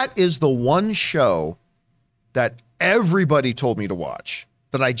 That is the one show that everybody told me to watch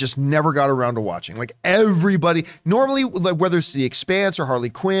that I just never got around to watching. Like everybody, normally, like whether it's The Expanse or Harley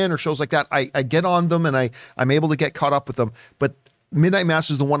Quinn or shows like that, I get on them and I'm able to get caught up with them. But Midnight Mass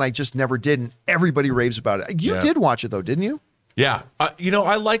is the one I just never did, and everybody raves about it. You did watch it, though, didn't you? Yeah.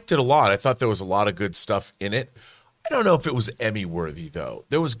 I liked it a lot. I thought there was a lot of good stuff in it. I don't know if it was Emmy worthy, though.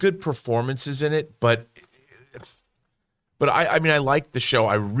 There was good performances in it, but I mean, I liked the show.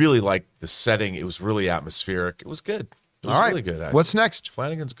 I really liked the setting. It was really atmospheric. It was good. It was really good, actually. What's next?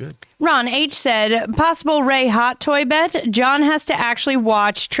 Flanagan's good. Ron H. said, possible Ray hot toy bet. John has to actually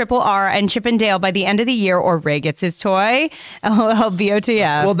watch Triple R and Chip and Dale by the end of the year, or Ray gets his toy. LOL,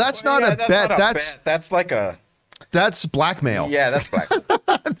 BOTF. Well, that's not a bet. That's like a... That's blackmail. Yeah, that's blackmail.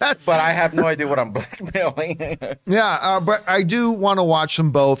 But I have no idea what I'm blackmailing. But I do want to watch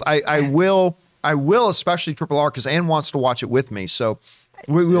them both. I will, especially Triple R, because Ann wants to watch it with me. So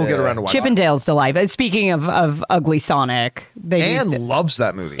we will get around to watching Chip and Dale's delight. Speaking of Ugly Sonic, Ann loves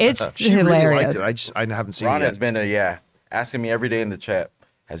that movie. It's she hilarious. really liked it. I haven't seen Ron it yet. has been asking me every day in the chat.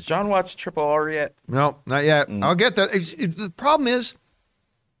 Has John watched Triple R yet? No, not yet. I'll get that. The problem is,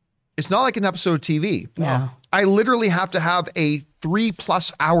 it's not like an episode of TV. Yeah. I literally have to have a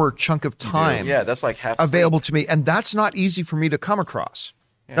 3+ hour chunk of time that's like half available to me. And that's not easy for me to come across.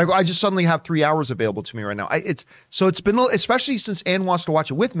 Like, I just suddenly have 3 hours available to me right now. It's been, especially since Ann wants to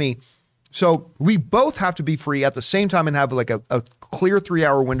watch it with me. So we both have to be free at the same time and have like a clear 3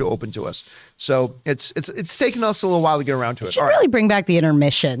 hour window open to us. So it's taken us a little while to get around to it. Should really bring back the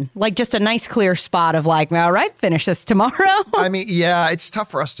intermission, like just a nice clear spot of like, all right, finish this tomorrow. I mean, yeah, it's tough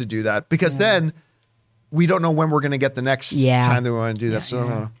for us to do that because then we don't know when we're going to get the next time that we want to do this. So,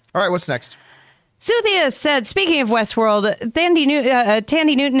 all right, what's next? Suthia said, speaking of Westworld,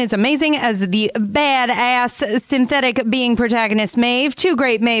 Tandy Newton is amazing as the badass synthetic being protagonist Maeve. 2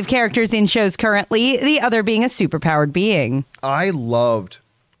 great Maeve characters in shows currently, the other being a superpowered being. I loved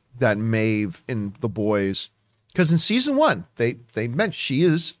that Maeve in The Boys because in season 1, they meant she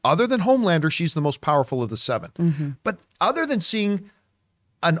is, other than Homelander, she's the most powerful of the 7. Mm-hmm. But other than seeing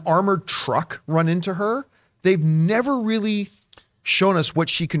an armored truck run into her, they've never really shown us what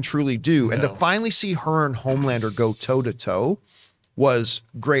she can truly do. No. And to finally see her and Homelander go toe-to-toe was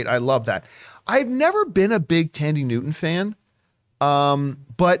great. I love that. I've never been a big Tandy Newton fan,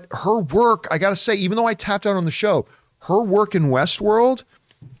 but her work, I got to say, even though I tapped out on the show, her work in Westworld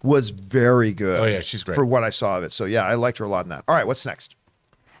was very good. Oh, yeah, she's great. For what I saw of it. So, yeah, I liked her a lot in that. All right, what's next?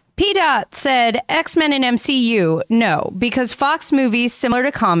 P-Dot said, X-Men and MCU, no, because Fox movies, similar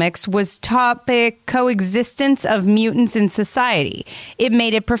to comics, was topic coexistence of mutants in society. It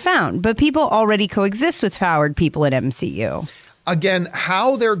made it profound, but people already coexist with powered people in MCU. Again,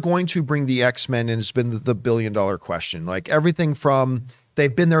 how they're going to bring the X-Men in has been the billion-dollar question. Like everything from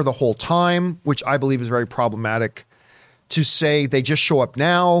they've been there the whole time, which I believe is very problematic, to say they just show up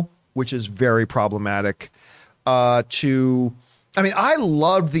now, which is very problematic, I mean, I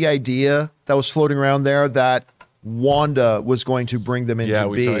loved the idea that was floating around there that Wanda was going to bring them into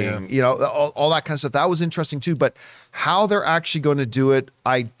being, all that kind of stuff. That was interesting too, but how they're actually going to do it,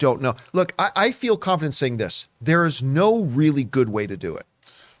 I don't know. Look, I feel confident saying this. There is no really good way to do it.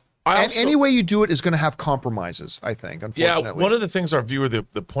 Any way you do it is going to have compromises, I think, unfortunately. Yeah, one of the things our viewer, the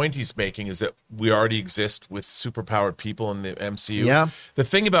point he's making is that we already exist with superpowered people in the MCU. Yeah. The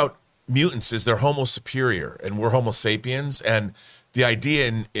thing about mutants is they're homo superior and we're homo sapiens, and the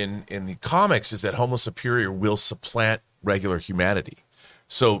idea in the comics is that homo superior will supplant regular humanity.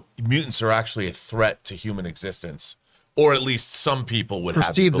 So mutants are actually a threat to human existence, or at least some people would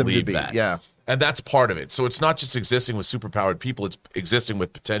have to believe that. Yeah. And that's part of it. So it's not just existing with superpowered people, it's existing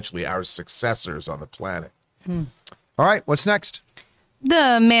with potentially our successors on the planet. All right, what's next?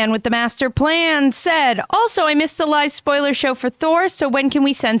 The man with the master plan said, also, I missed the live spoiler show for Thor, so when can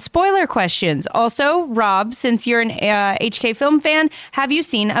we send spoiler questions? Also, Rob, since you're an HK film fan, have you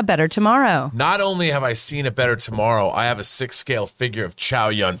seen A Better Tomorrow? Not only have I seen A Better Tomorrow, I have a 6-scale figure of Chow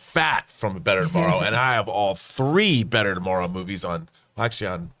Yun-Fat from A Better Tomorrow, and I have all 3 Better Tomorrow movies I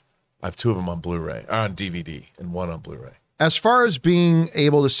have 2 of them on Blu-ray, or on DVD, and 1 on Blu-ray. As far as being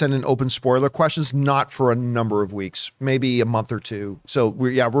able to send in open spoiler questions, not for a number of weeks, maybe a month or 2. So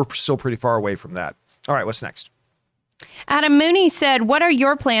we're still pretty far away from that. All right, what's next? Adam Mooney said, what are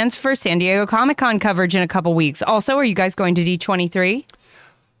your plans for San Diego Comic-Con coverage in a couple weeks? Also, are you guys going to D23?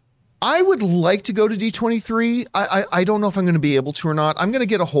 I would like to go to D23. I don't know if I'm going to be able to or not. I'm going to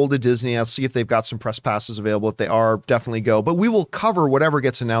get a hold of Disney. I'll see if they've got some press passes available. If they are, definitely go. But we will cover whatever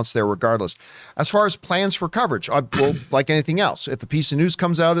gets announced there regardless. As far as plans for coverage, we'll, like anything else, if a piece of news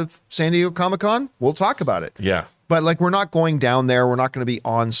comes out of San Diego Comic-Con, we'll talk about it. Yeah. But we're not going down there. We're not going to be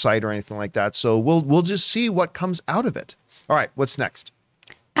on site or anything like that. So we'll just see what comes out of it. All right, what's next?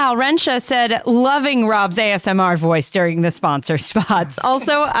 Al Rensha said, loving Rob's ASMR voice during the sponsor spots.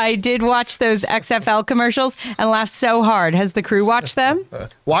 Also, I did watch those XFL commercials and laughed so hard. Has the crew watched them?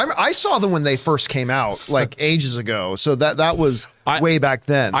 Well, I saw them when they first came out, like ages ago. So that was way back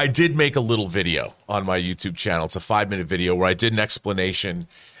then. I did make a little video on my YouTube channel. It's a 5-minute video where I did an explanation,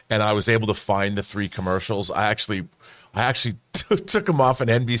 and I was able to find the 3 commercials. I actually took them off an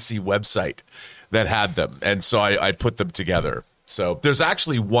NBC website that had them, and so I put them together. So there's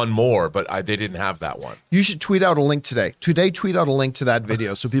actually one more, but they didn't have that one. You should tweet out a link today. Tweet out a link to that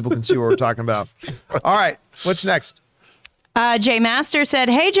video so people can see what we're talking about. All right, what's next? Jay Master said,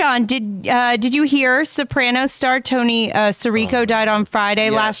 hey, John, did you hear Sopranos star Tony Sirico died on Friday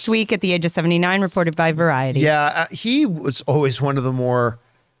last week at the age of 79, reported by Variety? Yeah, he was always one of the more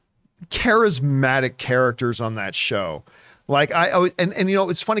charismatic characters on that show. Like and you know,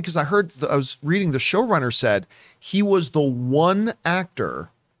 it's funny because I was reading the showrunner said he was the one actor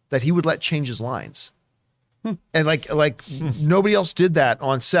that he would let change his lines. And like nobody else did that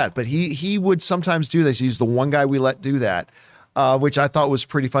on set, but he would sometimes do this. He's the one guy we let do that, which I thought was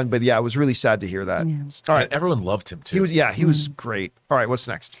pretty fun. But yeah, it was really sad to hear that. Yeah. All right, everyone loved him too. He was great. All right, what's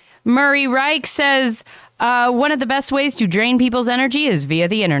next? Murray Reich says one of the best ways to drain people's energy is via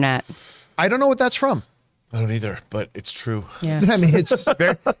the internet. I don't know what that's from. I don't either, but it's true. Yeah. I mean, it's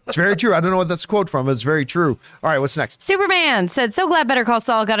very true. I don't know what that's a quote from, but it's very true. All right, what's next? Superman said, so glad Better Call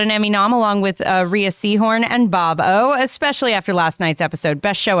Saul got an Emmy nom along with Rhea Seehorn and Bob O, especially after last night's episode.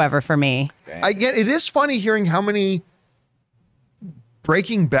 Best show ever for me. It is funny hearing how many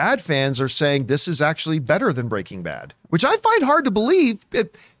Breaking Bad fans are saying this is actually better than Breaking Bad, which I find hard to believe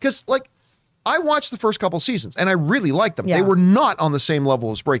because, like, I watched the first couple seasons and I really liked them. Yeah. They were not on the same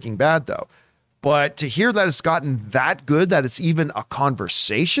level as Breaking Bad, though. But to hear that it's gotten that good, that it's even a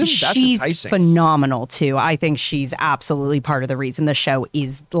conversation, that's enticing. She's phenomenal, too. I think she's absolutely part of the reason the show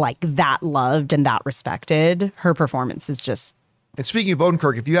is like that loved and that respected. Her performance is just... And speaking of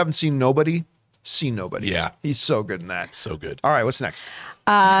Odenkirk, if you haven't seen Nobody, see Nobody. Yeah. He's so good in that. So good. All right, what's next?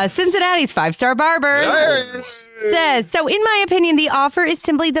 Cincinnati's 5-star barber says, so in my opinion, The Offer is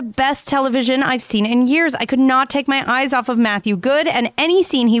simply the best television I've seen in years. I could not take my eyes off of Matthew Good and any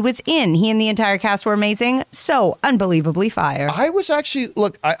scene he was in. He and the entire cast were amazing. So unbelievably fire. I was actually,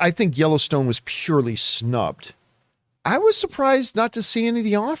 I think Yellowstone was purely snubbed. I was surprised not to see any of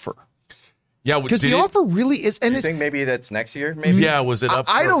The Offer. Yeah, because The Offer really is. And you think maybe that's next year? Maybe. Yeah, was it up?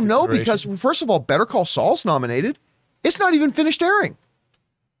 I don't know, because first of all, Better Call Saul's nominated. It's not even finished airing.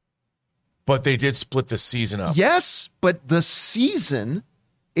 But they did split the season up. Yes, but the season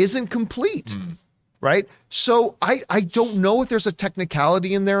isn't complete, right? So I don't know if there's a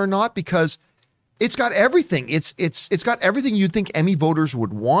technicality in there or not, because it's got everything. It's got everything you'd think Emmy voters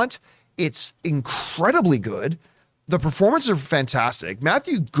would want. It's incredibly good. The performances are fantastic.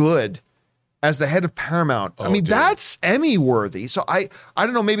 Matthew Good as the head of Paramount. That's Emmy worthy. So I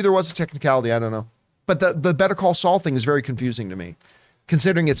don't know. Maybe there was a technicality. I don't know. But the Better Call Saul thing is very confusing to me,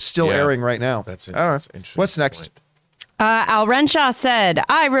 considering it's still airing right now. That's interesting. What's next? Al Renshaw said,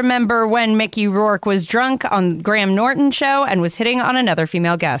 I remember when Mickey Rourke was drunk on Graham Norton's show and was hitting on another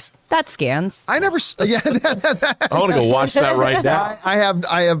female guest. That scans. I never. Yeah, I want to go watch that right now.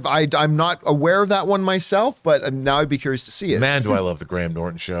 I'm not aware of that one myself, but now I'd be curious to see it. Man, do I love the Graham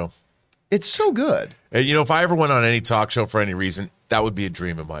Norton show. It's so good. You know, if I ever went on any talk show for any reason, that would be a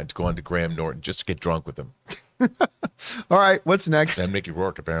dream of mine, to go on to Graham Norton just to get drunk with him. All right, what's next? And Mickey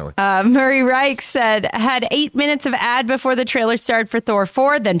Rourke, apparently. Murray Reich said, had 8 minutes of ad before the trailer started for Thor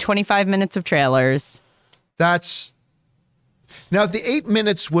 4, then 25 minutes of trailers. Now, the 8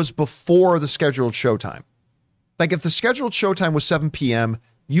 minutes was before the scheduled showtime. Like, if the scheduled showtime was 7 p.m.,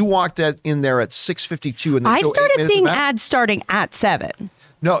 you walked in there at 6:52, and I started seeing ads starting at 7.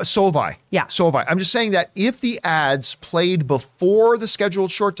 No, so have I. Yeah. So have I. I'm just saying that if the ads played before the scheduled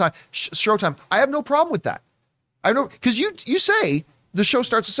showtime, I have no problem with that. I know, because you say the show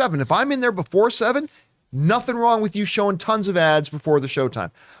starts at 7. If I'm in there before 7, nothing wrong with you showing tons of ads before the showtime.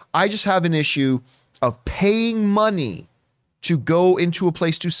 I just have an issue of paying money to go into a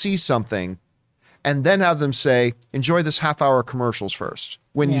place to see something and then have them say, enjoy this half-hour commercials first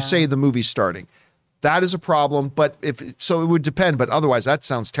when you say the movie's starting. That is a problem, but it would depend. But otherwise, that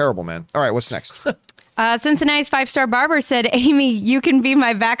sounds terrible, man. All right, what's next? Cincinnati's 5-star barber said, Amy, you can be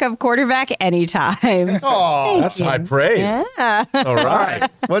my backup quarterback anytime. Oh, that's high praise. Yeah. All right.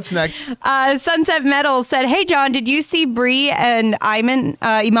 What's next? Sunset Metal said, hey, John, did you see Brie and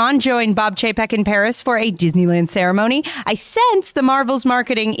Iman join Bob Chapek in Paris for a Disneyland ceremony? I sense the Marvel's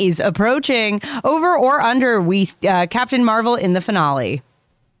marketing is approaching. Over or under Captain Marvel in the finale?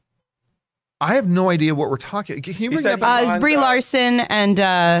 I have no idea what we're talking. Can you bring that back? It was Brie Larson and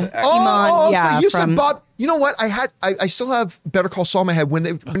Okay. Iman. Yeah, You said Bob. You know what? I still have Better Call Saul in my head. When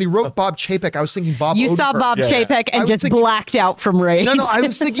he wrote Bob Chapek, I was thinking Bob You Odenkirk. saw Bob Chapek and I was just thinking- blacked out from rage. No, I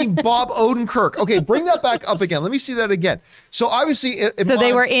was thinking Bob Odenkirk. Okay, bring that back up again. Let me see that again. So obviously, So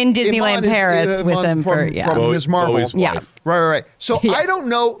they were in Disneyland Paris with him from Ms. Marvel. Bowie's wife. Right. So I don't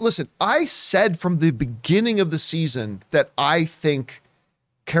know. Listen, I said from the beginning of the season that I think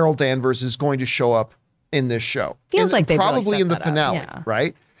Carol Danvers is going to show up in this show. Feels like they've really probably set in the that up, finale, yeah.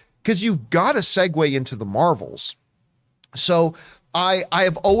 right? Because you've got to segue into the Marvels. So I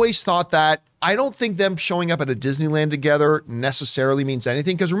have always thought that I don't think them showing up at a Disneyland together necessarily means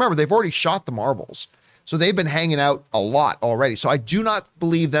anything. Because remember, they've already shot the Marvels. So they've been hanging out a lot already. So I do not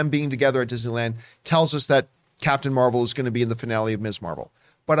believe them being together at Disneyland tells us that Captain Marvel is going to be in the finale of Ms. Marvel.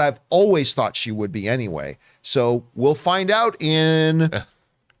 But I've always thought she would be anyway. So we'll find out in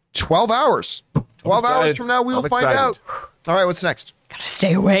 12 hours. 12 hours excited. from now, we will I'm find excited. out. All right, what's next? Gotta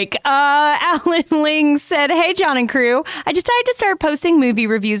stay awake. Alan Ling said, "Hey, John and crew. I decided to start posting movie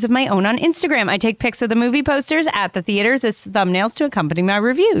reviews of my own on Instagram. I take pics of the movie posters at the theaters as thumbnails to accompany my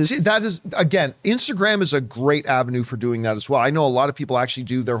reviews." See, that is, again, Instagram is a great avenue for doing that as well. I know a lot of people actually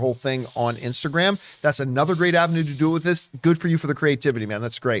do their whole thing on Instagram. That's another great avenue to do it with this. Good for you for the creativity, man.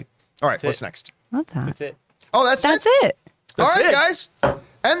 That's great. All right, what's next? Love that. That's it. Oh, that's That's it? it. All right, it. guys.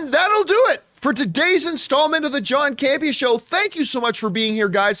 And that'll do it for today's installment of the John Campea Show. Thank you so much for being here,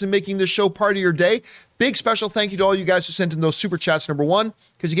 guys, and making this show part of your day. Big special thank you to all you guys who sent in those super chats. Number one,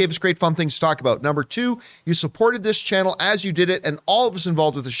 because you gave us great fun things to talk about. Number two, you supported this channel as you did it, and all of us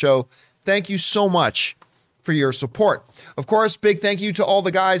involved with the show. Thank you so much for your support. Of course, big thank you to all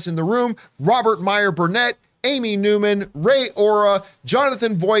the guys in the room: Robert Meyer Burnett, Amy Newman, Ray Ora,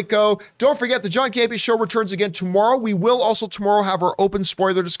 Jonathan Voico. Don't forget, the John Campea Show returns again tomorrow. We will also tomorrow have our open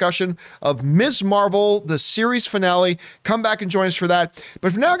spoiler discussion of Ms. Marvel, the series finale. Come back and join us for that.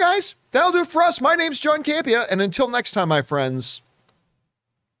 But for now, guys, that'll do it for us. My name's John Campea, and until next time, my friends,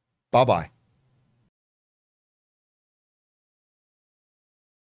 bye-bye.